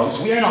with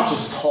drugs, we are not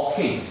just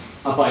talking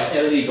about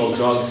illegal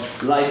drugs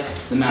like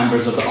the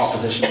members of the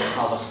opposition would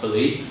have us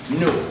believe.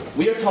 No,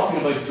 we are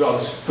talking about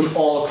drugs from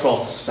all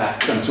across the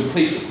spectrum. So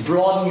please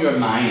broaden your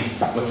mind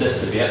with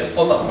this debate.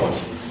 On that point,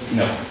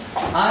 No.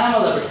 I am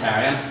a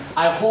libertarian.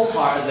 I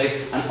wholeheartedly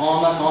and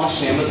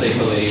unashamedly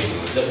believe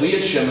that we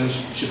as humans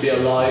should be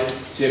allowed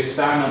to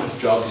experiment with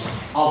drugs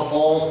of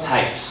all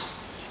types.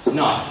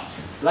 Now,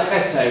 like I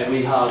say,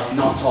 we have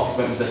not talked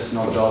about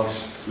medicinal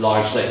drugs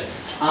largely.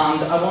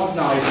 And I want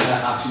now to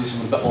actually do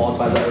something a bit odd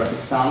by literatic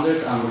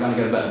standards, and we're going to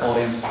get a bit of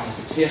audience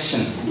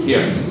participation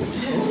here.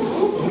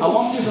 I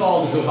want you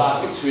all to go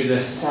back to the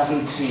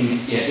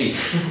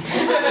 1780s.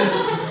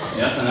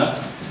 Yes, I know.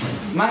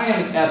 My name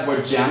is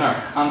Edward Jenner,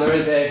 and there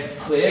is a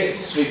plague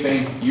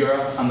sweeping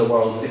Europe and the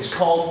world. It's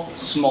called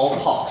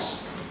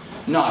smallpox.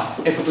 Now,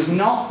 if it was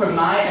not for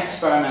my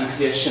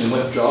experimentation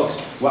with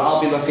drugs, where I'll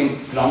be looking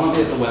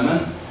predominantly at the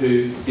women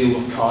who deal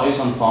with cows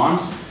on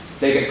farms,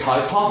 they get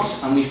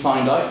cowpox, and we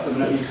found out that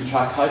whenever you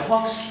contract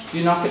cowpox, you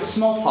do not get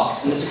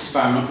smallpox, and this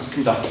experiment was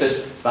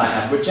conducted by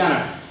Edward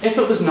Jenner. If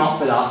it was not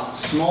for that,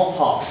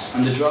 smallpox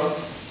and the drug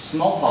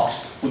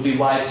smallpox would be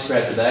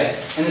widespread today.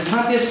 In the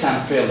 20th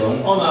century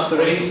alone, on that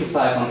 300 to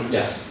 500,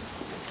 yes.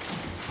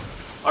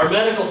 Our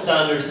medical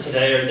standards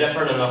today are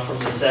different enough from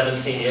the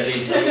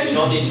 1780s that we do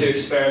not need to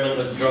experiment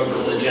with drugs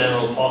with the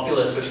general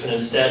populace, which can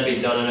instead be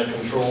done in a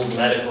controlled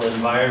medical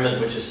environment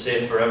which is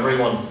safe for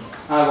everyone.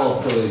 I will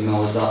fully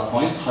acknowledge that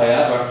point.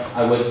 However,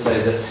 I would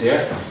say this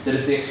here, that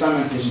if the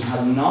experimentation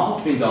had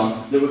not been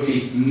done, there would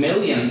be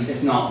millions,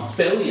 if not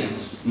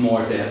billions,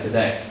 more dead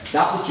today.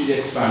 That was due to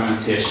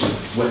experimentation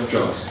with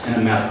drugs in a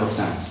medical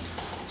sense.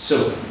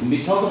 So, when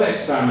we talk about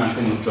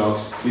experimenting with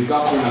drugs, we've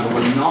got to remember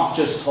we're not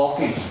just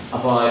talking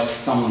about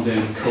someone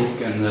doing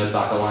coke in the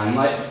back of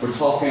Limelight. We're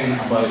talking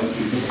about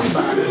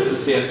experiments to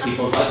save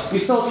people's lives. We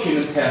still have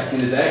human testing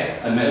today.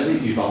 Admittedly,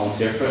 you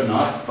volunteer for it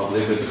now,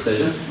 probably a good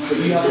decision, but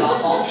you have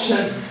that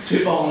option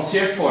to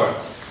volunteer for it.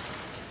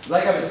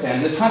 Like I was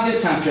saying, in the 20th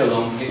century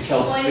alone, it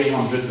killed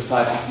 300 to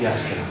 500.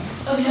 Yes,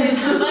 Karen. Okay,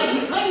 so when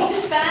you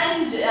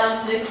defend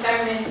the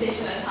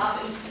experimentation that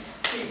happened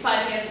to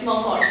fight against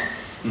smallpox,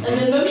 and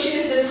the motion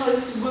is this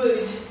house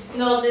would,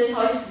 not this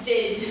house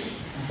did.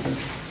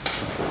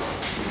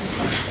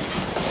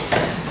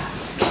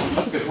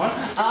 That's a good point.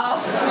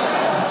 I'll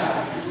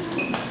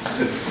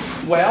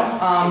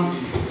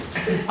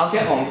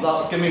get on with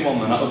that. Give me 1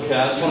 minute, okay?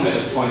 I just want to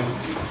make this point.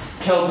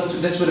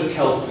 This would have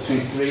killed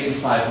between 3 and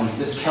 500.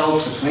 This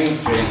killed between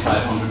 3 and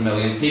 500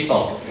 million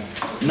people.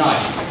 Now,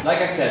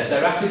 like I said,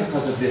 directly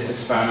because of this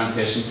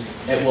experimentation,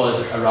 it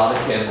was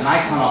eradicated, and I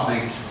cannot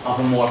think of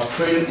a more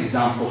prudent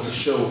example to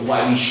show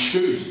why we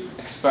should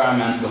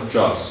experiment with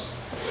drugs.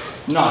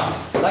 Now,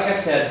 like I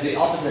said, the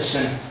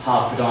opposition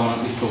have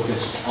predominantly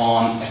focused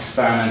on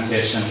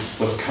experimentation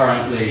with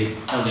currently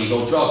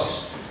illegal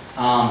drugs.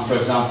 For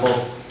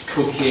example,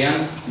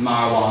 cocaine,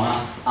 marijuana,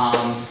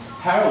 and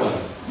heroin.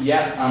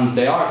 Yeah, and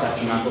they are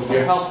detrimental for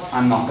your health.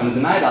 I'm not going to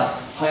deny that.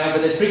 However,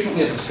 they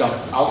frequently have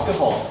discussed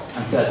alcohol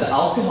and said that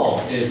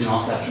alcohol is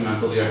not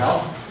detrimental to your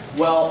health.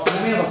 Well,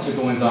 many of us are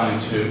going down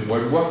to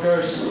word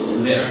workers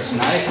later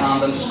tonight,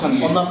 and I'm just going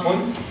to use... On that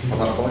point?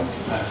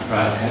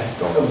 Right,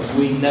 okay.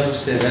 We never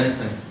said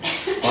anything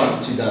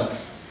to that.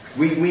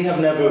 We have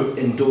never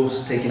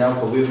endorsed taking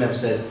alcohol. We've never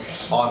said,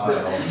 I'm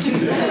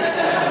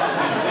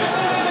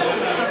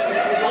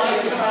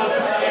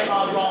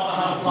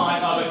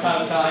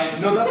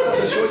No,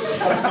 that's a choice.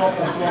 That's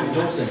not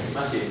endorsing.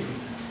 Matthew.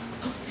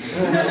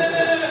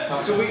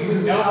 So we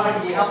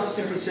haven't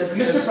simply said...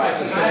 Mr. Price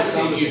has never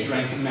seen you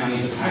drink many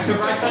times. Mr.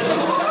 Price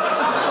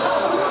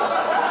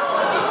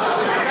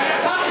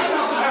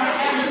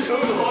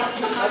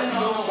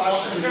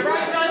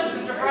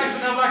Mr. Price,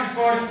 now back and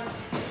forth.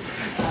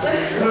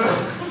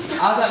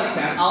 As I was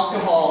saying,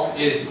 alcohol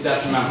is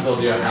detrimental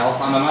to your health,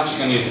 and I'm actually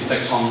going to use the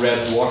sitcom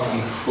Red Dwarf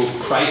and quote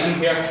Crichton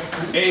here.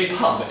 A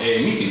pub,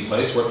 a meeting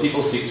place where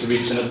people seek to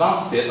reach an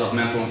advanced state of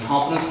mental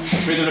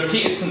incompetence through the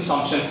repeated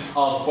consumption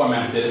of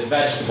fermented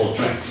vegetable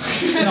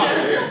drinks. Now,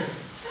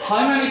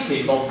 how many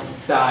people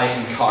die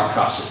in car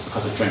crashes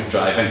because of drink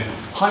driving?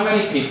 How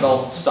many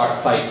people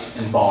start fights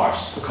in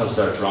bars because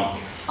they're drunk?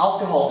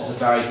 Alcohol is a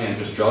very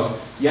dangerous drug,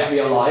 yet we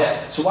allow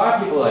it. So why are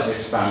people allowed to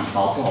experiment with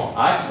alcohol?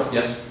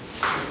 Yes?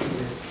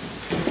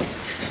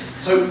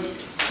 So,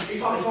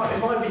 if I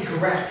be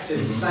correct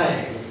in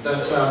saying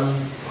that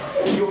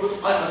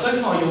so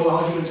far your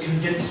arguments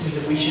convince me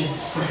that we should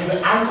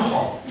prohibit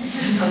alcohol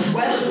as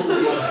well as all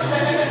the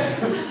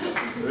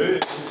other.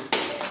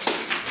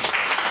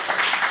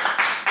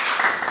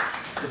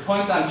 The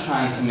point I'm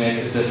trying to make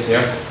is this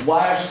here.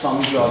 Why are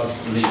some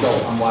drugs legal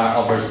and why are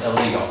others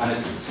illegal? And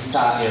it's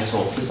society as a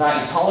whole.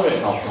 Society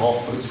tolerates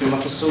alcohol because it's been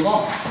with us so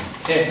long.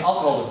 If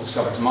alcohol was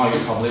discovered tomorrow,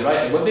 you're probably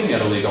right, it would be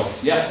made illegal.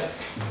 Yeah.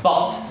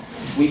 But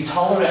we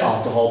tolerate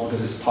alcohol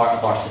because it's part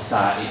of our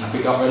society, and if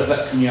we got rid of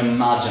it, can you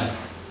imagine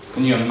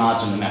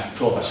the next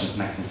prohibition in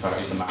the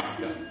 1930s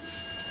America?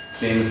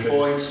 Being the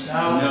point.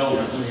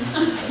 No.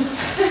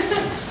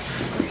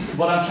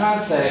 What I'm trying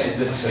to say is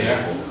this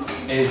here,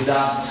 is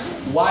that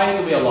why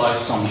do we allow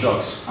some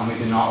drugs and we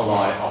do not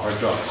allow other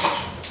drugs?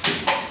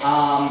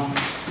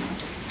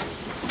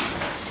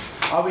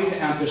 Are we to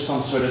enter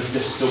some sort of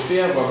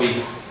dystopia where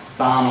we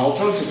ban all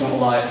drugs, we don't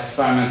allow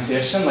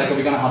experimentation. Like, are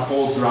we going to have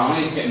old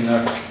grannies getting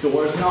their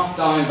doors knocked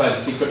down by the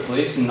secret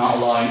police and not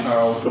allowing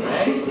Earl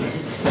Grey? This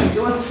is a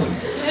stimulant.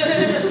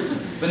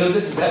 But no,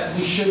 this is it.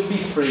 We should be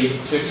free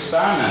to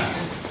experiment.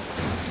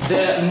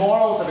 The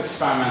morals of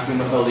experimenting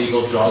with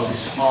illegal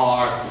drugs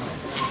are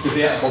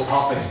debatable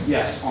topics,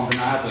 yes,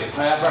 undeniably.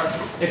 However,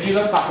 if you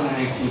look back in the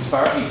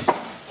 1930s,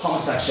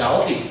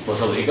 homosexuality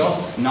was illegal.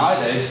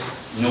 Nowadays,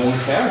 no one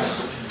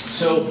cares.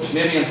 So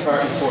maybe in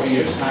 30, 40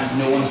 years' time,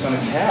 no one's going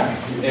to care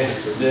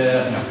if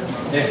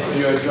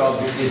your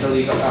drug is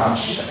illegal. What?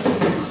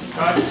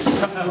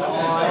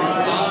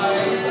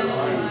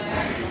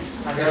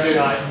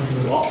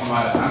 Am I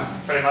out of time?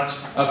 Pretty much.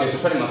 Okay, so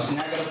pretty much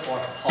negative or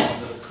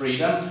positive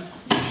freedom.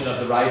 You should have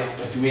the right,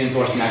 if we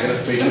endorse negative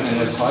freedom in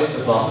this house,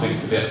 as last week's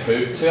debate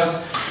proved to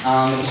us.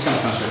 I'm just going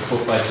to finish with a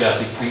talk by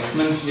Jesse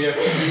Pinkman here.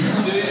 Do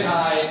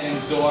I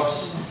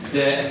endorse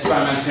the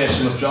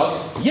experimentation with drugs?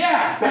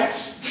 Yeah,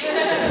 bitch!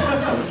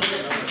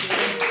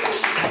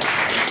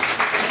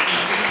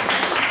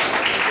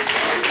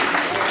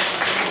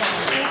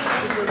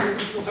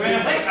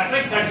 I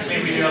think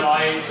actually we do allow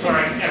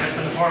swearing if it's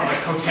in the form of a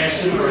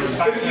quotation or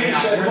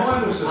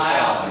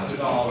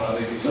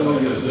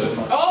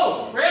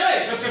Oh,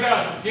 really? Mr.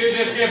 Dunn, you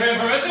just gave him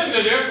permission,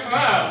 did you?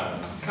 Wow.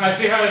 Can I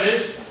see how it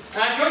is?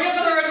 Can we get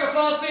another round of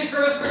applause, please, for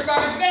Mr.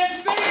 Garner's main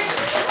speech?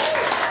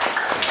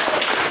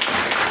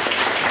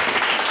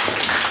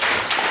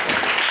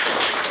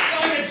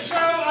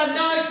 And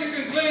now to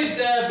conclude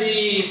the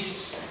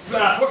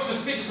portion of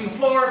speeches from the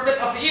floor bit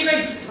of the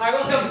evening, I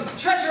welcome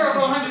Treasurer of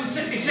the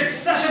 166th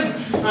session,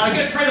 a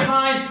good friend of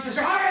mine,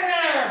 Mr. Harry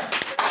there!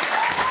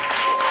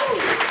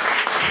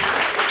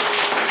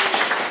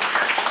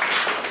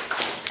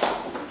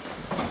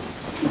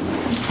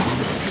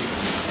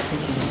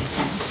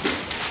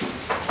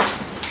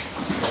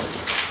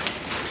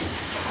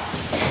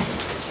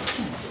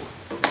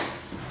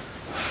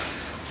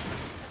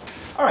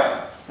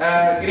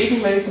 Good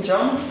evening, ladies and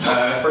gentlemen.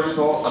 First of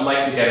all, I'd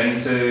like to get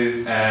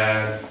into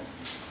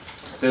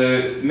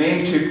the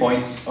main 2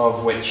 points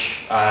of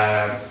which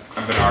I'm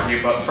going to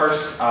argue, but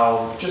first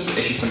I'll just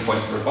issue some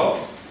points of rebuttal.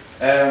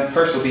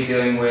 First we'll be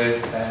dealing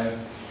with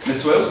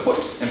Ms. Will's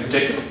points in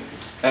particular.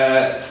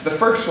 The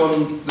first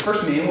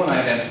main one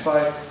I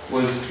identified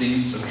was the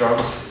use of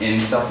drugs in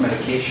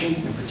self-medication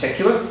in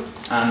particular,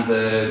 and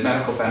the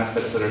medical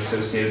benefits that are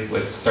associated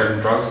with certain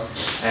drugs.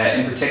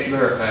 In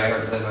particular,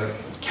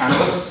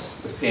 cannabis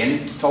with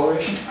pain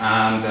toleration,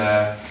 and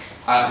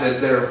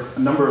there are a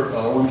number of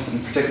other ones,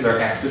 in particular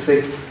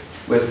ecstasy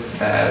with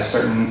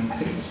certain,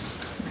 I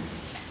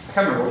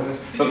can't remember what it is,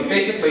 but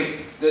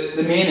basically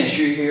the main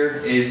issue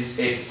here is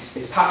it's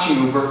patching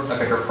over a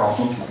bigger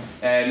problem,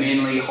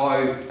 mainly how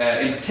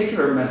in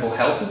particular mental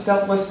health is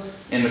dealt with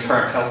in the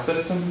current health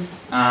system,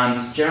 and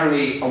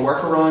generally a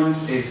workaround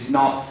is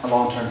not a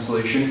long-term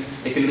solution.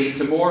 It can lead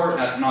to more,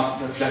 it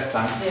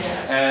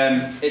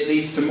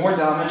leads to more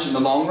damage in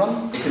the long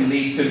run. It can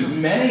lead to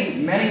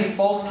many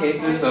false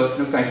cases of,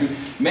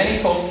 many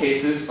false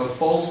cases of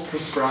false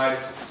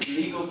prescribed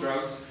illegal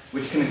drugs,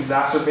 which can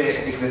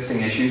exacerbate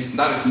existing issues.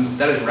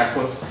 That is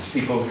reckless to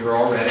people who are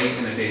already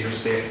in a dangerous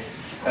state.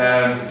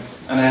 And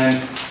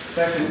then,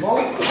 second of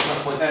all,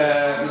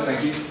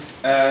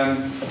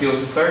 deals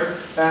with third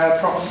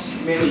Prop's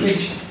main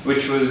speech,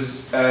 which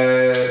was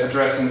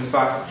addressing the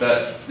fact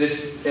that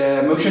this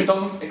motion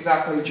doesn't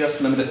exactly just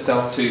limit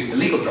itself to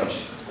illegal drugs.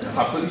 That's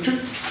absolutely true.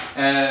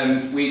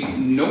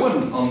 No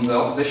one on the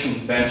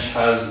opposition bench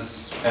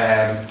has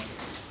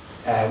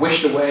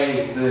wished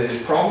away the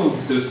problems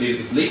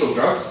associated with legal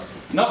drugs,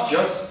 not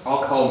just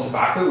alcohol and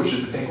tobacco, which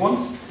are the big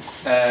ones,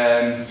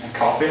 and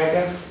coffee, I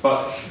guess,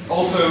 but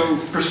also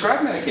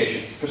prescribed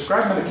medication.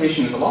 Prescribed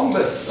medication is a long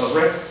list of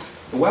risks,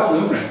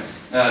 well-known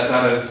risks that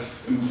have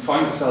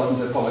found themselves in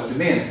the public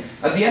domain.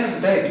 At the end of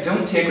the day, if you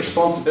don't take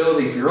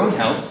responsibility for your own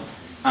health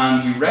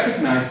and you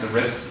recognise the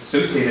risks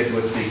associated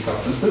with these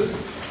substances,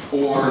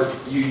 or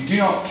you do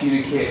not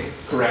communicate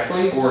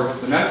correctly, or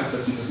the medical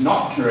system does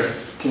not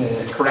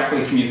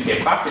correctly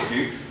communicate back at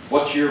you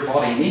what your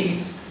body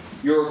needs,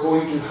 you're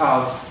going to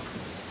have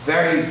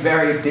very,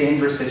 very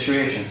dangerous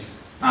situations.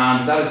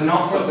 And that is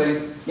not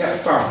something... Yeah,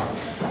 Farrell.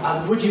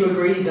 Would you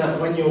agree that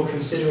when you're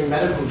considering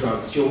medical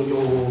drugs, you're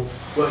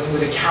working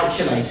with a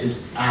calculated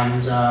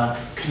and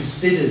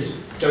considered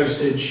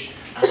dosage,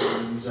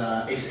 and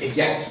it's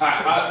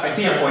I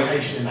see your point.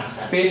 In that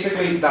sense.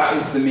 Basically, that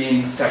is the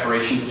main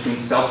separation between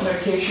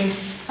self-medication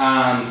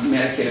and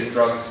medicated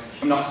drugs.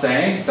 I'm not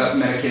saying that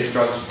medicated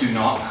drugs do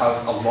not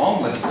have a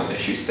long list of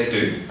issues. They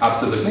do,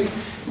 absolutely.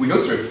 We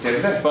go through it day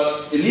to day.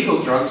 But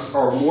illegal drugs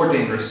are more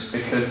dangerous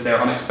because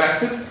they're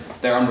unexpected,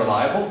 they're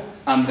unreliable,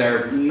 and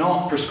they're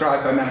not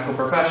prescribed by medical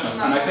professionals.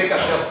 And I think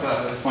I've dealt with that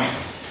at this point.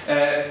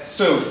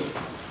 So,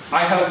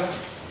 I have...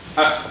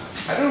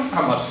 I don't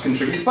have much to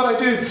contribute, but I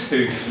do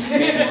two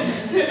main ones,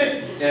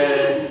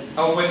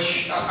 of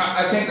which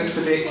I think this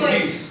debate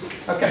can use.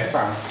 Okay,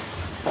 fair enough.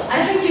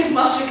 I think you have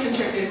much to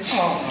contribute.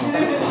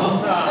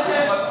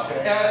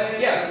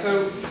 Yeah,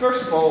 so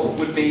first of all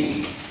would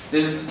be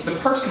the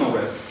personal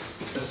risks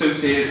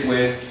associated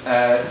with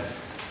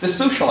the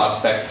social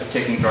aspect of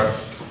taking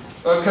drugs.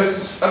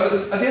 Because at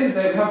the end of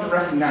the day, we have to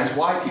recognise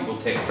why people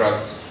take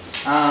drugs.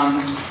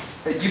 And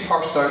you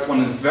parsed out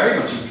one very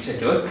much in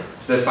particular,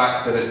 the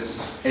fact that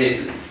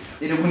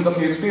it opens up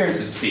new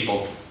experiences to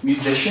people.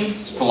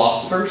 Musicians,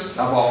 philosophers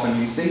have often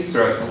used these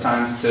throughout the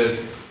times to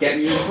get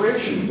new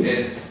inspiration.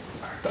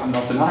 I'm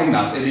not denying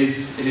that. It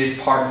is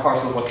part and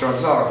parcel of what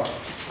drugs are.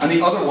 And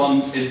the other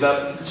one is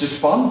that it's just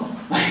fun.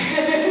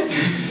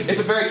 It's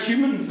a very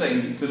human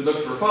thing to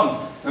look for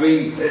fun. I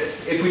mean,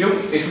 if we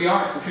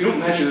don't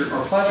measure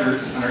our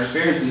pleasures and our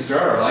experiences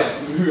throughout our life,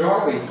 who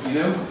are we? You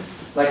know,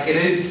 like it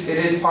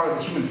is part of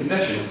the human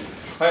condition.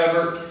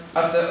 However,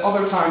 at the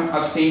other time,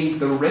 I've seen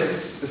the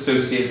risks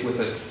associated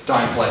with it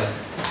downplayed.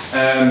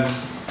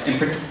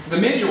 The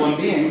major one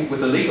being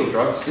with illegal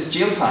drugs is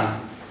jail time.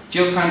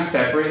 Jail time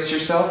separates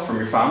yourself from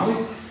your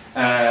families.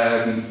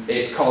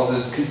 It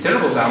causes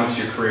considerable damage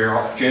to your career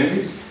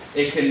opportunities.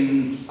 It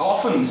can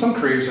often, some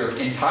careers are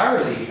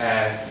entirely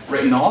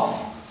written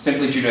off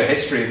simply due to a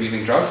history of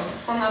using drugs.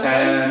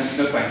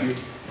 No, thank you.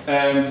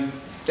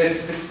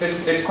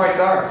 It's quite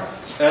dire.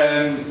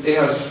 It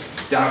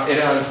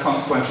has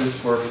consequences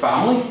for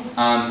family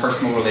and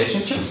personal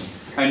relationships.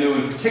 I know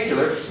in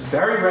particular, it's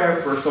very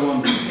rare for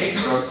someone who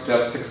takes drugs to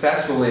have a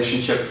successful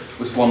relationship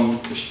with one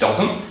which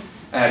doesn't.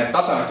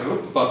 That's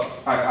anecdotal, but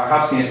I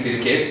have seen it to be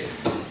the case.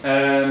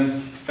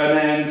 And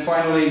then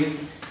finally,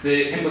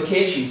 the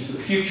implications for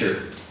the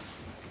future.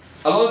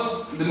 A lot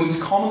of the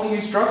most commonly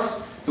used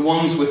drugs, the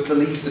ones with the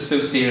least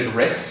associated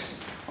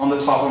risks, on the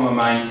top of my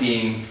mind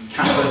being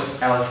cannabis,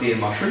 LSD,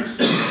 and mushrooms,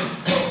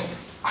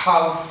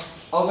 have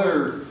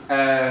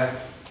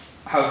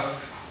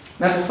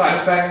mental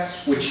side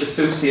effects which are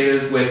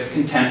associated with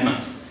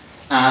contentment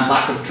and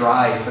lack of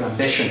drive and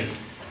ambition.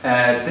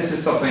 This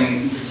is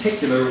something in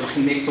particular which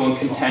can make someone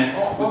content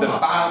with a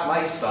bad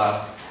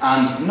lifestyle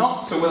and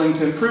not so willing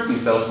to improve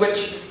themselves,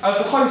 which, as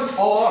the House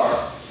all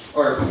are,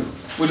 or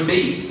would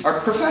be, are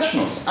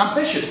professionals,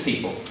 ambitious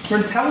people, who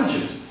are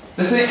intelligent,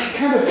 the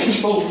kind of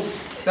people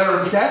that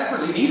are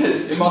desperately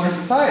needed in modern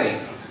society.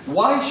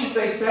 Why should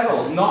they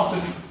settle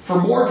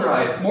for more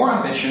drive, more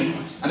ambition,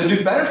 and to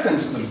do better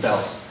things for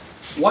themselves?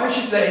 Why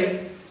should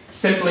they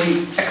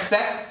simply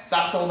accept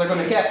that's all they're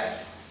going to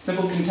get?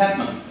 Simple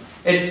contentment.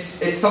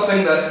 It's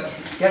something that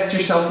gets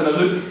yourself in a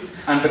loop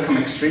and become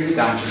extremely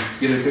damaging.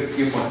 You had a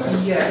good point there.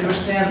 Yeah, you were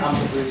saying people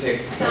who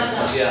take drugs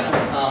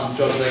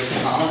like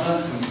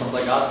cannabis and stuff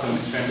like that don't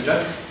experience a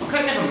drug.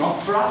 Correct me if I'm wrong,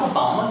 Barack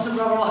Obama took a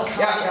lot of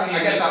cannabis and I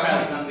get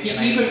that.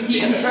 He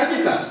even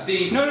addresses that.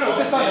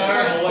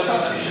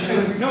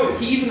 No,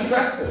 he even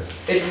addressed this.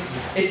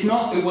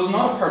 It was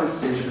not a permanent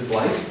stage of his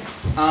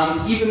life,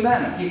 and even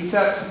then, he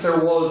accepts that there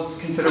was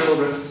considerable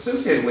risk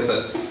associated with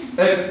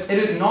it. It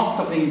is not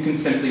something you can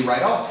simply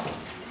write off.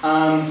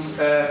 And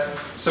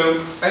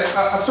so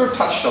I've sort of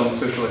touched on the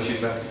social issues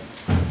there.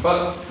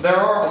 But there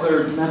are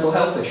other mental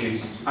health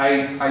issues.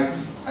 I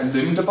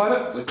loomed about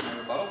it with my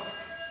rebuttal,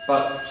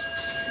 but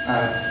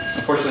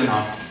unfortunately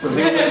not. We'll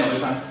leave it another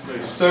time.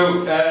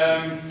 So,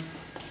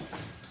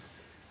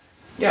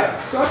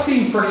 so I've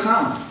seen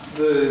firsthand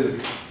the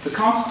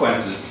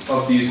consequences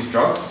of the use of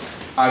drugs.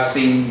 I've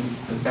seen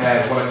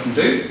what it can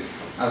do.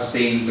 I've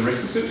seen the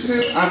risks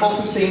associated, and I've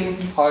also seen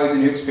how the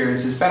new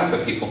experiences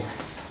benefit people.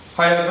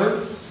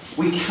 However,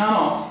 we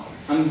cannot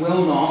and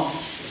will not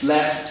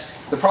let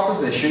the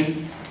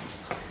proposition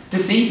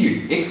deceive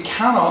you. It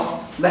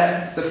cannot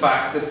let the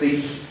fact that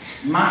these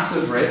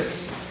massive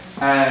risks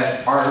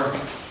are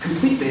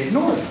completely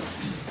ignored.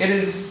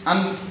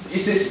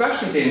 It's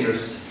especially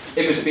dangerous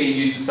if it's being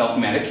used to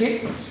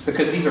self-medicate,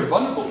 because these are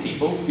vulnerable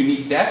people who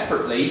need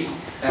desperately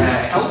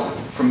help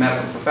from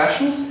medical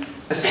professionals.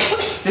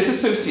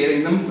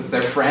 Disassociating them with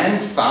their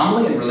friends,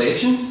 family, and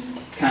relations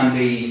can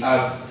be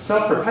a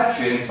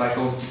self-perpetuating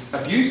cycle of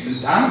abuse and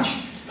damage.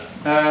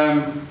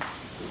 I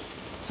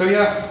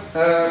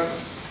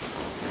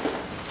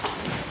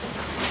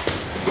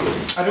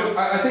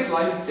think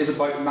life is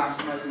about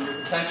maximising your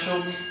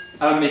potential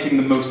and making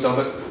the most of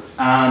it,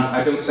 and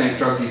I don't think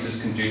drug use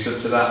is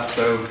conducive to that,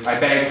 so I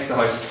beg the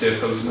House to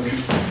oppose the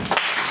motion.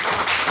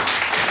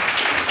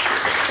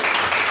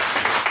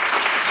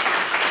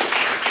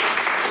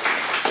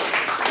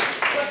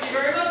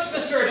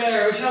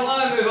 We shall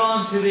now move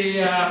on to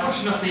the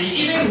portion of the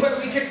evening where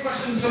we take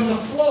questions from the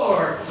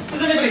floor.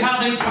 Does anybody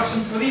have any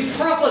questions for the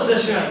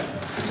proposition?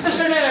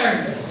 Mr.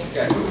 Nairn.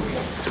 Okay.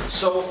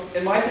 So,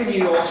 in my opinion,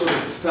 you also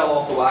fell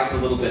off the wagon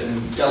a little bit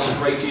and dealt a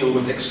great deal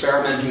with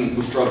experimenting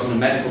with drugs in a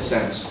medical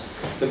sense.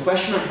 The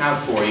question I have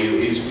for you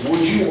is,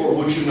 would you or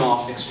would you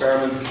not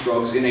experiment with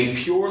drugs in a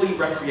purely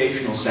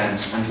recreational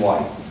sense, and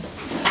why?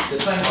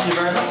 Thank you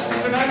very much,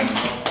 Mr. Nairn.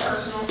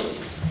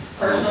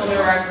 Personal to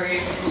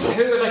recreational.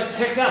 Who would like to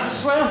take that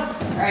as well?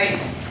 Right.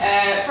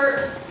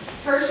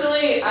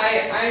 Personally,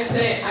 I'm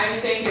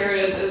saying here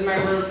as a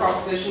member of the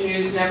proposition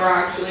who's never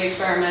actually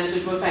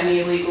experimented with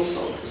any illegal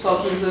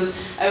substances.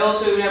 I've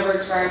also never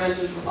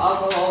experimented with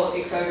alcohol,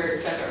 etc.,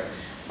 etc.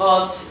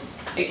 But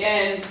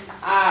again,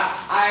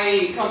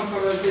 I come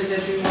from a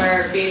position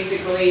where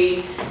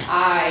basically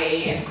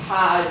I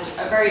had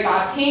a very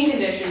bad pain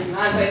condition.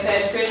 As I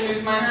said, couldn't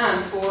move my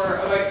hand for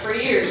about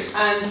 3 years,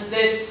 and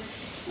this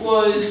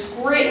was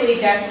greatly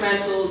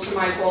detrimental to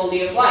my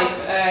quality of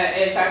life.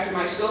 It affected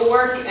my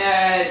schoolwork.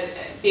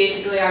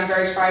 Basically, I'm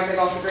very surprised I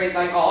got the grades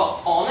I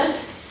got on it.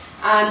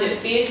 And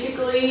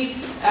basically,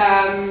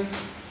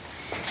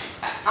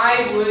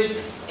 I would,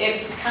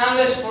 if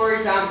Canvas, for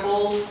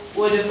example,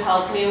 would have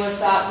helped me with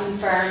that, then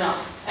fair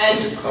enough.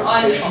 And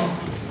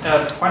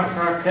point of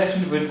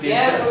clarification would be.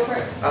 Yeah, go for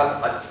it.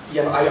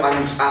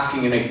 I'm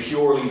asking in a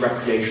purely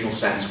recreational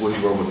sense, would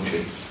you or wouldn't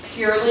you?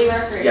 Purely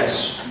recreational?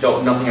 Yes,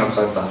 no, nothing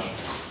outside of that.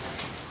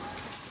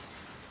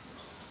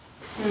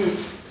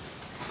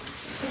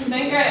 I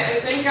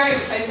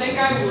think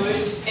I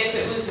would if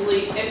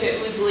it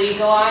was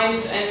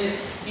legalized and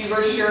you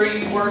were sure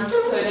you weren't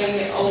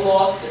putting a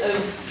lot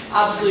of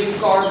absolute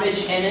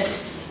garbage in it.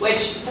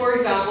 Which, for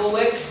example,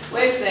 with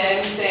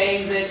them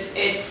saying that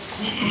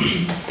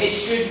it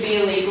should be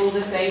illegal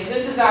to say, so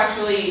this is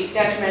actually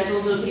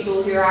detrimental to the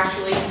people who are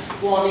actually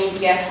wanting to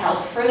get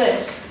help for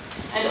this.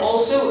 And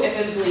also, if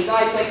it was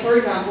legalized, like for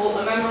example,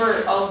 a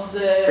member of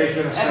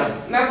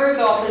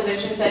the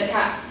opposition said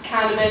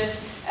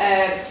cannabis,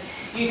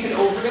 you can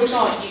overdose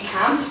on it. You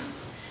can't.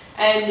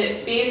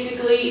 And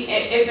basically,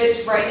 if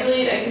it's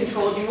regulated and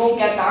controlled, you won't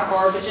get that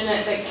garbage in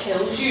it that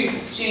kills you.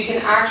 So you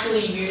can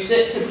actually use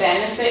it to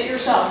benefit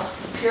yourself,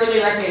 purely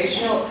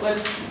recreational,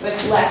 with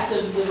less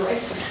of the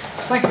risks.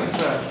 Thank you,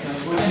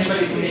 Mr. Would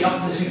anybody from the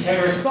opposition care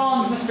to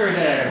respond? Mr.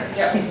 Adair.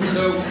 Yeah,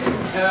 so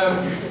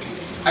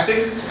I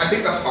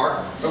think the heart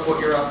of what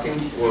you're asking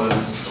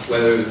was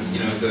whether, you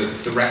know,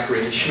 the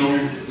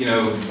recreational, you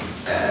know,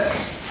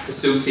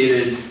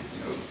 associated, you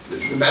know,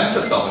 the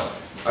benefits of it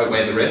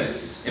outweigh the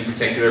risks. In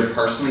particular,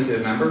 personally to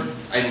the member,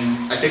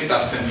 and I think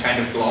that's been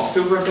kind of glossed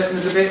over a bit in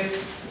the debate,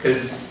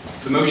 because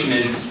the motion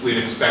is we'd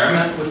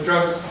experiment with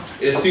drugs.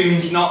 It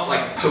assumes not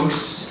like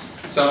post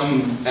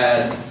some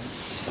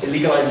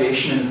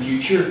legalization in the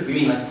future. We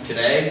mean like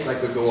today,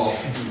 like we go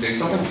off and do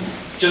something,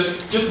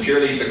 just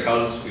purely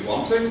because we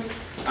want to.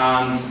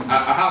 And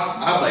I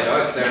have laid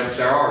out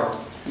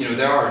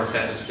there are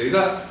incentives to do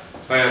that.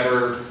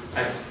 However,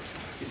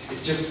 it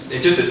just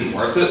isn't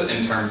worth it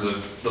in terms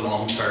of the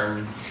long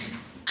term.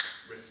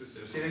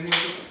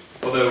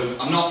 Although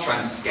I'm not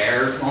trying to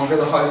scare Conquer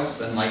the House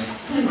and like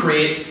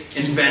create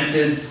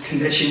invented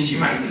conditions you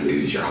might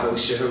lose your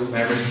house, your home,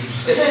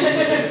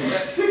 everything.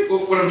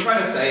 What I'm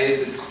trying to say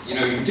is you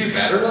can do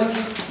better. Like.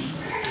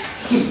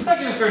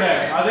 Thank you, Mr.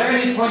 Adair. Are there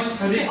any points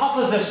for the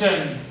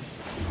opposition,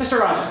 Mr.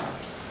 Raja?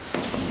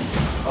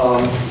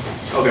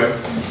 Okay.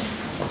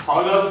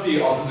 How does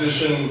the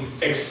opposition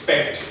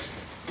expect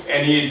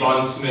any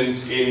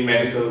advancement in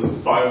medical,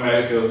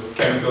 biomedical,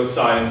 chemical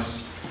science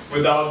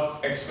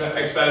without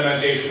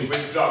experimentation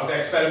with drugs,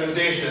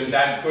 experimentation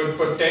that could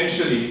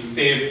potentially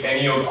save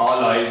any of our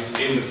lives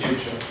in the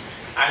future?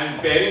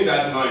 And bearing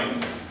that in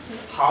mind,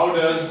 how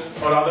does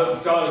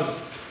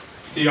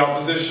the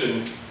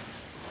opposition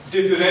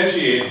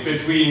differentiate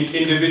between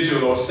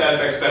individual or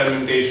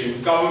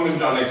self-experimentation,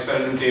 government-run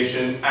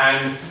experimentation,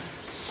 and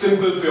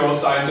simple, pure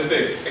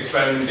scientific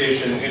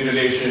experimentation in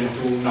relation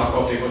to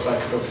narcotic or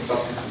psychotropic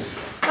substances?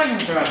 Thank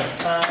you, Mr. Raja.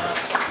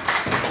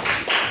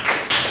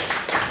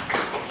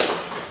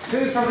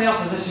 Who from the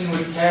opposition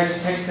would care to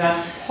take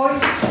that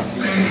point?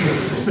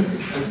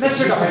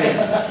 Mr. Doherty.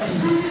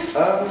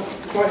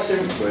 Quite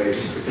simply,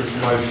 just because the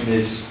motion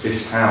is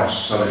this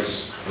house, so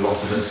it's a lot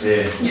of us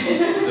here,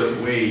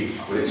 that we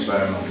would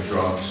experiment with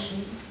drugs.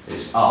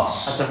 It's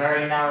us. That's a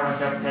very narrow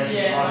interpretation.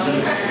 Yeah.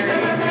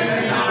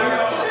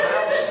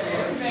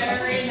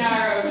 Very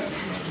narrow.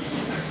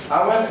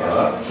 However,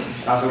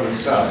 as I would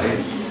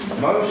say,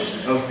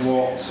 most of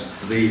what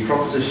the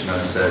proposition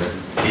has said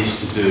is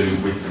to do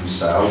with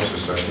themselves,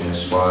 especially in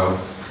Israel.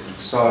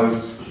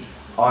 So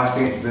I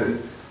think that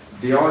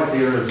the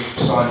idea of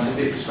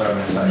scientific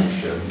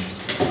experimentation,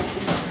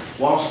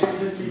 whilst it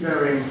could be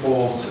very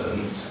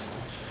important,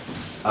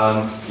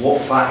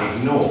 what that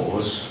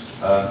ignores,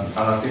 and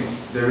I think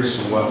there is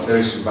some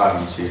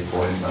value to your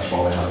point, and that's why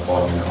we had a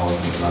 5-minute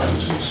argument about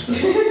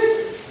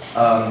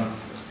it.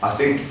 I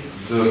think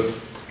that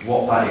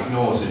what that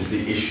ignores is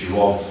the issue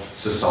of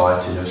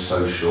society, of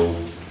social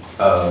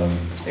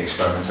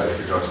experimentation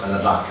with drugs, and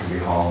that can be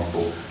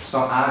harmful.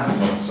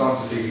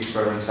 Scientific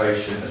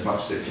experimentation, as much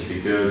as it can be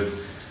good,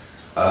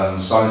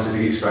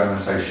 scientific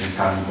experimentation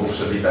can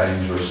also be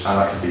dangerous, and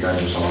that can be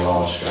dangerous on a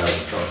large scale.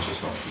 Drugs,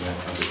 it's not,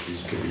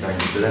 it could be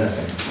dangerous with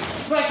anything.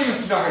 Thank you,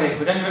 Mr. Doherty.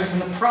 Would anybody from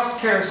the prop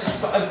care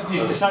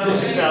you decided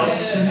yourselves?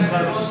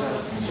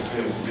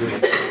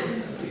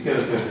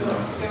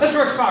 Mr.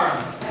 Brooks Barron.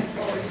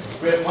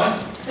 Great point.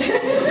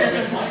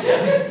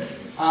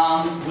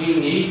 We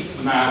need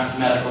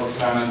medical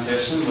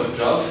experimentation with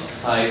drugs to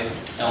fight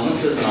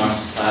illnesses in our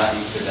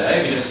society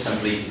today. We just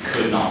simply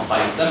could not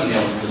fight them, and the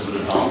illnesses would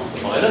advance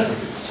without it.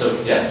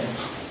 So, yeah.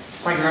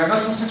 Thank you very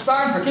much, Mr.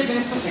 Barron, for keeping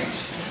it succinct.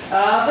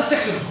 Ms.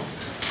 Dixon.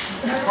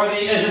 For the,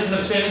 is this an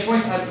abstaining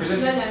point, I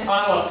presume? No. Oh,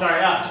 well,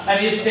 sorry,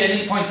 any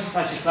abstaining points,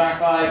 I should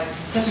clarify.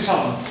 Mr.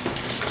 Sullivan.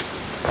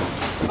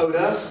 I would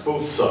ask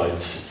both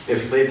sides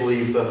if they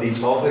believe that the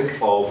topic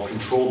of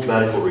controlled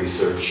medical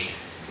research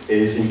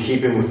is in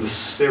keeping with the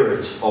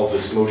spirit of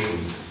this motion.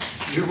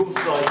 Do both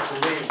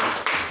sides believe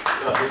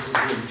that this was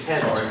the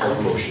intent of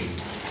the motion?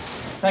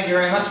 Thank you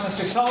very much,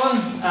 Mr.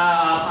 Sullivan.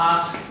 I'll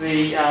ask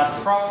the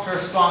prop to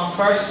respond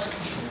first.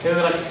 Who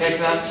would like to take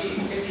that?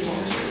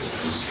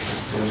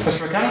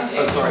 Mr. McKenna?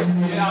 Oh, sorry.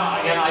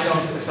 Yeah, again, I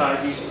don't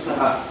decide. You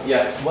decide.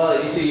 Yeah,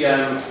 well, you see,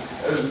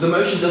 the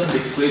motion doesn't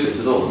exclude this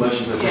at all. The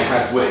motion says this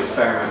House would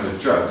experiment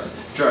with drugs.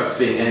 Drugs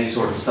being any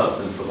sort of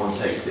substance that one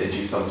takes to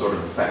induce some sort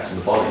of effect in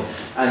the body.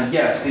 And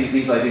yes,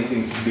 these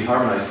things can be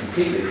harmonised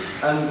completely.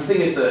 And the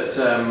thing is that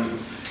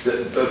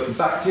the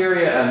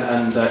bacteria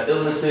and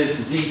illnesses,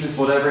 diseases,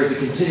 whatever, is a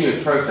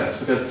continuous process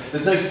because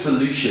there's no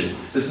solution.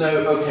 There's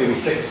no, okay, we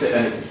fix it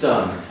and it's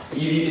done.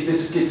 It's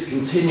a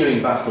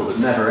continuing battle that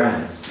never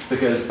ends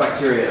because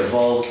bacteria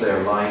evolves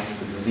their life,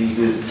 the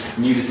diseases,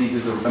 new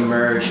diseases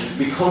emerge.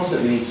 We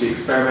constantly need to be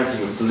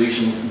experimenting with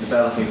solutions and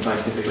developing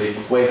scientifically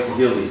ways to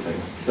heal these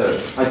things. So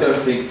I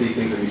don't think these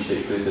things are mutually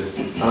exclusive,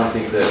 and I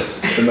think that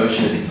the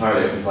motion is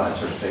entirely open to that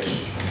interpretation.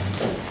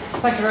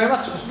 Thank you very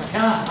much, Mr.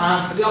 McKenna.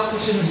 And for the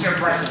opposition, Mr.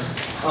 Bryson.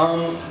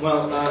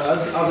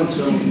 As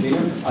interim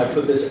convener, I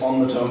put this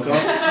on the tone card,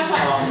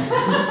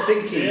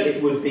 thinking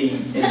it would be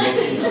in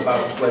motion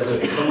about whether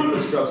if someone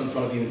puts drugs in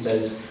front of you and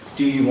says,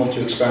 do you want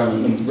to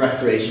experiment them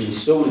recreationally,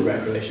 solely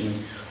recreationally,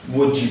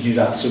 would you do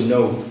that? So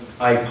no,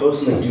 I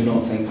personally do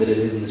not think that it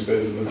is in the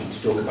spirit of the motion to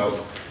talk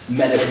about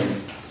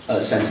medical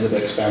sensitive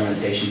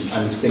experimentation.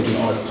 I'm thinking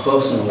on a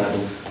personal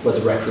level whether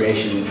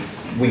recreationally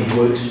we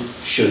would,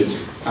 should,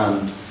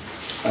 and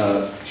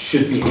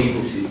should be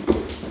able to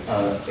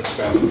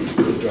experiment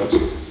with drugs.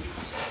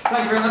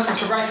 Thank you very much,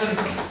 Mr. Bryson,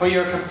 for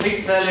your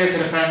complete failure to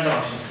defend the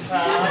motion.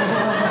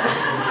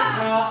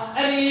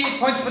 Any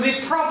points for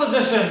the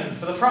proposition?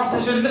 For the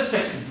proposition, Ms.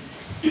 Dixon.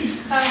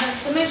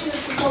 The motion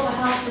that's before the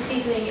House this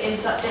evening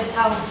is that this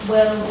House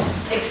will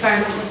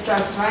experiment with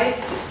drugs, right?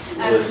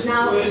 Better. So,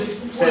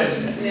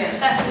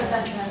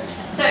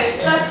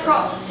 first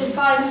prop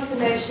defines the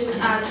motion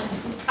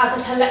as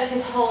a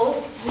collective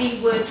whole, we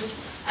would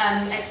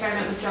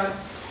experiment with drugs.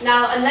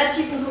 Now, unless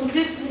you can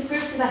conclusively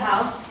prove to the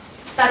House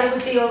that it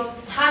would be of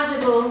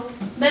tangible,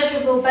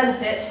 measurable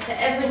benefit to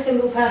every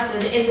single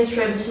person in this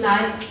room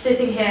tonight,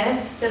 sitting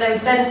here, that they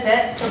would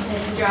benefit from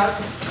taking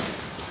drugs,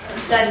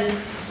 then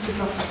you've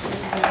lost it.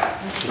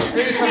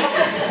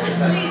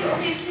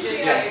 Please,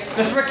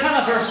 Mr.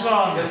 McKenna to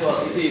respond. Yes,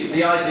 well, you see,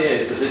 the idea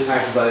is that this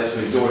House is either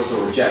to endorse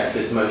or reject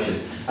this motion.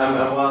 And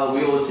while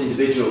we all as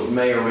individuals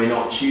may or may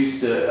not choose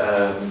to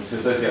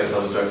associate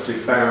ourselves with drugs, to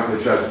experiment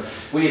with drugs,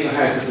 we as a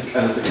House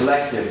and as a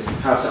collective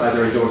have to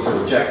either endorse or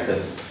reject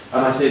this.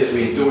 And I say that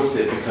we endorse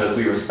it because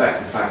we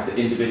respect the fact that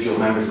individual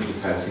members of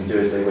this House can do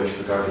as they wish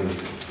regarding these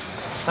things.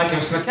 Thank you,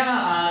 Mr. McKenna.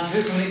 And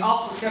who from the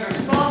opposite can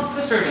respond?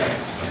 Mr. O'Day.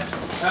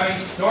 I mean,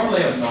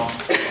 normally I'm not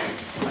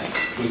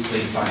loosely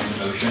defining the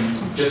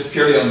motion, just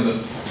purely on the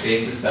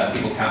basis that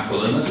people can't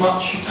pull in as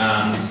much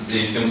and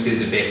they don't see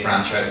the debate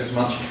branch out as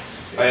much.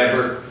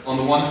 However, on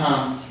the one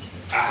hand,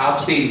 I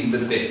have seen the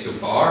debate so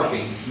far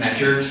being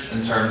measured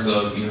in terms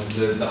of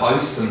the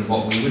House and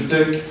what we would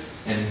do,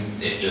 and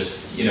if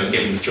just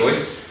given the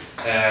choice.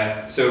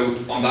 So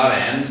on that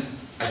end,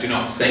 I do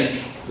not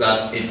think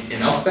that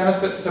enough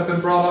benefits have been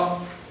brought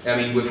up. I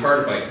mean, we've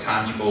heard about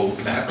tangible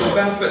medical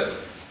benefits.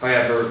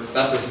 However,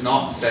 that does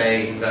not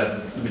say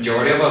that the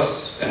majority of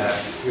us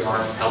who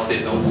are healthy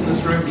adults in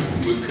this room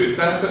could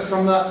benefit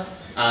from that,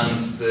 and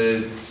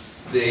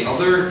the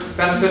other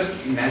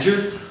benefits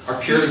measured are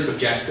purely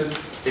subjective.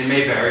 They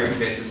may vary from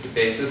basis to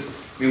basis.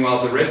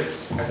 Meanwhile, the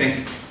risks, I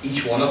think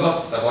each one of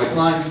us have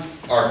outlined,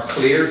 are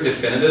clear,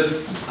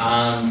 definitive,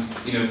 and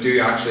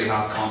do actually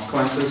have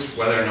consequences,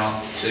 whether or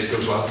not it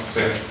goes well.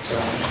 So.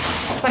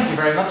 Thank you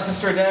very much,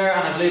 Mr. Adair,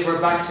 and I believe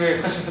we're back to a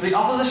question for the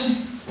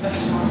opposition.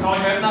 This one's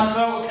calling out now.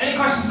 So, any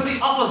questions for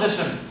the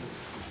opposition?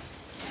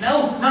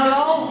 No, not at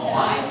all.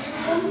 Why?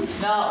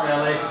 Not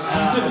really.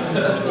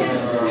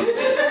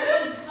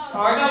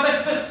 Alright, no,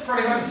 this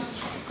pretty hard.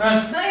 Go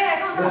on. No, yeah,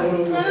 come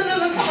on. No,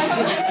 come on.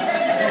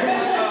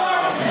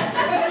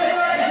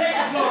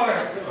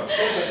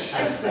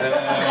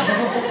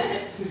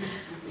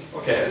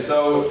 Okay,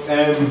 so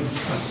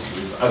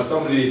as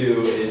somebody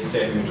who is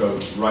taking a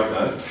drug right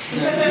now,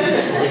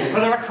 for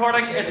the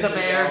recording, it's a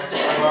bear.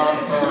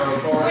 For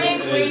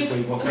recording, it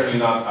is most certainly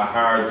not a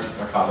hard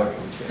narcotic.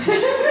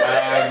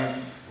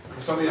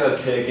 For somebody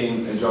that's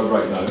taking a drug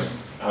right now,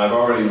 and I've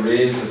already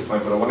raised this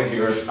point, but I want to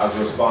hear it as a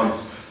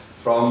response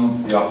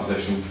from the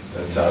opposition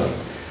itself,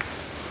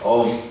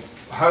 of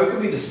how can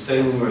we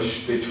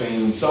distinguish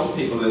between some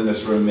people in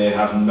this room may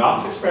have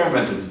not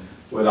experimented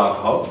with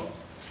alcohol,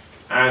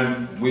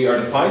 and we are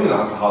defining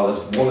alcohol as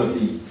one of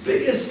the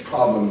biggest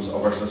problems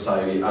of our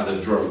society as a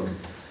drug.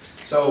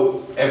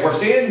 So if we're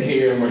saying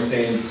here and we're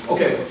saying,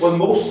 okay, well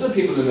most of the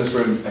people in this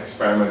room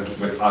experiment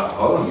with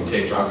alcohol and we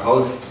take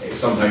alcohol,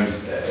 sometimes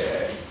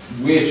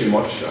way too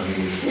much. I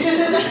mean,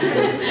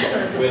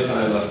 way too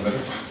much.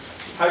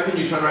 How can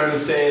you turn around and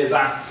say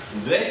that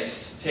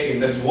taking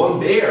this one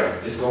beer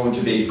is going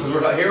to be, because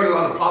we're hearing a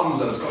lot of problems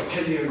and it's going to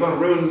kill you, it's going to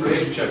ruin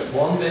relationships.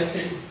 One beer?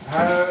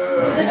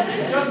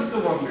 Just the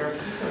one beer.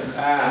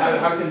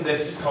 How can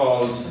this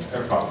cause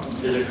a problem?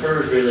 Is a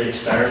Kerr's really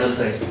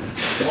experimenting?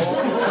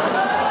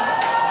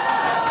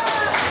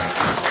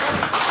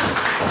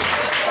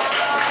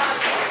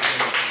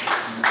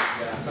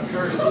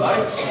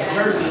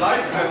 Curves and light,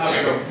 I'll have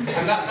a go.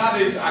 And that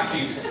is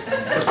actually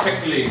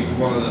particularly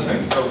one of the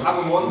things. So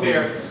having one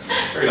beer,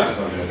 very that's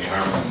not doing any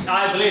harm.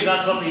 I believe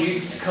that's what the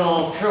youths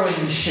call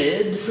throwing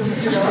shade from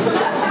Mr.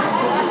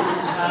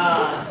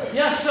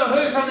 Yes, so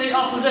who from the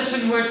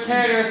opposition would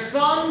care to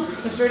respond?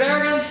 Mr.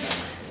 Derrigan?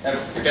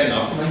 You're getting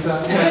off like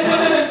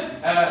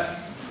that.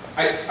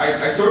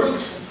 I sort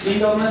of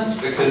leaned on this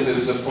because it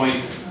was a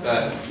point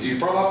that you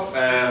brought up,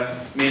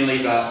 mainly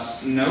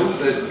that no,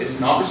 that it's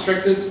not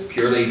restricted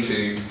purely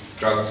to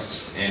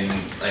drugs in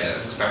like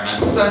an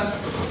experimental sense.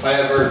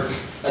 However,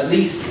 at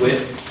least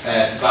with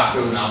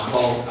tobacco and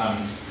alcohol,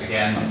 and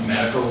again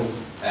medical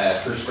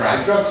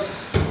prescribed drugs,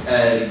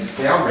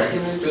 they are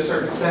regulated to a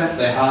certain extent.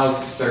 They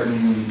have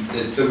certain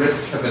the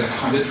risks have been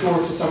accounted for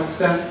to some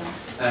extent.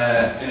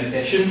 In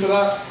addition to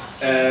that,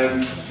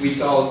 we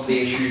saw the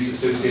issues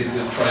associated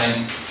with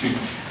trying to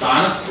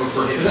ban it or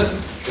prohibit it,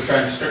 or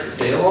trying to restrict the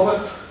sale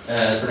of it,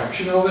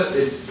 production of it.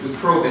 It's with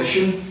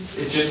prohibition.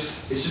 It's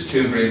just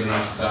too ingrained in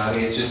our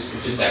society. It's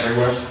just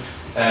everywhere.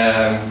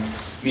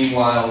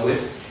 Meanwhile,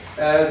 with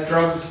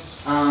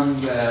drugs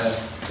and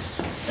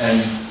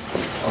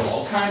of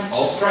all kinds,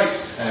 all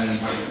stripes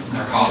and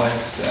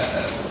narcotics,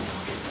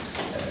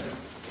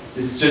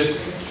 it's just.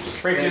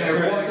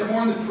 They're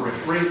more in the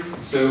periphery,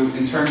 so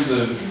in terms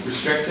of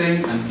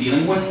restricting and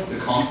dealing with the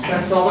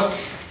consequence of it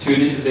to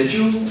an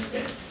individual,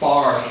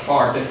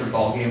 far different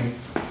ballgame.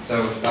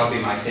 So that would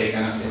be my take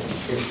on it.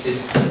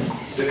 It's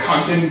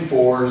accounting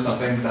for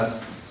something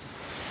that's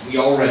we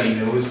already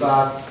know is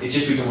bad. It's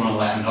just we don't want to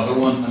let another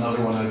one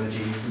out of the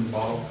genes in the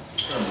bottle.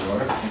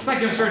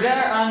 Thank you, Mr.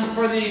 Adair. And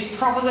for the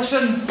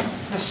proposition,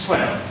 Ms.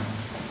 Swell.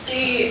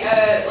 See,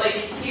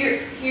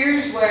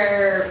 here's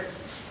where,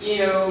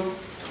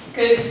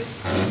 because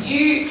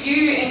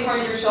you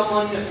encounter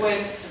someone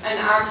with an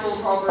actual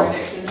proper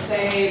addiction,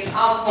 say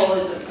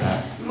alcoholism.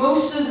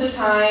 Most of the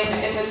time,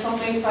 if it's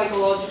something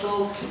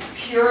psychological,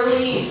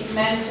 purely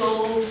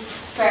mental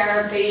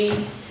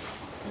therapy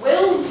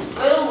will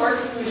work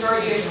in the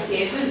majority of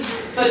cases,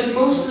 but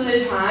most of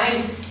the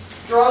time,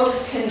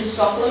 drugs can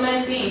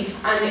supplement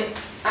these and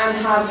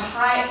have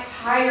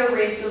higher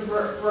rates of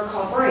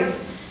recovery.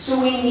 So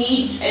we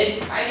need,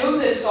 I know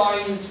this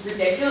sounds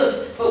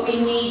ridiculous, but we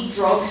need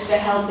drugs to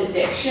help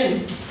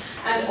addiction.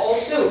 And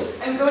also,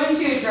 I'm going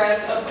to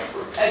address a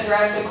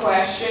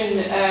question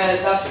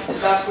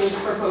that was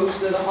proposed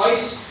to the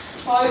House.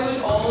 How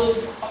would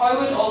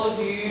all of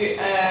you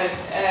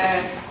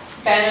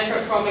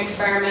benefit from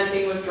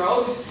experimenting with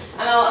drugs?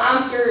 And I'll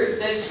answer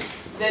this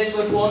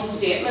with one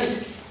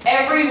statement.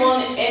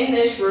 Everyone in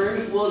this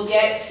room will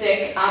get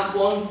sick at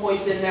one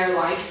point in their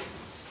life.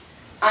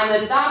 And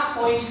at that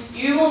point,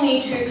 you will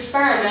need to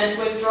experiment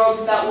with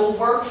drugs that will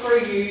work for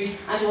you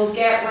and will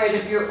get rid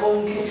of your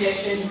own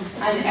condition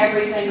and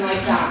everything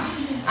like that.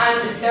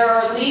 And there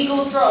are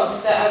legal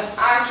drugs that have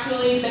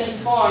actually been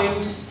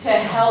found to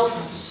help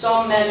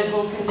some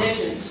medical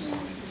conditions.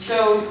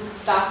 So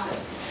that's it.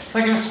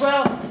 Thank you, Ms.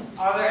 Swell.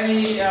 Are there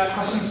any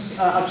questions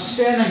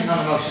abstaining on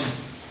the motion?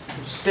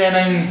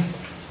 Abstaining.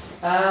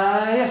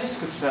 Yes,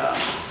 good sir.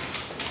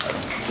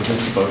 So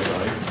this to both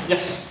sides?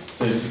 Yes.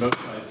 So to both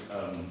sides,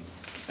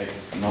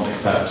 not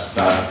accept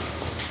that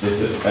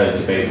this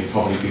debate would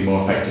probably be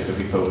more effective if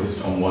we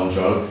focused on one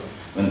drug,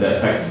 when the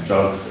effects of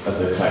drugs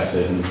as a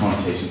collective and the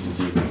connotations as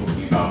you've been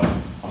talking about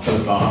are so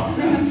vast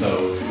and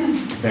so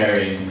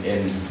varying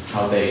in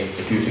how they,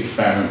 if you were to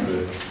experiment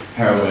with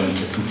heroin,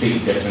 is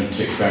completely different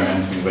to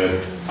experimenting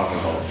with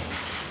alcohol.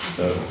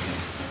 So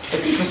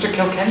it's Mr.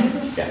 Kilkenny, is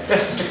it? Yeah.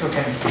 Yes, Mr.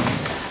 Kilkenny.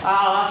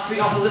 I'll ask the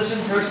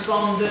opposition to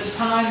respond this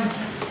time.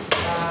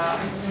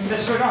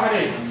 Mr.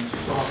 Doherty.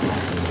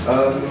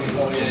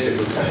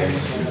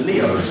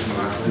 Leo.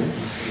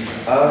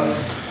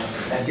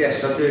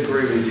 Yes, I do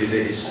agree with you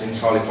that it's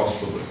entirely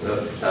possible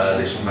that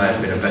this may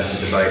have been a better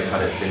debate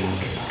had it been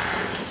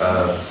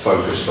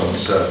focused on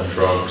certain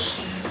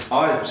drugs.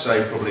 I'd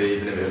say probably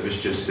even if it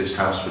was just this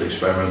House would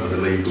experiment with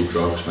illegal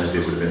drugs, maybe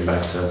it would have been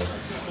better,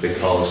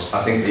 because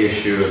I think the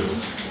issue of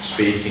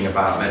speaking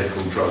about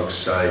medical drugs,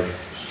 say,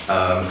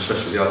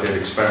 especially the idea of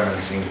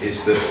experimenting,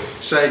 is that,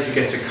 say if you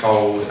get a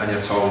cold and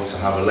you're told to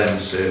have a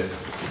Lemsip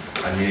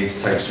and you need to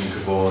take some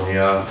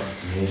Cavonia,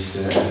 you need to do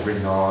it every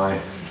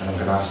night, and I'm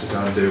going to have to go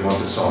and do one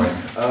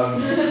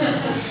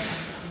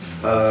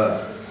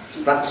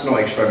that's not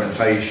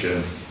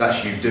experimentation,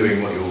 that's you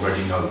doing what you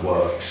already know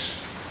works,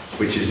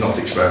 which is not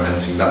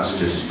experimenting, that's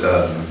just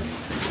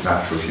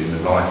natural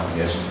human life, I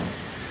guess.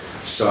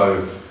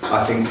 So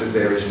I think that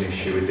there is an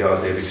issue with the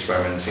idea of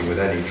experimenting with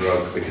any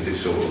drug because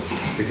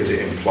it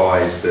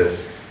implies that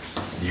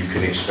you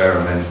can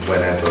experiment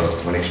whenever,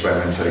 when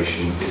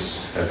experimentation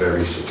is a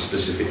very sort of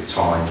specific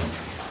time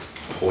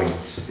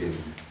point in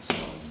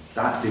time.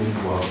 That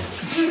didn't work.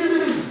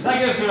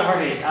 Thank you, Mr.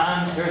 Hardy.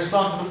 And to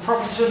respond to the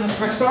proposition,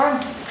 Mr.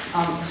 McSparrow?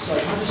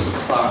 Sorry, can I just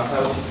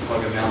clarify before I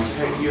give the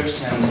answer here? You're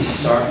saying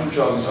certain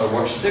drugs are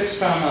worse to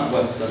experiment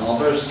with than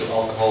others, so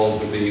alcohol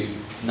would be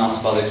not as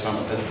bad to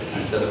experiment with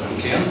instead of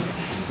cocaine?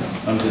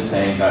 I'm just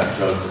saying that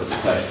drugs as a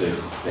collective,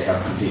 they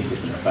have complete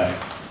different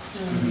effects.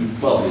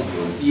 Well,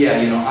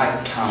 yeah,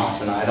 I cannot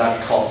deny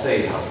that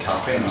coffee has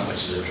caffeine in it, which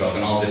is a drug,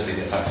 and obviously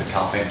the effects of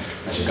caffeine,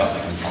 unless you've got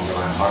like an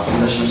underlying heart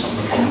condition or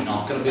something, are probably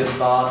not going to be as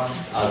bad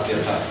as the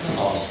effects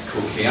of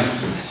cocaine.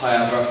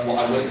 However, what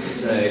I would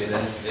say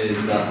this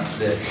is that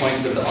the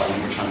point of the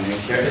argument we're trying to make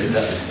here is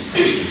that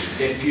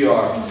if you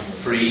are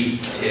free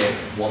to take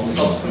one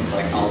substance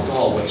like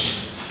alcohol,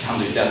 which can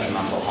do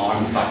detrimental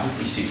harm. In fact,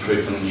 we see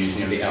proof in the news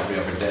nearly every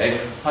other day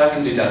how it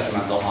can do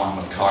detrimental harm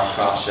with car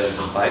crashes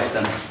and fights.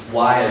 Then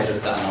why is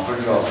it that another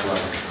drug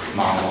like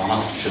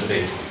marijuana should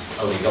be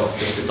illegal?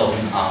 Just it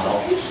doesn't add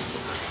up.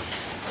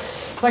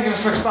 Thank you,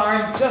 Mr.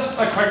 McSparrow. Just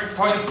a quick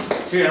point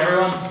to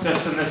everyone, and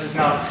this is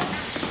not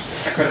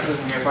a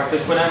criticism of your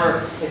practice.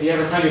 Whenever, if you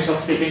ever find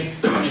yourself speaking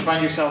and you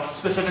find yourself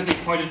specifically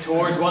pointed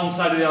towards one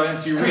side of the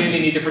audience, you really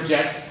need to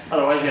project,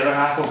 otherwise the other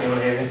half won't be able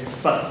to hear you.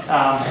 But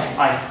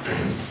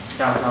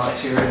no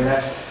issue really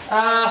there.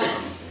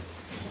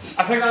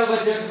 I think I would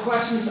like to do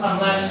questions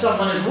unless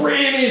someone is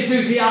really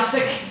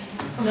enthusiastic.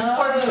 Nah,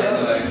 point of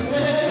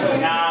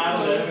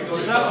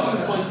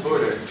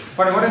order.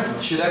 Point of order?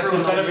 Should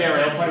everyone better be a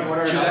real point of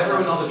order. Should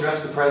everyone not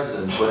address the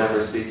president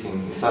whenever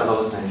speaking? Is that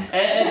another thing?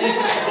 It is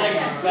a thing,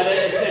 but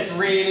it's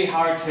really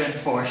hard to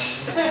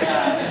enforce.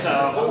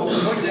 So we'll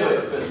do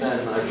it, but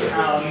then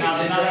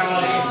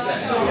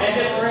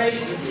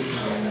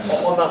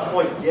On that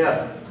point,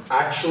 yeah.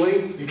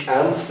 Actually, you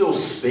can still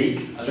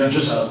speak. You're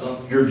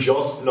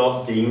just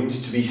not deemed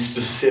to be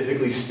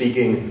specifically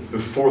speaking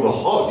before the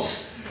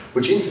House,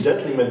 which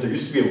incidentally meant there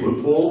used to be a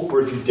loophole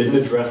where if you didn't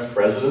address the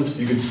president,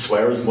 you could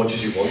swear as much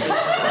as you wanted. And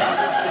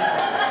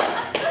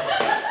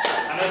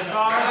as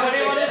far as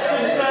anyone is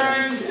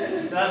concerned,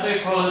 that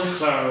loophole is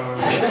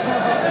closed.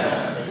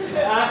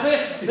 That's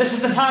it. This is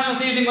the time of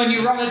the evening when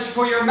you rummage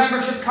for your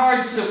membership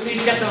cards, so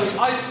please get those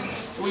out.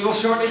 We will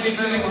shortly be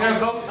moving to a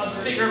vote on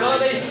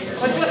speakerability.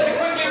 But just to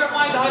quickly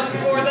remind the House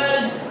before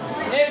then,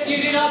 if you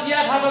do not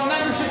yet have a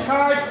membership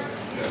card,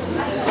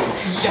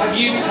 have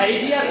you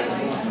paid yet?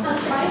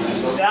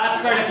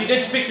 That's fair. If you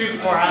did speak to me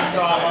beforehand,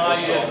 so I'll allow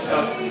you to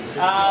vote.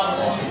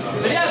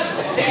 But yes,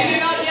 if you do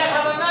not yet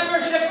have a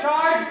membership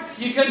card,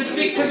 you can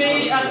speak to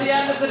me at the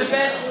end of the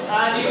debate,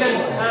 and you can,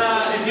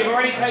 if you've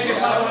already paid your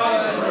card,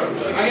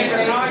 you can get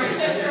your card.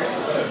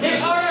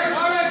 Keep order,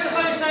 just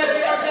let me say a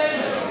few more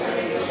things.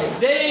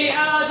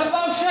 The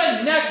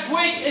motion next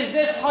week is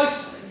this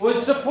House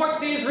would support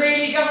the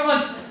Israeli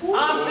government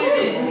after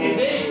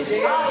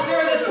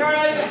the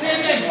turnout this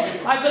evening.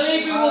 I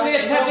believe we will be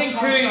attempting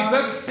to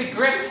book the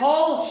Great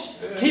Hall.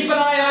 Keep an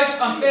eye out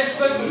on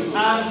Facebook,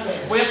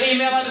 and we'll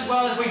email it as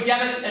well if we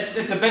get it.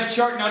 It's a bit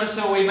short notice,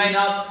 so we may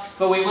not,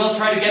 but we will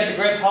try to get the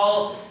Great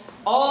Hall.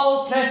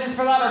 All places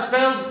for that are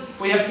filled.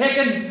 We have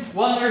taken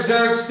one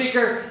reserved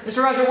speaker.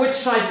 Mr. Roger, which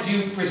side did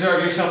you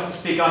reserve yourself to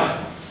speak on?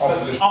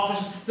 Opposition.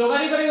 So if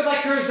anybody would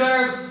like to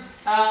reserve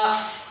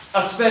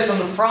a space on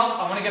the front,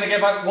 I'm only going to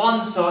give out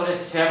one, so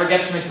if whoever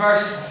gets me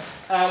first,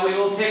 we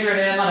will take your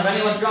name, and if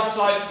anyone drops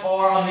out,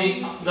 or on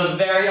the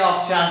very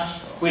off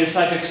chance we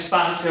decide to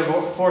expand it to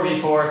a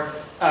 4v4,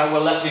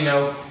 we'll let you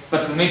know.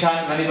 But in the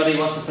meantime, if anybody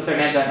wants to put their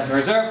name down as a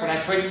reserve for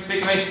next week,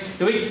 speak to me.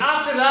 The week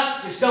after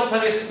that, there's still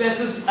plenty of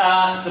spaces.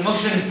 The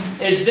motion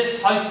is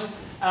this House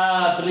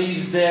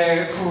believes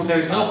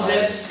there's no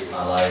place.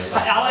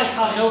 Allies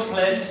have no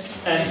place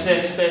in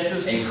safe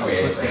spaces. In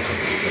queer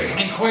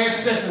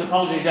spaces,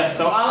 apologies, yes.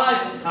 So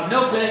allies have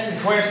no place in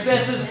queer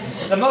spaces.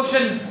 The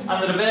motion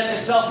and the debate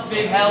itself is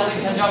being held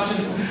in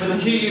conjunction with the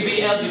QUB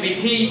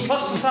LGBT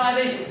Plus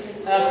Society.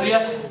 So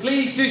yes,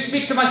 please do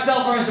speak to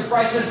myself or Mr.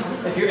 Bryson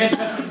if you're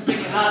interested in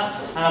speaking to that.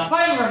 And a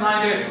final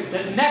reminder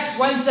that next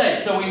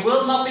Wednesday, so we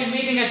will not be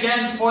meeting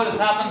again before this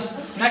happens,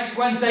 next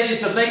Wednesday is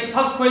the big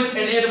pub quiz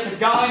in Ada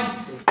Gowan.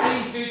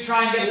 Please do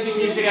try and get a few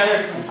teams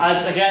together,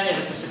 as again, if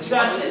it's a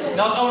success,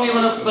 not only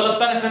will it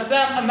benefit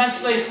them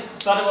immensely,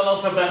 but it will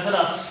also benefit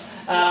us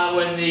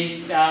when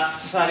the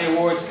Society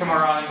Awards come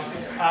around.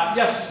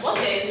 Yes? What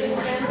day is it?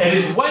 It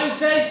is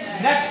Wednesday,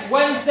 next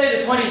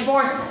Wednesday the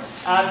 24th.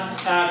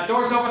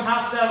 Doors open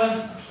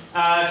 7:30.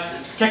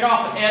 Kick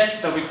off at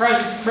 8. There'll be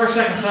prizes first,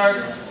 second,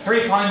 third.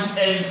 £3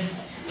 in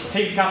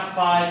team camp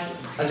 5.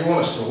 And you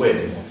want us to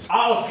win?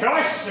 Oh, of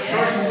course.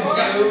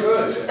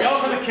 Go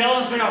for the kill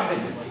and swing off.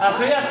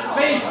 So yes,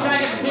 please try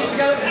and get the teams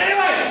together.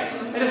 Anyway,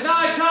 it is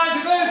now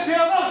time to move to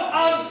a vote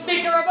on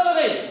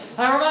speakerability. I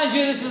remind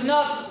you, this is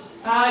not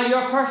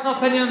your personal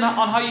opinion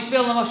on how you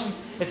feel in the motion.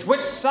 It's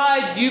which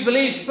side you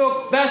believe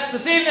spoke best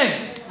this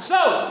evening.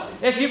 So,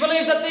 if you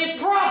believe that the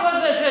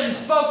proposition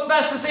opposition spoke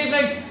best this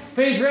evening,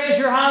 please raise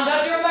your hand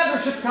and your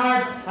membership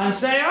card and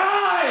say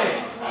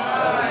aye!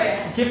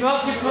 Aye! Keep them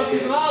up, keep them up,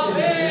 keep them up!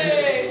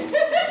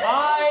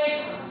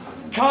 I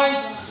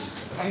count...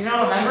 Are you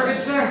not a member,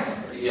 good sir?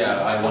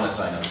 Yeah, I want to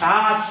sign up.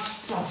 I'm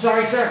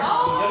sorry, sir.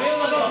 You'll be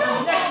able to go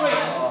through next week.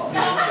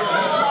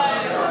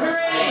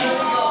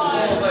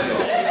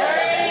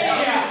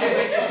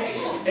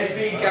 If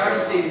he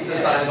guarantees to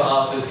sign up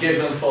afterwards,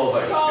 give them 4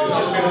 votes. Because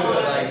I'm going to be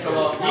like, come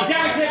on. You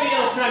guarantee me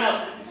you'll sign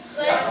up?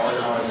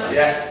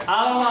 Yeah.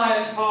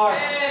 I'll for.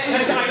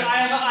 Listen,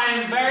 I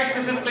am very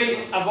specifically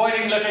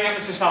avoiding looking at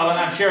Mr. Solomon.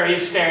 I'm sure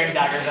he's staring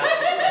daggers at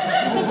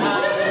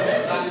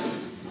me.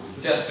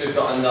 Just we've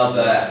got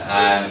another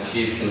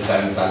she's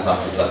confirmed signs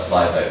up, so that's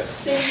 5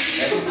 votes.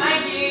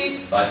 Thank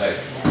you. 5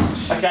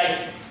 votes.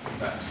 Okay.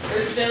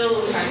 We're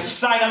still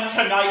sign up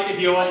tonight if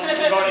you want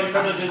voting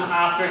privileges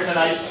after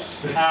tonight.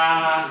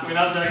 We're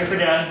not doing this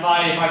again.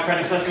 My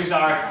predecessors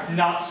are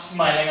not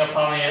smiling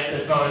upon me at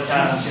this moment in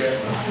time, I'm sure.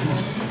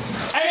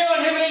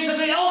 Anyone who believes that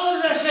the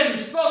opposition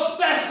spoke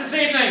best this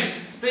evening,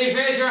 please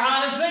raise your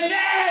hand and say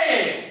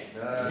nay!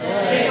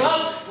 Keep them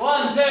up.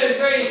 1, 2,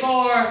 3,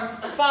 4,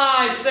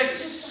 5, 6,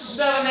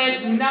 7,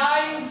 8,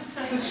 9.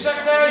 Mr.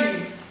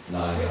 Secretary?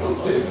 9.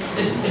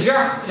 Is your...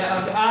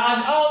 Yeah,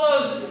 and all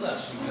those who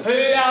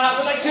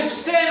would like to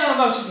abstain on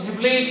the motion, who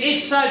believe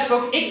each side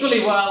spoke equally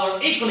well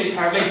or equally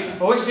terribly,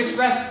 or wish to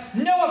express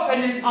no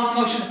opinion on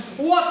the motion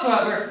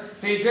whatsoever,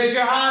 please raise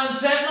your hand and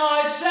say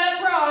loud, say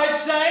proud,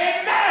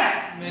 say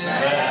meh!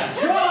 Meh.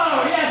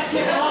 Whoa, yes,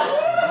 keep them up.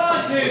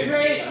 1, 2,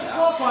 3,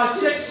 4, 5,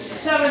 6,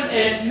 7,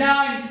 8,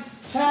 9,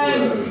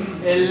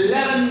 10,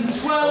 11,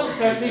 12,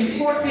 13,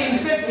 14,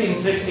 15,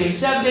 16,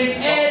 17,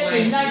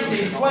 18,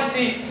 19,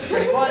 20,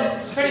 21,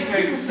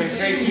 22,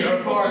 23,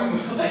 24,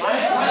 25,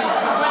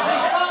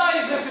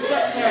 Mr.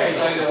 Secretary.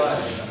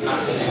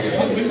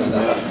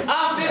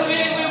 After the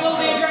meeting, we will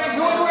be adjourning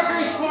to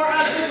workers for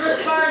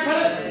Antivirus Fire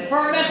Pellet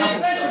for mental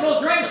vegetable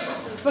drinks.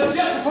 But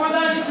just before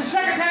that, Mr.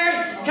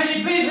 Secretary, can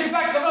you please bring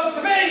back the vote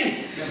to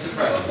me? Mr.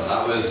 President,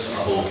 that was a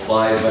whole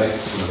 5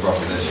 votes for the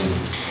proposition,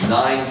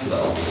 9 for the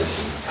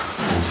opposition,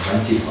 and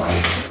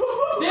 25